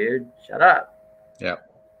doing, dude? Shut up." Yeah,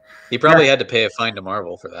 he probably had to pay a fine to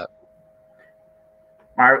Marvel for that.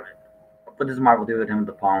 What does Marvel do with him with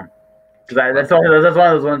the palm? Because that's one of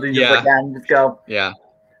those ones where you just like, yeah, and just go. Yeah.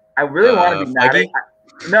 I really want to be mad Feige?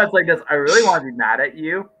 No, it's like this. I really want to be mad at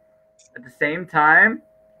you. At the same time,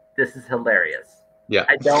 this is hilarious. Yeah.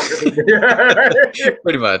 I don't really.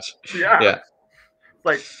 Pretty much. Yeah. Yeah. It's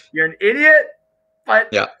like you're an idiot, but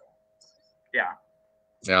yeah. Yeah.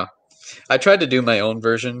 Yeah. I tried to do my own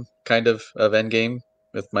version, kind of Endgame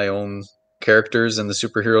with my own characters and the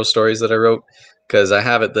superhero stories that I wrote, because I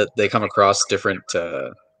have it that they come across different,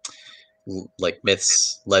 like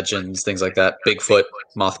myths, legends, things like that. Bigfoot,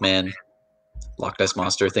 Mothman, Loch Ness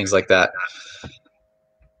Monster, things like that.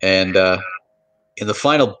 And in the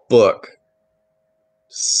final book,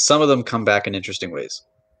 some of them come back in interesting ways.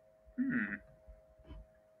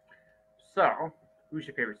 So, who's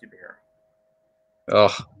your favorite superhero?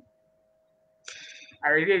 Oh, I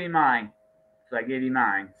already gave you mine. So I gave you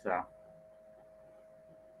mine. So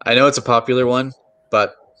I know it's a popular one,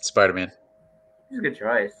 but Spider-Man. he's a good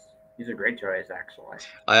choice. He's a great choice, actually.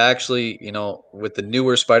 I actually, with the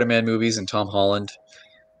newer Spider-Man movies and Tom Holland,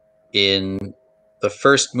 in the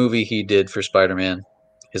first movie he did for Spider-Man,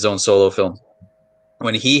 his own solo film,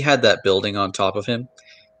 when he had that building on top of him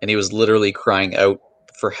and he was literally crying out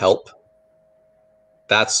for help,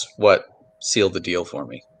 that's what sealed the deal for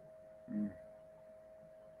me.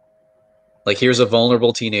 Like, here's a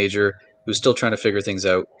vulnerable teenager who's still trying to figure things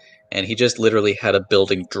out, and he just literally had a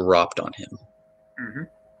building dropped on him. Mm-hmm.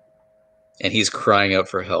 And he's crying out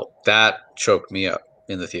for help. That choked me up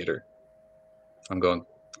in the theater. I'm going,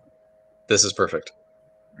 this is perfect.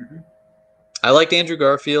 Mm-hmm. I liked Andrew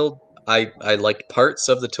Garfield. I liked parts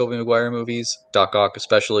of the Tobey Maguire movies, Doc Ock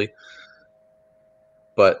especially.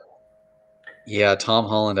 But yeah, Tom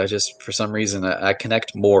Holland, I just, for some reason, I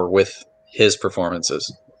connect more with his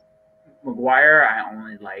performances. Maguire, I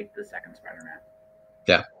only like the second Spider-Man.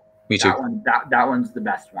 Yeah, me too. That one's the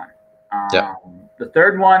best one. Yeah. The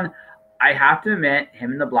third one, I have to admit,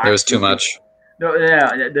 him and the Black. There was too much. No,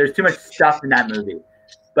 there's too much stuff in that movie.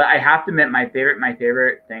 But I have to admit, my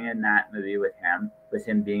favorite thing in that movie with him was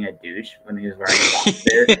him being a douche when he was wearing a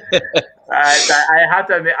boxer. I have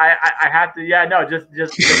to admit, I have to, yeah, no, just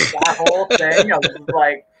that whole thing. I was just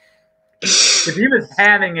like, because he was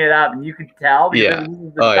hamming it up, and you could tell because he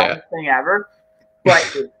was the dumbest thing ever.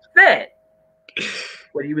 But it fit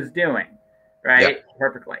what he was doing, right,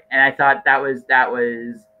 perfectly. And I thought that was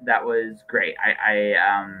great.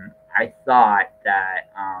 I thought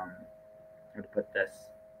that how to put this.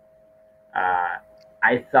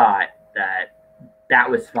 I thought that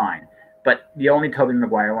was fine. But the only Tobey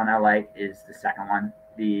Maguire one I like is the second one.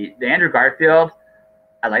 The Andrew Garfield,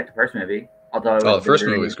 I liked the first movie. Although the first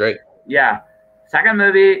movie was great. Yeah. Second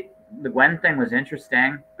movie, the Gwen thing was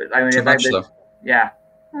interesting. But I mean, too much, though. Yeah.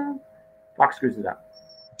 Fox screws it up.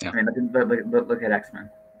 Yeah. I mean, look at X-Men.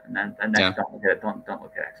 And then don't look at don't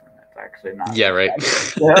look at X-Men. That's actually not. Yeah, right.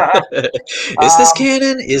 Is this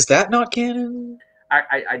canon? Is that not canon?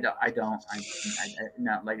 I don't.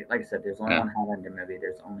 No, like I said, there's only one Highlander movie.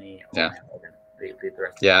 There's only Logan. The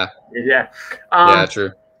rest. Yeah. Yeah.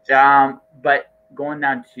 True. But going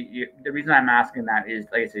down to the reason I'm asking that is,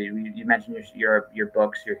 like I said, you mentioned your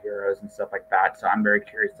books, your heroes, and stuff like that. So I'm very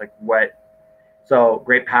curious, like what. So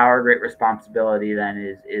great power, great responsibility. Then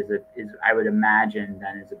is I would imagine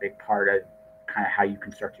then is a big part of kind of how you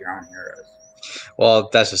construct your own heroes. Well,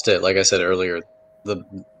 that's just it. Like I said earlier, the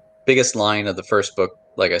biggest line of the first book,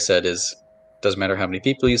 like I said, is doesn't matter how many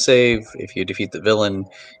people you save, if you defeat the villain,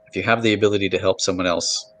 if you have the ability to help someone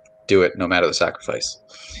else, do it no matter the sacrifice.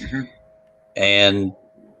 Mm-hmm. And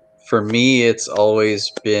for me, it's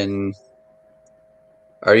always been,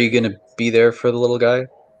 are you going to be there for the little guy?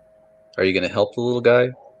 Are you going to help the little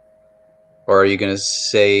guy? Or are you going to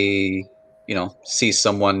say, see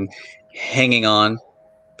someone hanging on,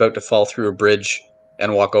 about to fall through a bridge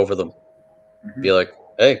and walk over them? Mm-hmm. Be like,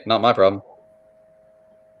 hey, not my problem.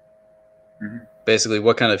 Mm-hmm. Basically,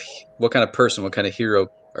 what kind of person, what kind of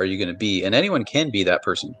hero are you going to be? And anyone can be that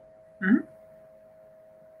person. Mm-hmm.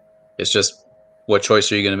 It's just, what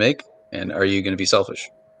choice are you going to make? And are you going to be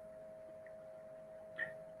selfish?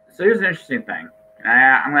 So here's an interesting thing.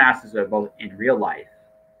 I'm going to ask this both in real life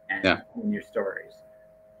and in your stories.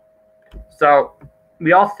 So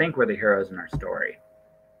we all think we're the heroes in our story.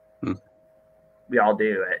 We all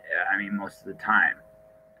do it. I mean, most of the time.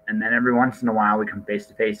 And then every once in a while, we come face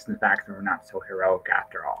to face in the fact that we're not so heroic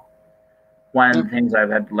after all. One of the things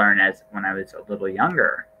I've had to learn as when I was a little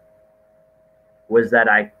younger was that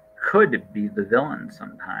I could be the villain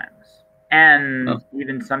sometimes. And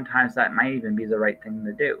even sometimes that might even be the right thing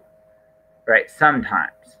to do. Right?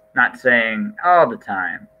 Sometimes. Not saying all the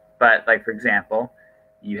time. But like, for example,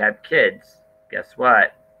 you have kids. Guess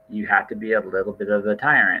what? You have to be a little bit of a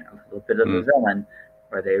tyrant, a little bit of a villain,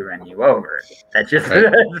 or they run you over. That's just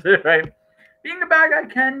right. Being a bad guy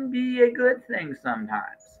can be a good thing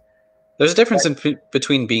sometimes. There's a difference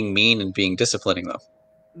between being mean and being disciplining, though.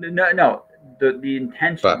 No. The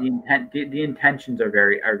intention, the intentions are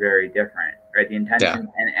very different, right? The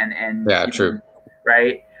intention and true,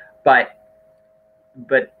 right? But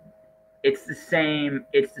it's the same.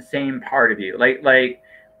 It's the same part of you. Like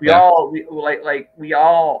we all.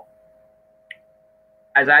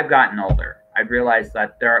 As I've gotten older, I've realized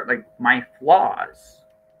that there are like my flaws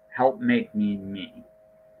help make me me.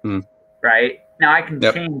 Right? Now I can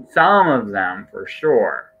change some of them for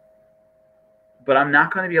sure, but I'm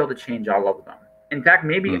not going to be able to change all of them. In fact,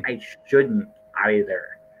 maybe I shouldn't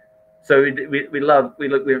either. So we love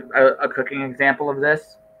a cooking example of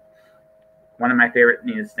this. One of my favorite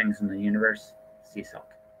neatest things in the universe: sea salt.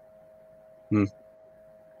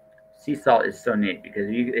 Sea salt is so neat because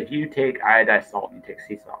if you take iodized salt and you take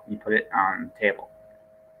sea salt and you put it on the table,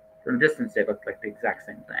 from distance they look like the exact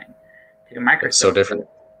same thing. Take a microscope, so different.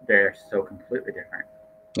 They're so completely different.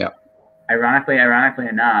 Yeah. Ironically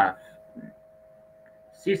enough,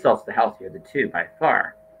 sea salt's the healthier of the two by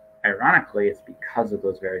far. Ironically, it's because of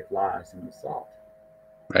those very flaws in the salt.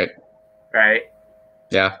 Right.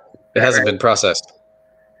 Yeah. It hasn't been processed.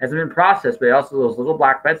 Hasn't been processed, but also those little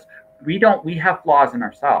black beds. We have flaws in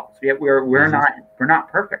ourselves. We're not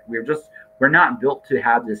perfect. We're not built to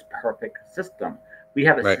have this perfect system. We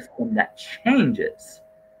have a system that changes,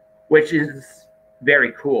 which is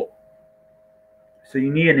very cool. So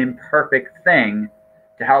you need an imperfect thing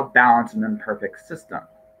to help balance an imperfect system.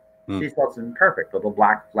 Sea salt's imperfect. Little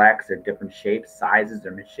black flecks, they're different shapes, sizes,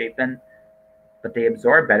 they're misshapen, but they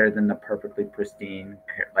absorb better than the perfectly pristine,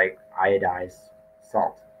 like iodized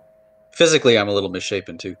salt. Physically, I'm a little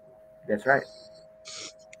misshapen too. That's right.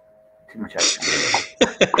 Too much ice cream.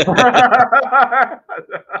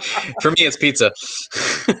 For me, it's pizza.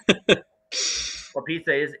 Well,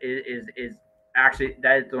 pizza is actually,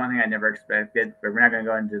 that is the one thing I never expected. But we're not going to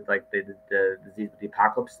go into like the disease of the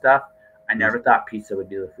apocalypse stuff. I never thought pizza would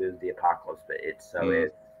be the food of the apocalypse, but it so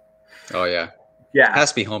is. Oh yeah. Yeah. It has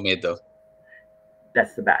to be homemade though.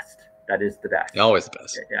 That's the best. That is the best. Always the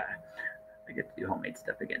best. Yeah. I get to do homemade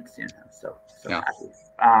stuff again soon. I'm so happy.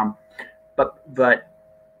 But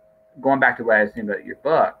going back to what I was saying about your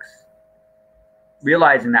books,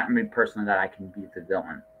 realizing that me personally that I can be the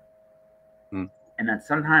villain, and that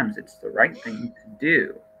sometimes it's the right thing to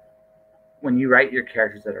do when you write your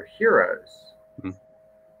characters that are heroes.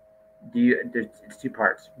 It's two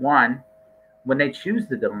parts. One, when they choose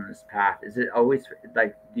the villainous path, is it always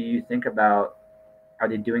like? Do you think about, are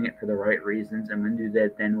they doing it for the right reasons, and when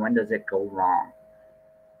does it go wrong?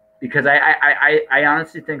 Because I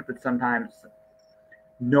honestly think that sometimes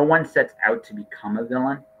no one sets out to become a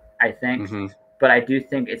villain, I think. But I do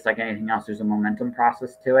think it's like anything else. There's a momentum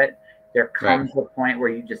process to it. There comes a point where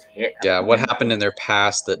you just hit. What happened in their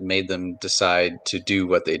past that made them decide to do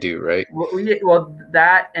what they do, right? Well,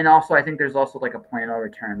 that, and also I think there's also like a point of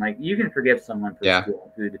return. Like you can forgive someone for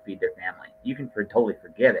stealing food to feed their family. You can totally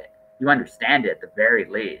forgive it. You understand it at the very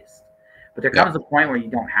least. But there comes a point where you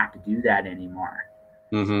don't have to do that anymore.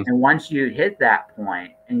 And once you hit that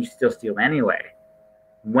point and you still steal anyway,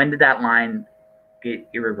 when did that line get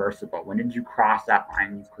irreversible? When did you cross that line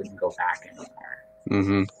and you couldn't go back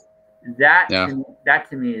anymore? That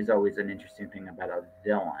to me is always an interesting thing about a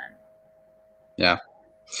villain. Yeah.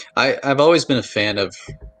 I've always been a fan of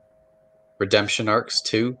redemption arcs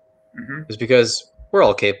too. It's because we're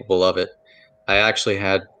all capable of it. I actually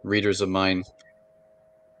had readers of mine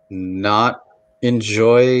not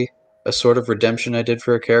enjoy a sort of redemption I did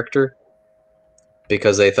for a character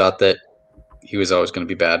because they thought that he was always going to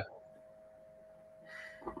be bad.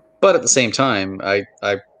 But at the same time, I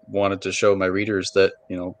wanted to show my readers that,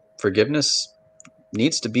 forgiveness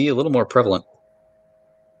needs to be a little more prevalent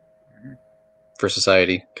for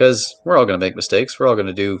society, because we're all going to make mistakes. We're all going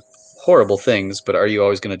to do horrible things, but are you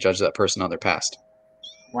always going to judge that person on their past?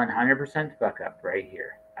 100% fuck up right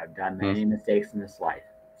here. I've done many mistakes in this life.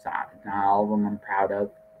 So not all of them I'm proud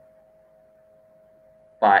of,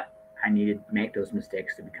 but I needed to make those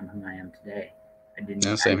mistakes to become who I am today. I didn't.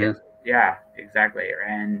 Yeah, same here. Yeah, exactly.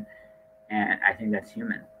 And I think that's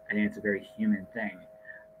human. I think it's a very human thing.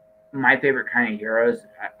 My favorite kind of heroes,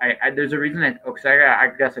 there's a reason that,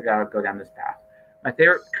 I guess I gotta go down this path. My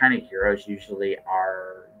favorite kind of heroes usually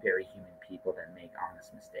are very human people that make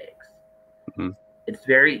honest mistakes. Mhm. It's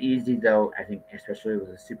very easy, though, I think, especially with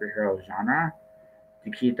the superhero genre,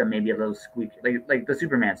 to keep them maybe a little squeaky, like the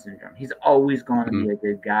Superman syndrome. He's always going to Mhm. be a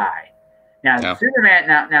good guy. Now, Yeah. Superman.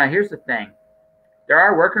 Now, here's the thing: there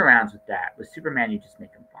are workarounds with that. With Superman, you just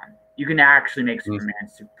make him fun. You can actually make Mhm. Superman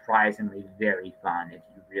surprisingly very fun if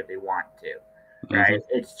you really want to, right? Mhm.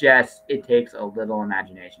 It's just it takes a little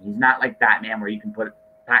imagination. He's not like Batman, where you can put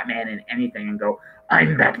Batman in anything and go,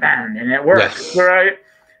 "I'm Batman," and it Yeah. works, right?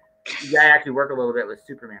 You gotta actually work a little bit with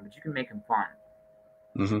Superman, but you can make him fun,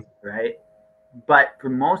 Mhm. right? But for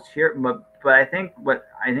most here, but I think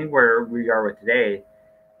where we are with today,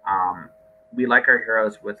 um, we like our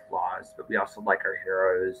heroes with flaws, but we also like our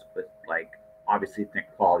heroes with like obviously think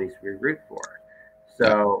qualities we root for. Yeah.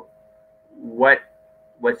 So,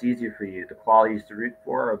 what's easier for you, the qualities to root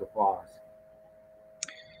for or the flaws?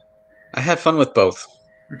 I had fun with both.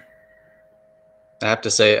 I have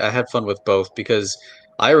to say, I had fun with both because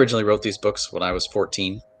I originally wrote these books when I was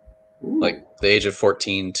 14, like Ooh, the age of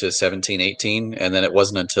 14 to 17, 18. And then it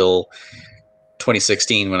wasn't until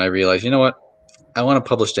 2016 when I realized, you know what? I want to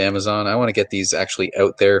publish to Amazon. I want to get these actually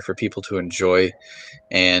out there for people to enjoy.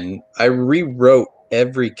 And I rewrote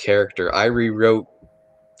every character. I rewrote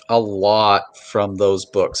a lot from those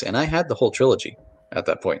books. And I had the whole trilogy at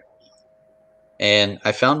that point. And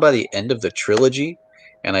I found by the end of the trilogy,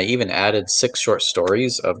 and I even added 6 short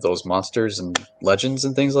stories of those monsters and legends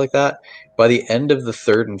and things like that. By the end of the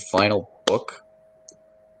third and final book,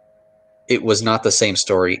 it was not the same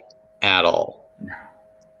story at all. no.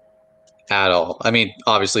 At all. I mean,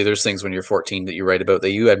 obviously, there's things when you're 14 that you write about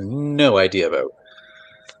that you have no idea about.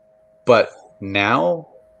 But now,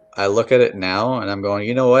 I look at it now and I'm going,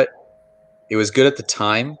 you know what? It was good at the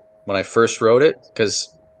time when I first wrote it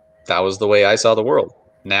because that was the way I saw the world.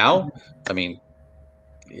 Now, I mean,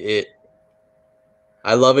 it.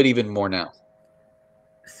 I love it even more now.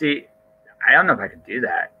 See, I don't know if I could do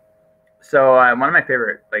that. So one of my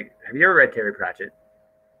favorite, like, have you ever read Terry Pratchett?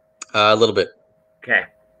 A little bit. Okay,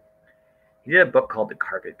 he did a book called The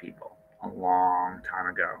Carpet People a long time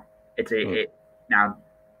ago. It's a Hmm. it now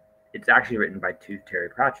it's actually written by two Terry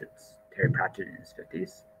Pratchett's. Terry Pratchett in his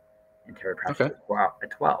 50s and Terry Pratchett Okay.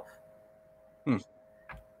 at 12. Hmm.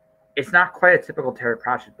 It's not quite a typical Terry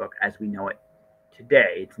Pratchett book as we know it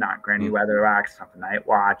today. It's not Granny Hmm. Weatherwax, it's not The Night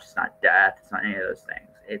Watch, it's not Death, it's not any of those things.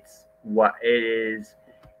 It's what it is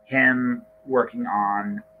him working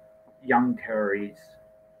on young Terry's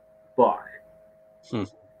book. Hmm.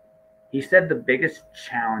 He said the biggest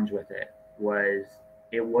challenge with it was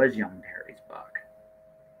young Terry's book.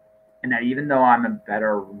 And that even though I'm a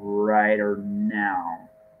better writer now,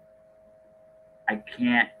 I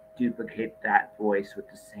can't duplicate that voice with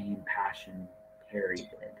the same passion Terry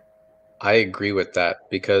did. I agree with that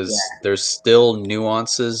because Yeah. there's still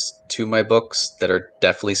nuances to my books that are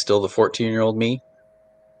definitely still the 14-year-old me.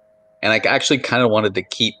 And I actually kind of wanted to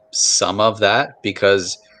keep some of that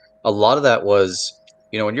because a lot of that was,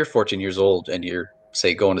 when you're 14 years old and you're,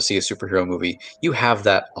 say, going to see a superhero movie, you have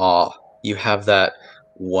that awe, you have that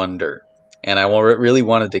wonder. And I really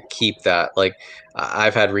wanted to keep that. Like,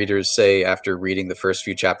 I've had readers say after reading the first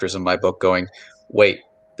few chapters of my book, going, wait,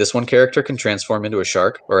 this one character can transform into a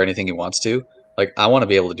shark or anything he wants to. Like, I want to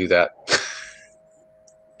be able to do that.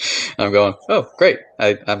 I'm going, oh, great.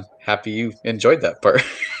 I'm happy you enjoyed that part.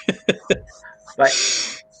 But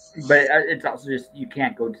it's also just you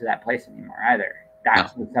can't go to that place anymore either. No.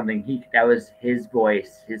 That was something that was his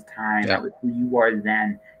voice, his time. Yeah. That was who you are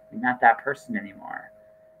then. You're not that person anymore.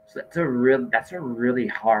 So that's a really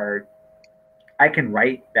hard. I can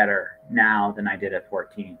write better now than I did at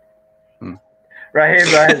 14. Hmm. Right,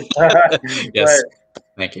 Yes. but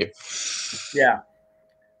Thank you. yeah.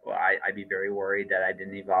 Well, I'd be very worried that I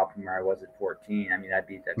didn't evolve from where I was at 14. I mean, that'd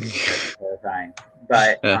be terrifying.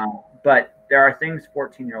 Yeah. But there are things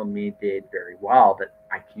 14-year-old me did very well that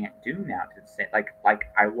I can't do now to the same like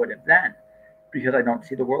I would have then, because I don't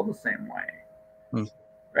see the world the same way. Hmm.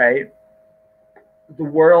 Right? The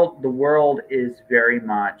world is very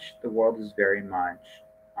much.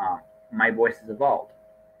 My voice has evolved.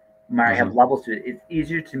 I Mm-hmm. have levels to it. It's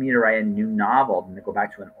easier to me to write a new novel than to go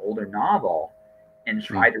back to an older novel and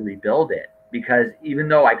Hmm. try to rebuild it, because even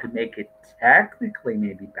though I could make it technically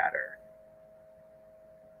maybe better,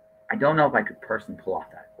 I don't know if I could personally pull off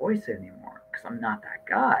that voice anymore because I'm not that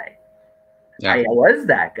guy. Yeah. I was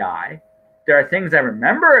that guy. There are things I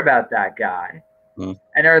remember about that guy, Hmm.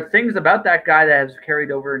 and there are things about that guy that has carried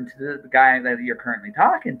over into the guy that you're currently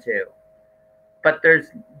talking to. But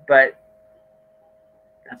but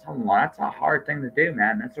that's a hard thing to do,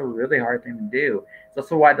 man. That's a really hard thing to do. It's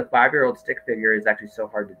also why the 5-year-old stick figure is actually so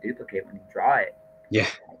hard to duplicate when you draw it. Yeah.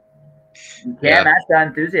 You can't match that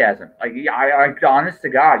enthusiasm. Like I honest to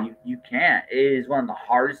God, you can't. It is one of the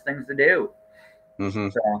hardest things to do. Mm-hmm.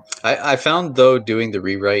 So. I found though doing the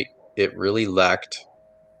rewrite, it really lacked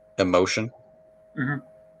emotion. Mm-hmm.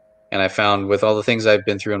 And I found with all the things I've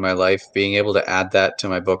been through in my life, being able to add that to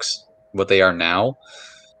my books, what they are now,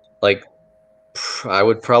 like I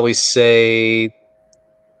would probably say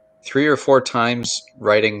 3 or 4 times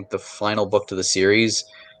writing the final book to the series,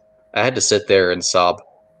 I had to sit there and sob.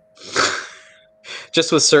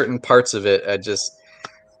 Just with certain parts of it, I just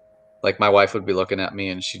like my wife would be looking at me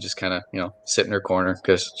and she just kind of, sit in her corner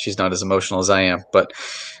because she's not as emotional as I am. But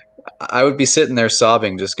I would be sitting there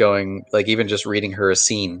sobbing, just going, like, even just reading her a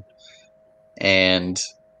scene, and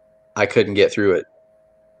I couldn't get through it.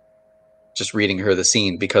 Just reading her the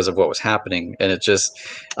scene because of what was happening. And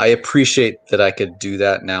I appreciate that I could do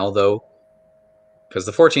that now, though, because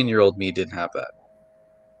the 14-year-old me didn't have that.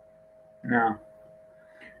 No.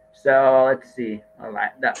 So let's see.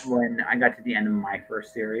 That when I got to the end of my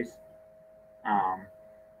first series, one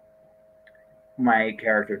of my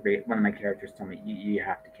characters told me, "You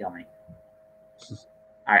have to kill me.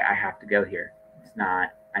 I have to go here.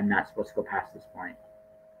 I'm not supposed to go past this point.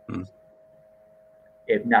 Hmm.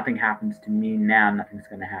 If nothing happens to me now, nothing's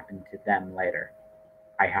going to happen to them later.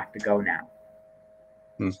 I have to go now."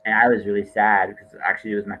 And I was really sad because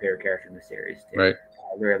actually it was my favorite character in the series too. Right.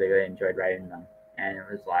 I really, really enjoyed writing them. And it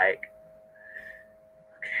was like,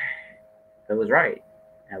 okay, that was right.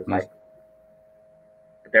 And I was like,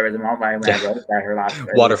 but there was a moment when I wrote that her last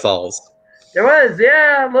story. Waterfalls. There was,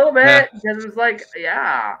 yeah, a little bit. Because it was like,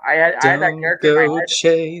 yeah, I had that character in my head.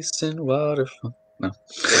 Chasing waterfalls. No.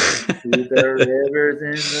 To the rivers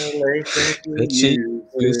and the lakes that you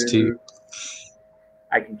used to.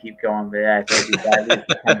 I can keep going, but I told you that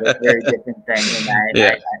is kind of a very different thing.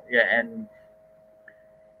 And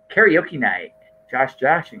karaoke night. Josh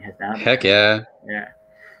Joshing has now. Heck yeah. Yeah.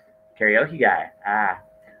 Karaoke guy.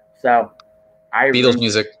 So Beatles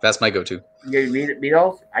music. That's my go-to. You read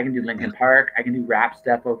Beatles? I can do Linkin Park. I can do rap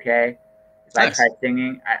stuff. Okay. If I try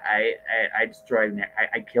singing, I destroyed.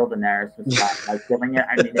 I killed an Aerosmith song by killing it.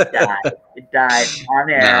 I mean, it died. It died on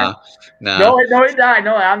air. No, it died.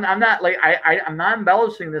 No, I'm not like I'm not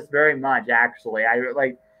embellishing this very much. Actually, I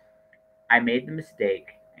made the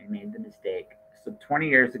mistake. So 20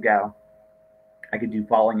 years ago, I could do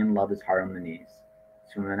 "Falling in Love Is Hard on the Knees."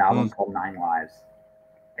 It's from an album called 9 Lives.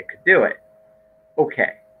 I could do it.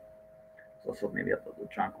 Okay. Also, maybe a little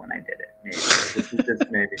drunk when I did it.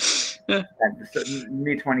 Maybe. So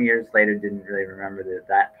me 20 years later didn't really remember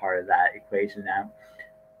that part of that equation now.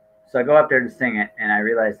 So I go up there to sing it, and I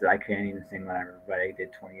realized that I couldn't even sing what I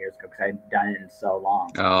did 20 years ago because I'd done it in so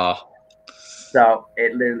long. Oh. So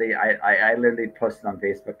it literally, I literally posted on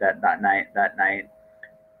Facebook that night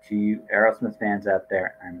to you Aerosmith fans out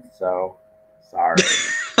there. I'm so sorry.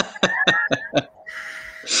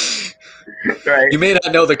 Right. You may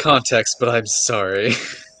not know the context, but I'm sorry.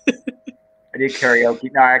 I did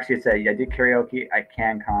karaoke. No, I actually said I did karaoke at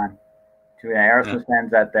CanCon. To the Aerosmith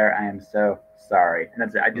fans out there, I am so sorry. And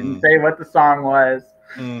that's it. I didn't say what the song was,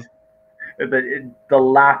 but the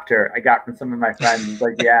laughter I got from some of my friends was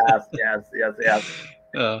like, yes.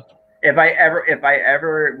 If I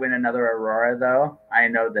ever win another Aurora, though, I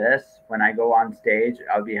know this: when I go on stage,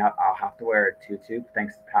 I'll have to wear a tutu.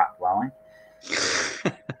 Thanks to Pat Flowing.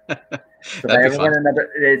 So if I ever win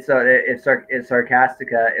another, it's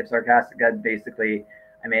Sarcastica. If Sarcastica, basically,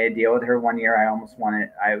 I made a deal with her one year. I almost won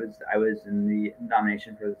it. I was in the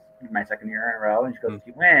nomination for my second year in a row, and she goes, "If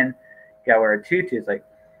you win, you gotta wear a tutu." It's like,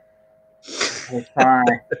 it's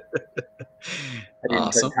fine.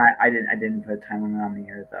 I didn't put time limit on the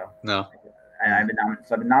year though. No. And I've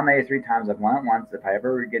been nominated 3 times. I've won it once. If I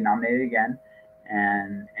ever get nominated again,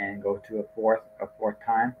 and go to a fourth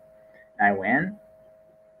time, and I win,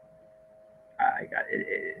 I got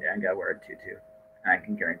to wear a tutu, and I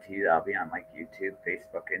can guarantee you that I'll be on like YouTube,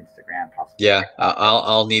 Facebook, Instagram, possibly. Yeah,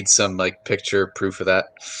 I'll need some like picture proof of that.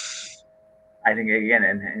 I think again,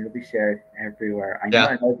 and it'll be shared everywhere. I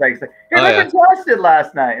know. It's like, hey, look what Josh did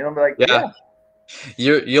last night, and I'll be like, yeah.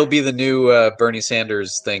 You'll be the new Bernie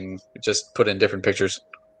Sanders thing. Just put in different pictures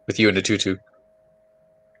with you in a tutu.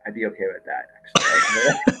 I'd be okay with that,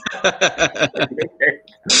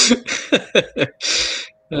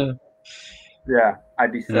 actually. Yeah,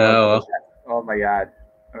 I'd be so. Oh my god.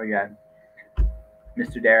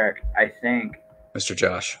 Mr. Derek, Mr.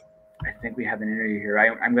 Josh. I think we have an interview here.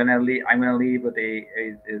 I'm gonna leave with a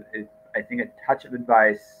touch of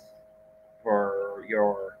advice for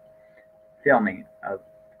your filming, of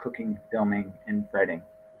cooking, filming, and writing.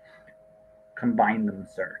 Combine them,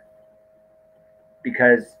 sir.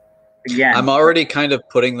 Because I'm again, already kind of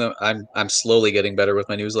putting them. I'm slowly getting better with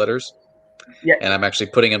my newsletters, yeah, and I'm actually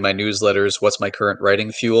putting in my newsletters what's my current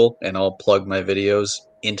writing fuel, and I'll plug my videos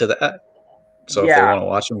into that. So if they yeah. want to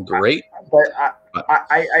watch them, great. But But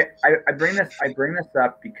I bring this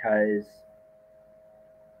up because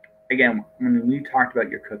again, when we talked about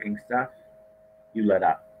your cooking stuff, you lit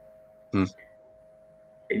up. hmm,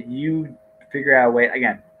 If you figure out a way,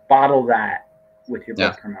 again, bottle that with your yeah,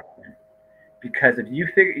 book promotion, because if you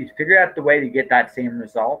figure out the way to get that same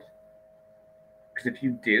result, because if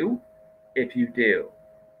you do,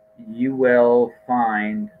 you will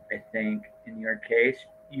find, I think, in your case,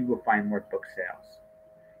 you will find more book sales.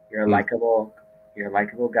 You're a hmm. likable, you're a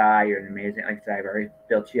likable guy. You're an amazing. Like I said, I've already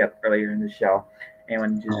built you up earlier in the show.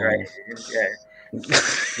 Anyone just right, Oh. yeah,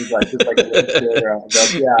 just like a little cheerleader,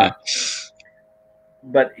 built you Yeah. up.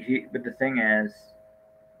 But the thing is,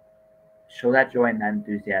 show that joy and that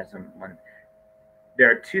enthusiasm. When there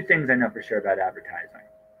are two things I know for sure about advertising.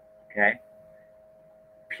 Okay,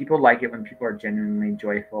 people like it when people are genuinely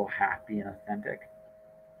joyful, happy, and authentic,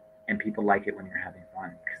 and people like it when you're having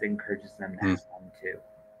fun because it encourages them to Hmm. have fun too.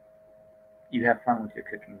 You have fun with your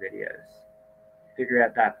cooking videos. Figure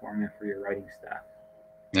out that formula for your writing stuff.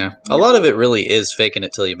 Yeah. And A you lot of will. it really is faking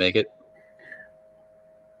it till you make it.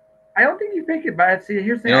 I don't think you fake it, but see,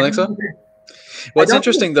 here's the You thing. don't I think think so? I What's don't think.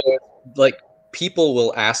 interesting though, like people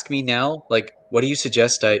will ask me now, like, what do you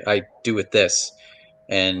suggest I do with this?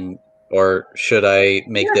 And or should I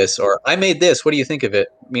make Yeah, this? Or I made this. What do you think of it?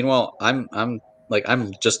 Meanwhile, I'm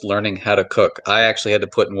just learning how to cook. I actually had to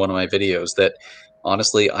put in one of my videos that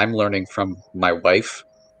honestly I'm learning from my wife.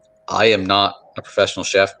 I am not a professional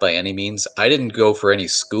chef by any means. I didn't go for any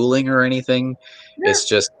schooling or anything. yeah. It's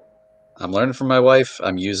just I'm learning from my wife.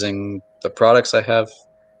 I'm using the products I have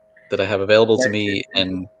available to But me,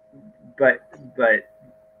 and but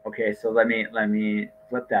okay. So let me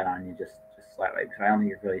flip that on you just slightly because I don't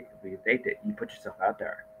think you're really faked it. You put yourself out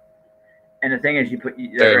there, and the thing is,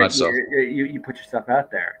 very right, much so. you put yourself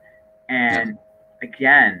out there, Yeah. and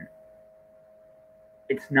again,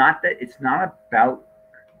 it's not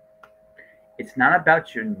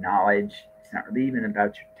about your knowledge. It's not really even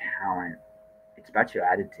about your talent. It's about your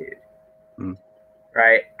attitude, Mm.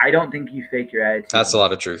 right? I don't think you fake your attitude That's a when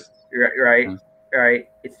lot of truth. right, Mm. right.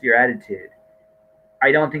 It's your attitude.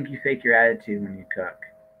 I don't think you fake your attitude when you cook.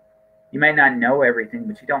 You might not know everything,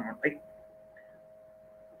 but you don't like.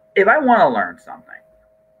 If I want to learn something,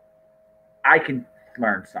 I can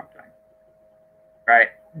learn something, right?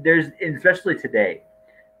 There's, especially today,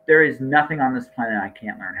 there is nothing on this planet I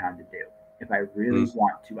can't learn how to do. If I really Mm.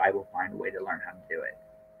 want to, I will find a way to learn how to do it.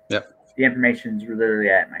 Yep. The information is literally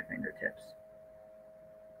at my fingertips.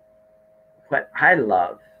 What I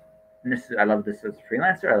love, and I love this as a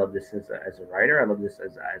freelancer. I love this as a writer. I love this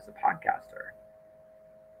as a podcaster.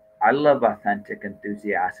 I love authentic,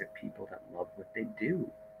 enthusiastic people that love what they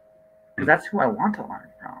do because Mm. that's who I want to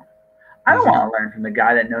learn from. I don't Hmm. want to learn from the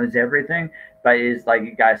guy that knows everything, but is like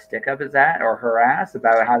you got to stick up his ass or her ass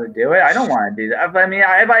about how to do it. I don't want to do that. I mean,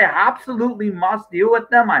 if I absolutely must deal with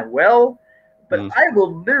them, I will. But Mm. I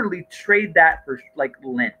will literally trade that for like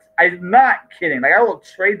lint. I'm not kidding. Like I will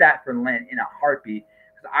trade that for lint in a heartbeat.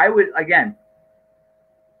 Because I would again,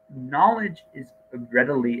 knowledge is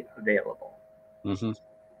readily available. Hmm.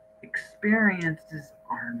 Experiences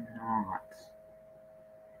are not.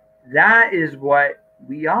 That is what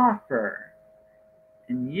we offer.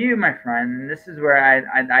 And you, my friend, and this is where I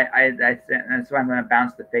that's why I'm going to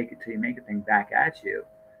bounce the fake it till you make it thing back at you.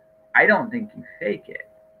 I don't think you fake it.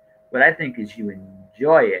 What I think is you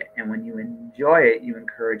enjoy it. And when you enjoy it, you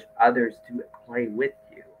encourage others to play with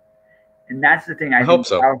you. And that's the thing I I hope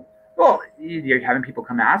think, so. well, you're having people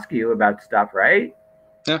come ask you about stuff, right?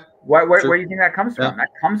 Yeah. Where True. do you think that comes Yeah. from? That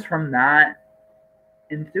comes from that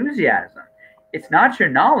enthusiasm. It's not your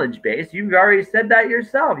knowledge base. You've already said that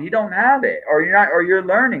yourself. You don't have it, or you're not, or you're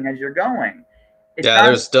learning as you're going. It's Yeah. not.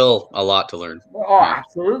 There's still a lot to learn. Oh, Yeah.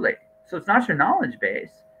 absolutely. So it's not your knowledge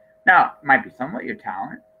base. Now, it might be somewhat your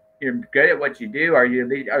talent. You're good at what you do, or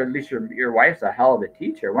or at least your wife's a hell of a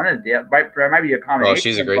teacher. One of the there might be a Oh, combination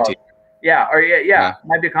she's a of great both. teacher. Yeah, or Yeah.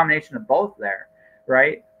 might be a combination of both there,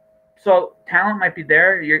 right? So talent might be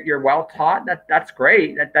there. You're well taught. That's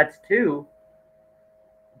great. That's two.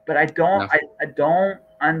 But Yeah. I don't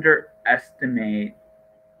underestimate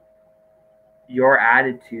your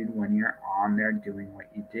attitude when you're on there doing what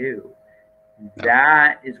you do. Yeah.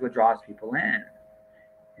 That is what draws people in.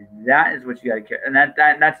 That is what you got to care, and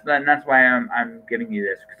that's why I'm giving you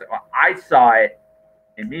this because I saw it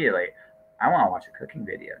immediately. I want to watch a cooking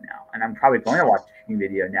video now, and I'm probably going to watch a cooking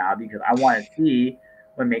video now because I want to see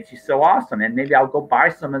what makes you so awesome, and maybe I'll go buy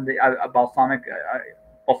some of the balsamic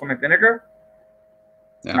vinegar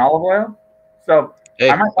and Yeah. olive oil. So I Hey,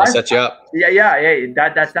 might I'll buy. set you up. Yeah.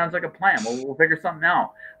 That sounds like a plan. We'll figure something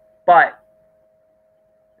out. But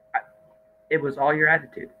it was all your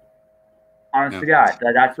attitude. Honest Yeah. to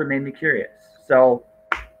God, that's what made me curious. So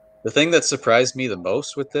The thing that surprised me the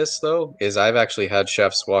most with this, though, is I've actually had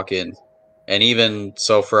chefs walk in, and even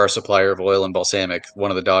so, for our supplier of oil and balsamic,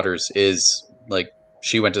 one of the daughters is like,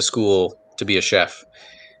 she went to school to be a chef,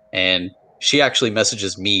 and she actually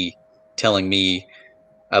messages me telling me,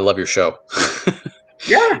 I love your show.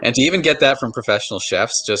 yeah, And to even get that from professional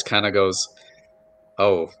chefs just kind of goes,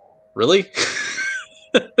 oh, really?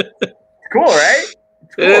 it's cool, right?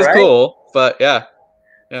 It's It cool, is right? cool, but yeah,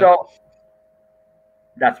 yeah, So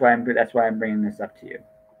that's why I'm bringing this up to you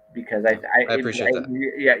because I appreciate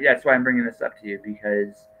that. yeah, that's why I'm bringing this up to you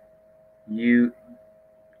because you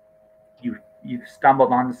you've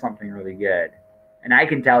stumbled onto something really good, and I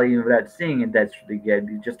can tell you without seeing it that's really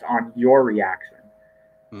good just on your reaction.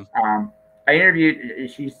 Hmm. I interviewed.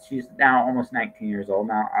 She's now almost 19 years old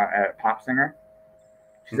now, a pop singer.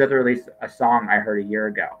 She's Hmm. about to release a song I heard a year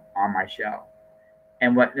ago on my show.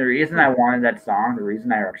 And what the reason I wanted that song, the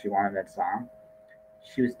reason I actually wanted that song,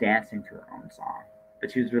 she was dancing to her own song,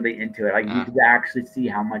 but she was really into it. Like you Ah, could actually see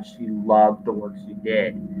how much she loved the work she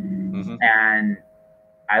did. hmm. And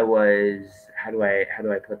I was, how do I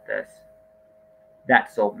put this?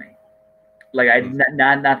 That sold me. Like Hmm.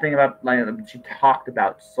 nothing about like she talked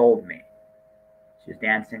about sold me. She was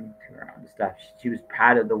dancing to her own stuff. She was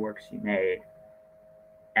proud of the work she made,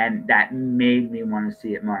 and that made me want to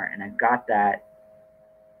see it more. And I got that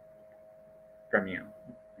from you.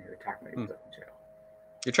 You were talking about your Hmm. cooking show.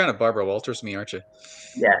 You're trying to Barbara Walters me, aren't you?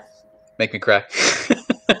 Yes. Make me cry.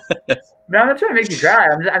 No, I'm not trying to make you cry.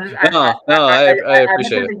 No, no, I I'm not trying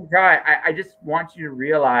appreciate to it. make you cry. I just want you to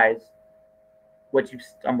realize what you've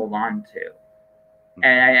stumbled onto,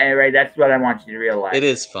 and right, that's what I want you to It realize.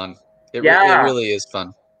 is fun. It Yeah. really is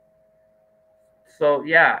fun. So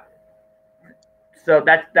yeah. So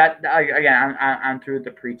that again. I'm through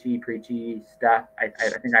the preachy stuff.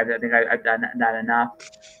 I've done that enough.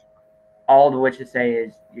 All of which to say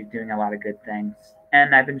is you're doing a lot of good things,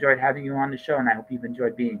 and I've enjoyed having you on the show, and I hope you've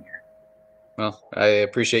enjoyed being here. Well, I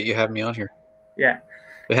appreciate you having me on here. Yeah.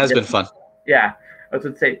 It has been fun. Yeah. I was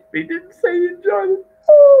going to say, we didn't say you enjoyed it.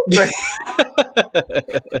 Oh,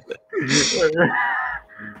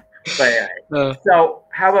 but anyway. So,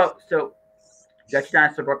 how about, so, Dutch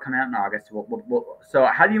Dinosaur book coming out in August. So,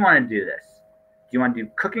 how do you want to do this? Do you want to do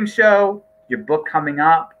cooking show, your book coming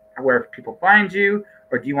up, where people find you,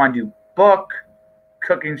 or do you want to do book,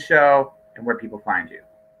 cooking show, and where people find you?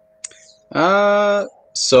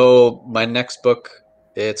 So my next book,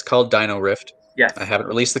 it's called Dino Rift. I Yes. haven't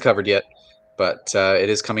released the cover yet, but it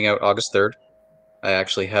is coming out August 3rd. I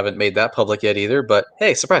actually haven't made that public yet either, but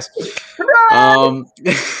hey, surprise. Um,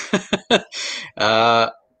 uh,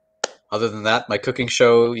 other than that, my cooking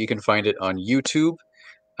show, you can find it on YouTube.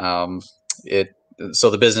 Um, it so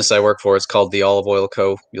the business I work for is called the Olive Oil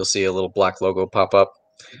Co. You'll see a little black logo pop up.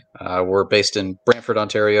 We're based in Brantford,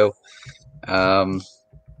 Ontario. Um,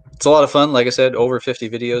 it's a lot of fun. Like I said, over 50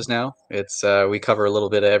 videos now. It's we cover a little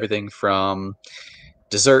bit of everything from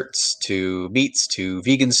desserts to meats to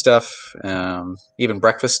vegan stuff, even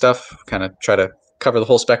breakfast stuff. Kind of try to cover the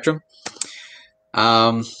whole spectrum.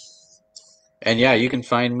 Um, and yeah, you can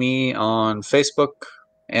find me on Facebook,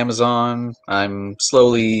 Amazon. I'm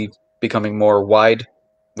slowly becoming more wide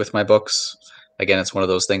with my books. Again, it's one of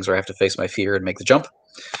those things where I have to face my fear and make the jump.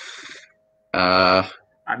 Uh,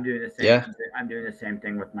 I'm doing the same. yeah, I'm doing the same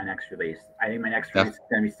thing with my next release. I think my next yeah, release is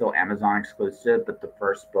going to be still Amazon exclusive, but the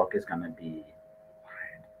first book is going to be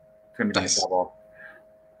like a nice. double.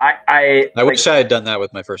 I I like. wish I had done that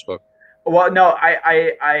with my first book. Well, no,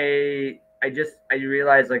 I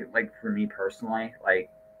realized like for me personally, like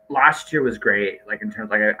last year was great. Like in terms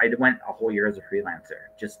like I went a whole year as a freelancer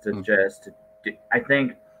Hmm. just to do, I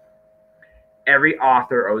think every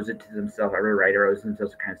author owes it to themselves. Every writer owes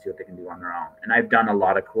themselves to kind of see what they can do on their own. And I've done a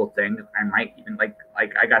lot of cool things. I might even like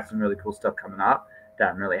I got some really cool stuff coming up that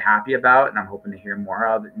I'm really happy about, and I'm hoping to hear more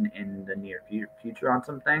of in the near future on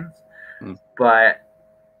some things. Hmm. But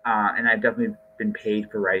and I've definitely been paid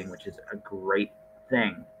for writing, which is a great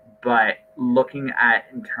thing. But looking at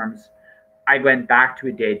in terms, I went back to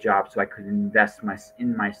a day job so I could invest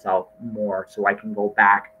in myself more, so I can go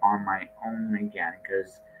back on my own again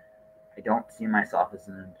because I don't see myself as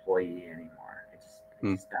an employee anymore. I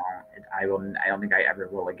Hmm. just don't. I don't think I ever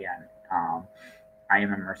will again. I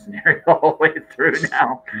am a mercenary all the way through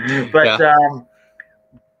now. But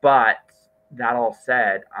but that all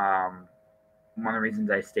said, one of the reasons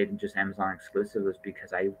I stayed in just Amazon exclusive was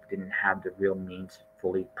because I didn't have the real means to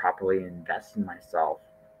fully properly invest in myself.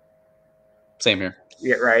 Same here.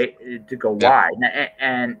 Yeah, right. To go wide,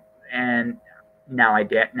 and now I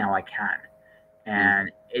did. Now I can,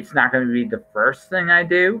 and it's not going to be the first thing I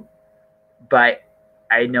do, but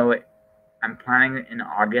I know it. I'm planning in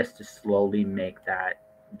August to slowly make that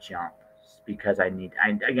jump because I need.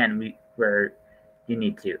 You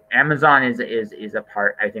need to. Amazon is a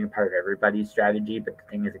part. I think a part of everybody's strategy, but the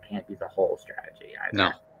thing is, it can't be the whole strategy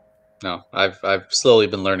either. No. I've slowly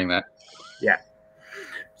been learning that. Yeah.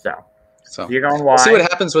 So you're So going wide. We'll see what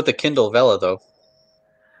happens with the Kindle Vella, though.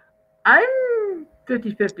 I'm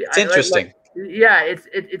 50-50. It's interesting.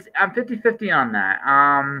 I'm 50-50 on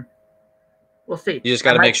that. We'll see. You just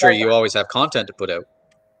got to make sure you always have content to put out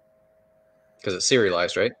because it's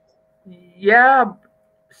serialized, right? Yeah.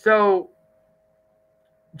 So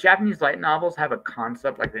Japanese light novels have a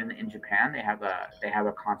concept like in Japan. They have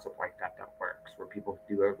a concept like that works where people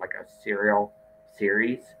do a serial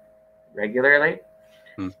series regularly,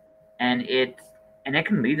 and it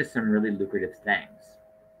can lead to some really lucrative things.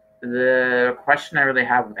 The question I really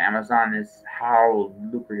have with Amazon is how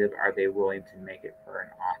lucrative are they willing to make it for an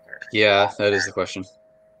author? Yeah, that is the question.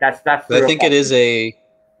 That's. I think it is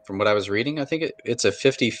from what I was reading, I think it's a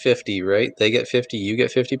 50-50, right? They get 50, you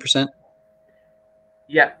get 50%.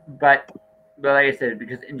 Yeah, but like I said,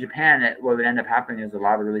 because in Japan, what would end up happening is a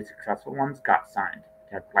lot of really successful ones got signed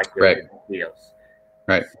to have really big deals.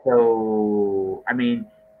 Right. So I mean,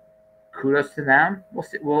 kudos to them. We'll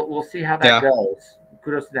see. We'll see how that goes.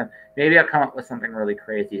 Kudos to them. Maybe I'll come up with something really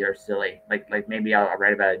crazy or silly, like maybe I'll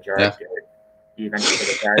write about a jar of dirt, even for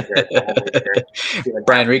the jar.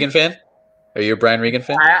 Brian Regan fan? Are you a Brian Regan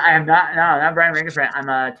fan? I am not. No, not a Brian Regan fan. I'm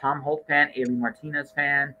a Tom Holt fan, Ailey Martinez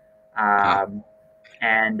fan,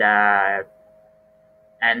 and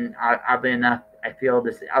oddly enough, I feel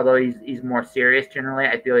this. Although he's more serious generally,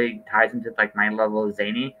 I feel he ties into like my level of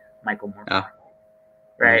zany, Michael Moore.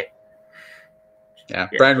 Right. Yeah,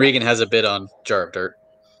 Brian Regan has a bit on Jar of Dirt.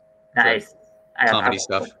 Nice. Comedy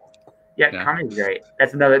stuff. Yeah, comedy's great.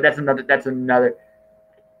 That's another.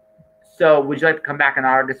 So, would you like to come back in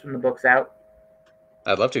August when the book's out?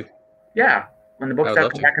 I'd love to. Yeah, when the book's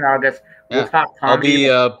out, come back in August. We'll talk comedy.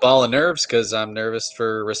 I'll be a ball of nerves because I'm nervous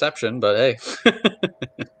for reception, but hey.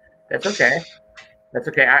 That's okay. That's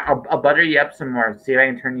okay. I'll butter you up some more. See if I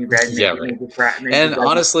can turn you red. And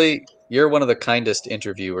honestly, you're one of the kindest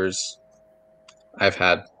interviewers I've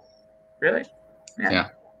had. Really? Yeah.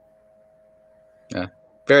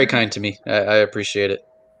 Very kind to me. I appreciate it.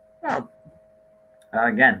 Well,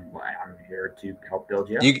 again, I'm here to help build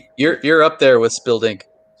you up. You're up there with spilled ink.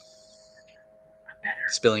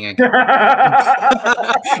 Spilling ink.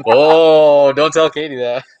 Oh, don't tell Katie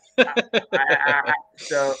that.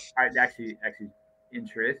 Actually, in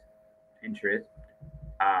truth,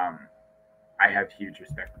 I have huge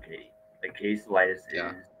respect for Katie. Like Katie Salitis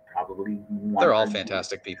is probably one. They're all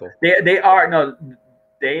fantastic people. They are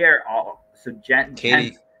all. So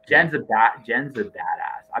Katie. Jen's a badass.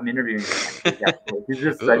 I'm interviewing her. She's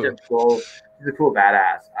just such a cool. She's a cool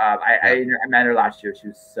badass. I met her last year. She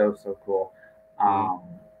was so cool.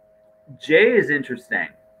 Jay is interesting.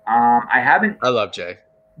 I love Jay.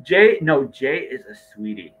 Jay is a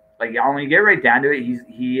sweetie. Like when you get right down to it,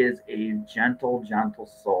 he is a gentle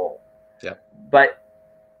soul. Yeah. But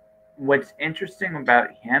what's interesting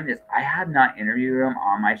about him is I have not interviewed him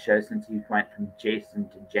on my show since he went from Jason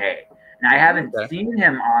to Jay, and I haven't seen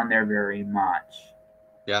him on there very much.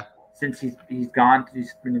 Yeah. Since he's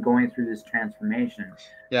been going through this transformation.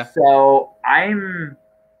 Yeah. So I'm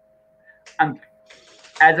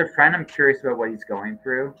as a friend, I'm curious about what he's going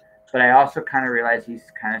through, but I also kind of realize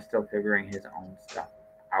he's kind of still figuring his own stuff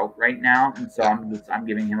out right now, and so I'm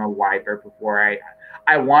giving him a wide berth before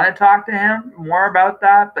I want to talk to him more about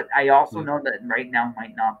that, but I also know that right now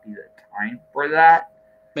might not be the time for that.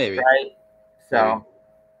 Maybe. Right? So.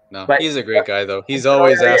 No, but he's a great guy, though. He's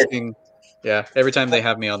always asking. Yeah, every time they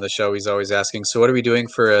have me on the show, he's always asking, so what are we doing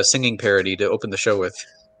for a singing parody to open the show with?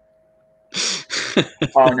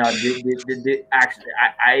 Oh, no.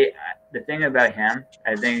 Actually, the thing about him,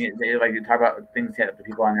 I think they like to talk about things that the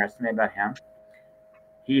people underestimate about him.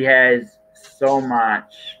 He has so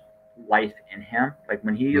much life in him. Like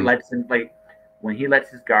when he lets his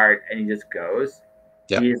guard and he just goes,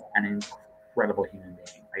 he is an incredible human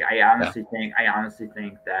being. Like I honestly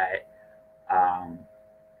think that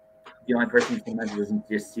the only person who sometimes doesn't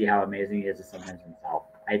just see how amazing he is sometimes himself.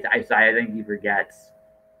 I think he forgets.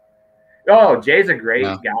 Oh, Jay's a great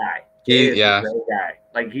guy. Jay is a Yeah. great guy.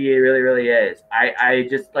 Like he really, really is. I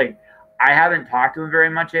just like I haven't talked to him very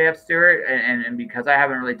much, AF Stewart, and because I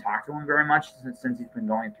haven't really talked to him very much since he's been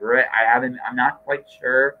going through it, I'm not quite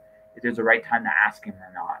sure if there's a right time to ask him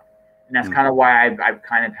or not. And that's kind of why I've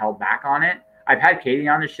kind of held back on it. I've had Katie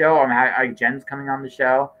on the show. Jen's coming on the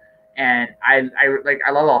show, and I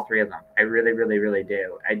love all three of them. I really, really, really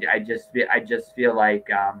do. I just feel like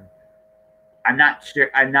I'm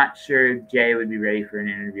not sure Jay would be ready for an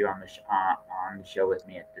interview on the show with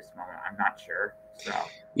me at this moment. I'm not sure. So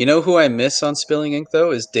You know who I miss on Spilling Ink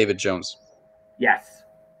though is David Jones. yes,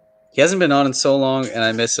 He hasn't been on in so long, and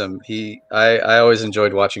I miss him. I always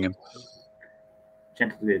enjoyed watching him.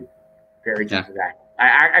 gentle dude, very gentle guy.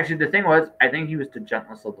 I actually the thing was I think he was the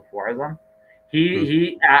gentlest of the four of them.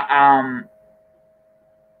 He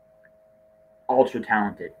ultra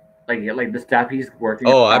talented. Like the stuff he's working.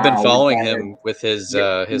 Oh, I've been following him with his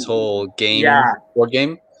whole game, board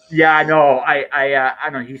game. Yeah, I know. I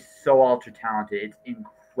know he's so ultra talented. It's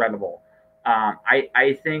incredible.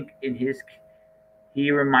 I think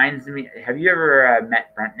he reminds me. Have you ever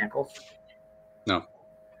met Brent Nichols? No.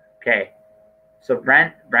 Okay, so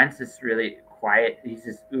Brent's this really quiet. He's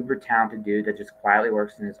this uber talented dude that just quietly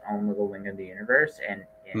works in his own little wing of the universe, and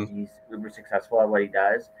he's uber successful at what he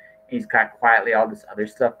does. He's got quietly all this other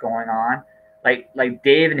stuff going on. Like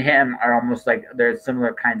Dave and him are almost like they're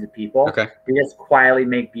similar kinds of people. Okay. They just quietly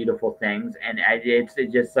make beautiful things, and it's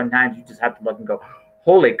just sometimes you just have to look and go,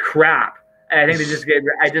 "Holy crap!" And I think they just get.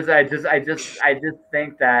 I just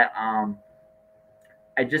think that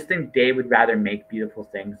I just think Dave would rather make beautiful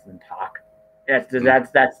things than talk. That's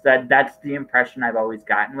the impression I've always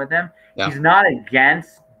gotten with him. Yeah. He's not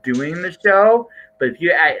against doing the show, but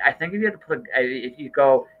I think if you had to put if you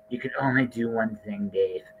go. You can only do one thing,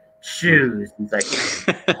 Dave. Choose. He's like,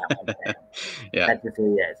 yeah. That's just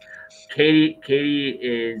who he is. Katie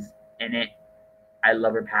is in it. I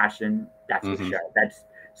love her passion. That's her show. That's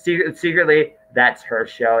secretly that's her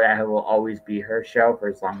show. That will always be her show for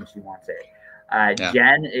as long as she wants it.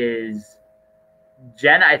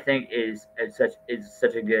 Jen, I think is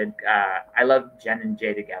such a good. I love Jen and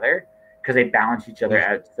Jay together because they balance each other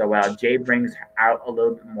out so well. Jay brings out a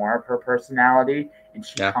little bit more of her personality, and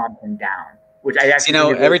she calms him down. Which I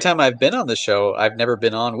actually, every time I've been on the show, I've never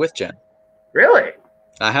been on with Jen. Really?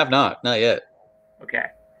 I have not yet. Okay.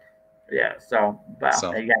 Yeah. So, you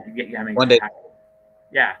got one day.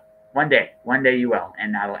 Yeah, one day you will,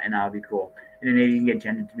 and that'll be cool. And then maybe you can get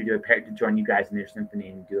Jen to join you guys in their symphony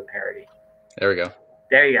and do a parody. There we go.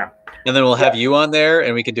 There you go. And then we'll have you on there,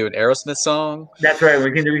 and we can do an Aerosmith song. That's right.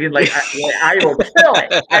 We can like I will kill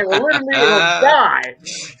it. I will literally die.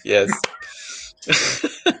 Yes.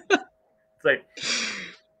 It's like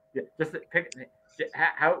just pick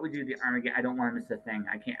how would we do the Armageddon. I don't want to miss a thing.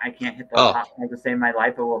 I can't hit the top to save my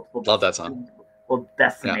life, but we'll love that song. We'll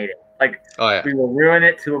decimate it. Like we will ruin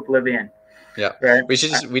it to oblivion. Yeah. Right? We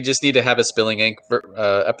just need to have a Spilling Ink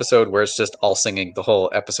episode where it's just all singing the whole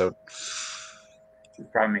episode.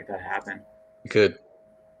 We'd probably make that happen. You could.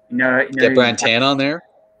 Get Brian Tan on there.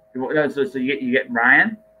 No, so you get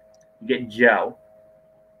Ryan, you get Joe.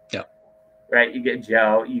 Yeah. Right, you get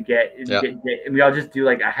Joe. You get and we all just do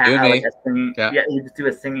like a singing. Yeah. We just do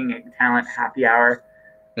a singing talent happy hour.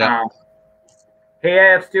 Yeah.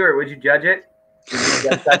 Hey, AF Stewart, would you judge it? Would you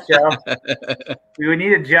judge that show? We would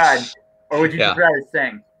need a judge, or would you just rather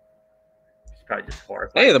sing? It's probably just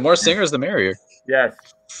horrible. Hey, the more singers, the merrier. Yes.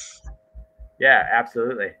 Yeah,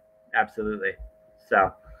 absolutely.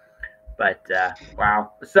 So, but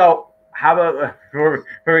wow. So, how about before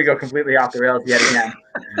we go completely off the rails yet again?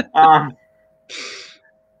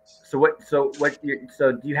 So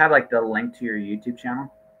do you have like the link to your YouTube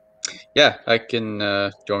channel? Yeah, I can.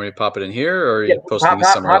 Do you want me to pop it in here, or are you posting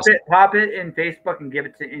this somewhere else? Pop it in Facebook and give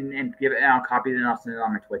it to and give it, and I'll copy it and I'll send it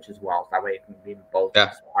on my Twitch as well. So that way it can be in both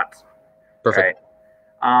spots. Perfect.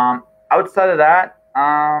 Right. Outside of that,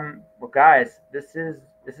 well, guys, this has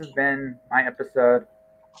been my episode.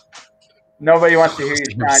 Nobody wants to hear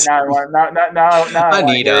you. No.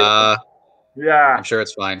 Anita. Yeah. I'm sure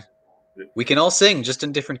it's fine. We can all sing, just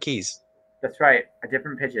in different keys. That's right. At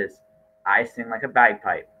different pitches. I sing like a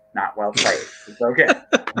bagpipe, not well played. It's okay.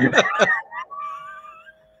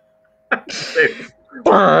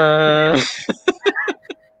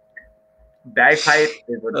 Bagpipe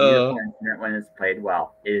is a beautiful instrument when it's played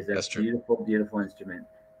well. It is a beautiful, beautiful instrument.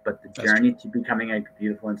 But the journey to becoming a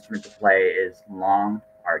beautiful instrument to play is long,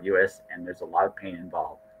 arduous, and there's a lot of pain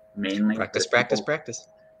involved. Mainly practice.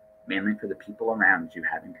 Mainly for the people around you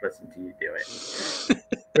having to listen to you do it.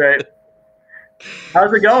 Right.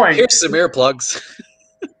 How's it going? Here's some earplugs.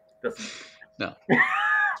 Listen. No.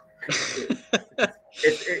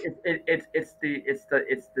 it's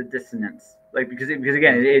the dissonance, like because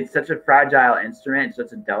again it's such a fragile instrument, it's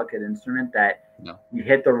such a delicate instrument that No. you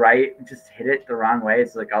hit just hit it the wrong way.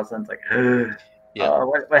 It's like all of a sudden it's like, Yeah.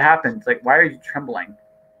 what happened? It's like, why are you trembling?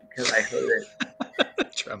 Because I heard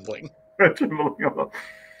it. Trembling. Trembling of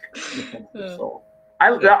the sensitive soul.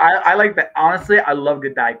 Yeah. I like that. Honestly, I love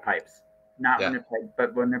good bagpipes. Not Yeah. when they're played,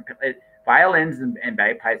 but when they're played. Violins and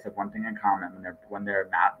bagpipes have one thing in common. When their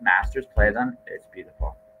masters play them, it's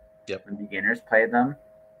beautiful. Yep. When beginners play them,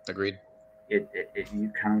 Agreed. you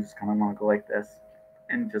kind of want to go like this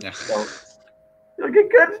and just Yeah. go. You'll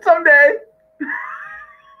get good someday.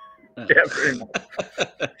 Yeah. Yeah, pretty much.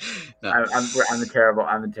 No. I'm a terrible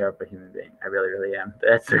human being. I really am.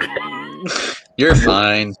 That's okay. You're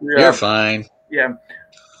fine. Yeah. You're fine. Yeah.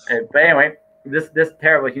 But anyway, this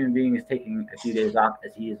terrible human being is taking a few days off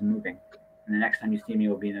as he is moving. And the next time you see me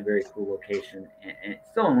will be in a very cool location, and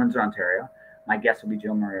still in Windsor, Ontario. My guest will be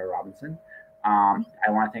Jill Maria Robinson. I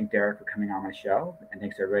want to thank Derek for coming on my show, and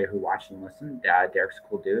thanks to everybody who watched and listened. Derek's a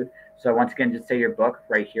cool dude. So once again, just say your book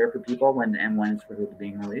right here for people when it's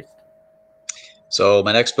being released. So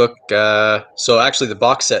my next book, so actually the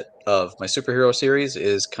box set of my superhero series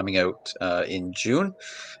is coming out in June.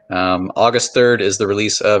 August 3rd is the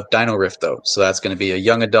release of Dino Rift, though. So that's going to be a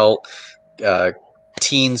young adult,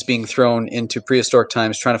 teens being thrown into prehistoric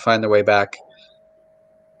times, trying to find their way back.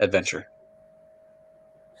 Adventure.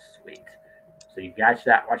 Sweet. So you watch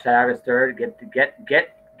that August 3rd.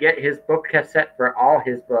 Get his book cassette for all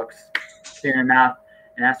his books soon enough.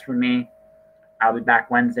 And as for me, I'll be back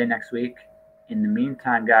Wednesday next week. In the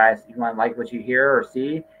meantime, guys, if you want to like what you hear or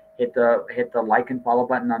see, hit the like and follow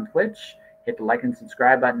button on Twitch. Hit the like and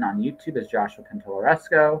subscribe button on YouTube as Joshua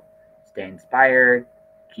Pantoresco. Stay inspired.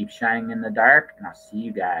 Keep shining in the dark. And I'll see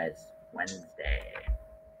you guys Wednesday.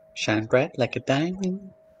 Shine bright like a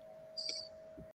diamond.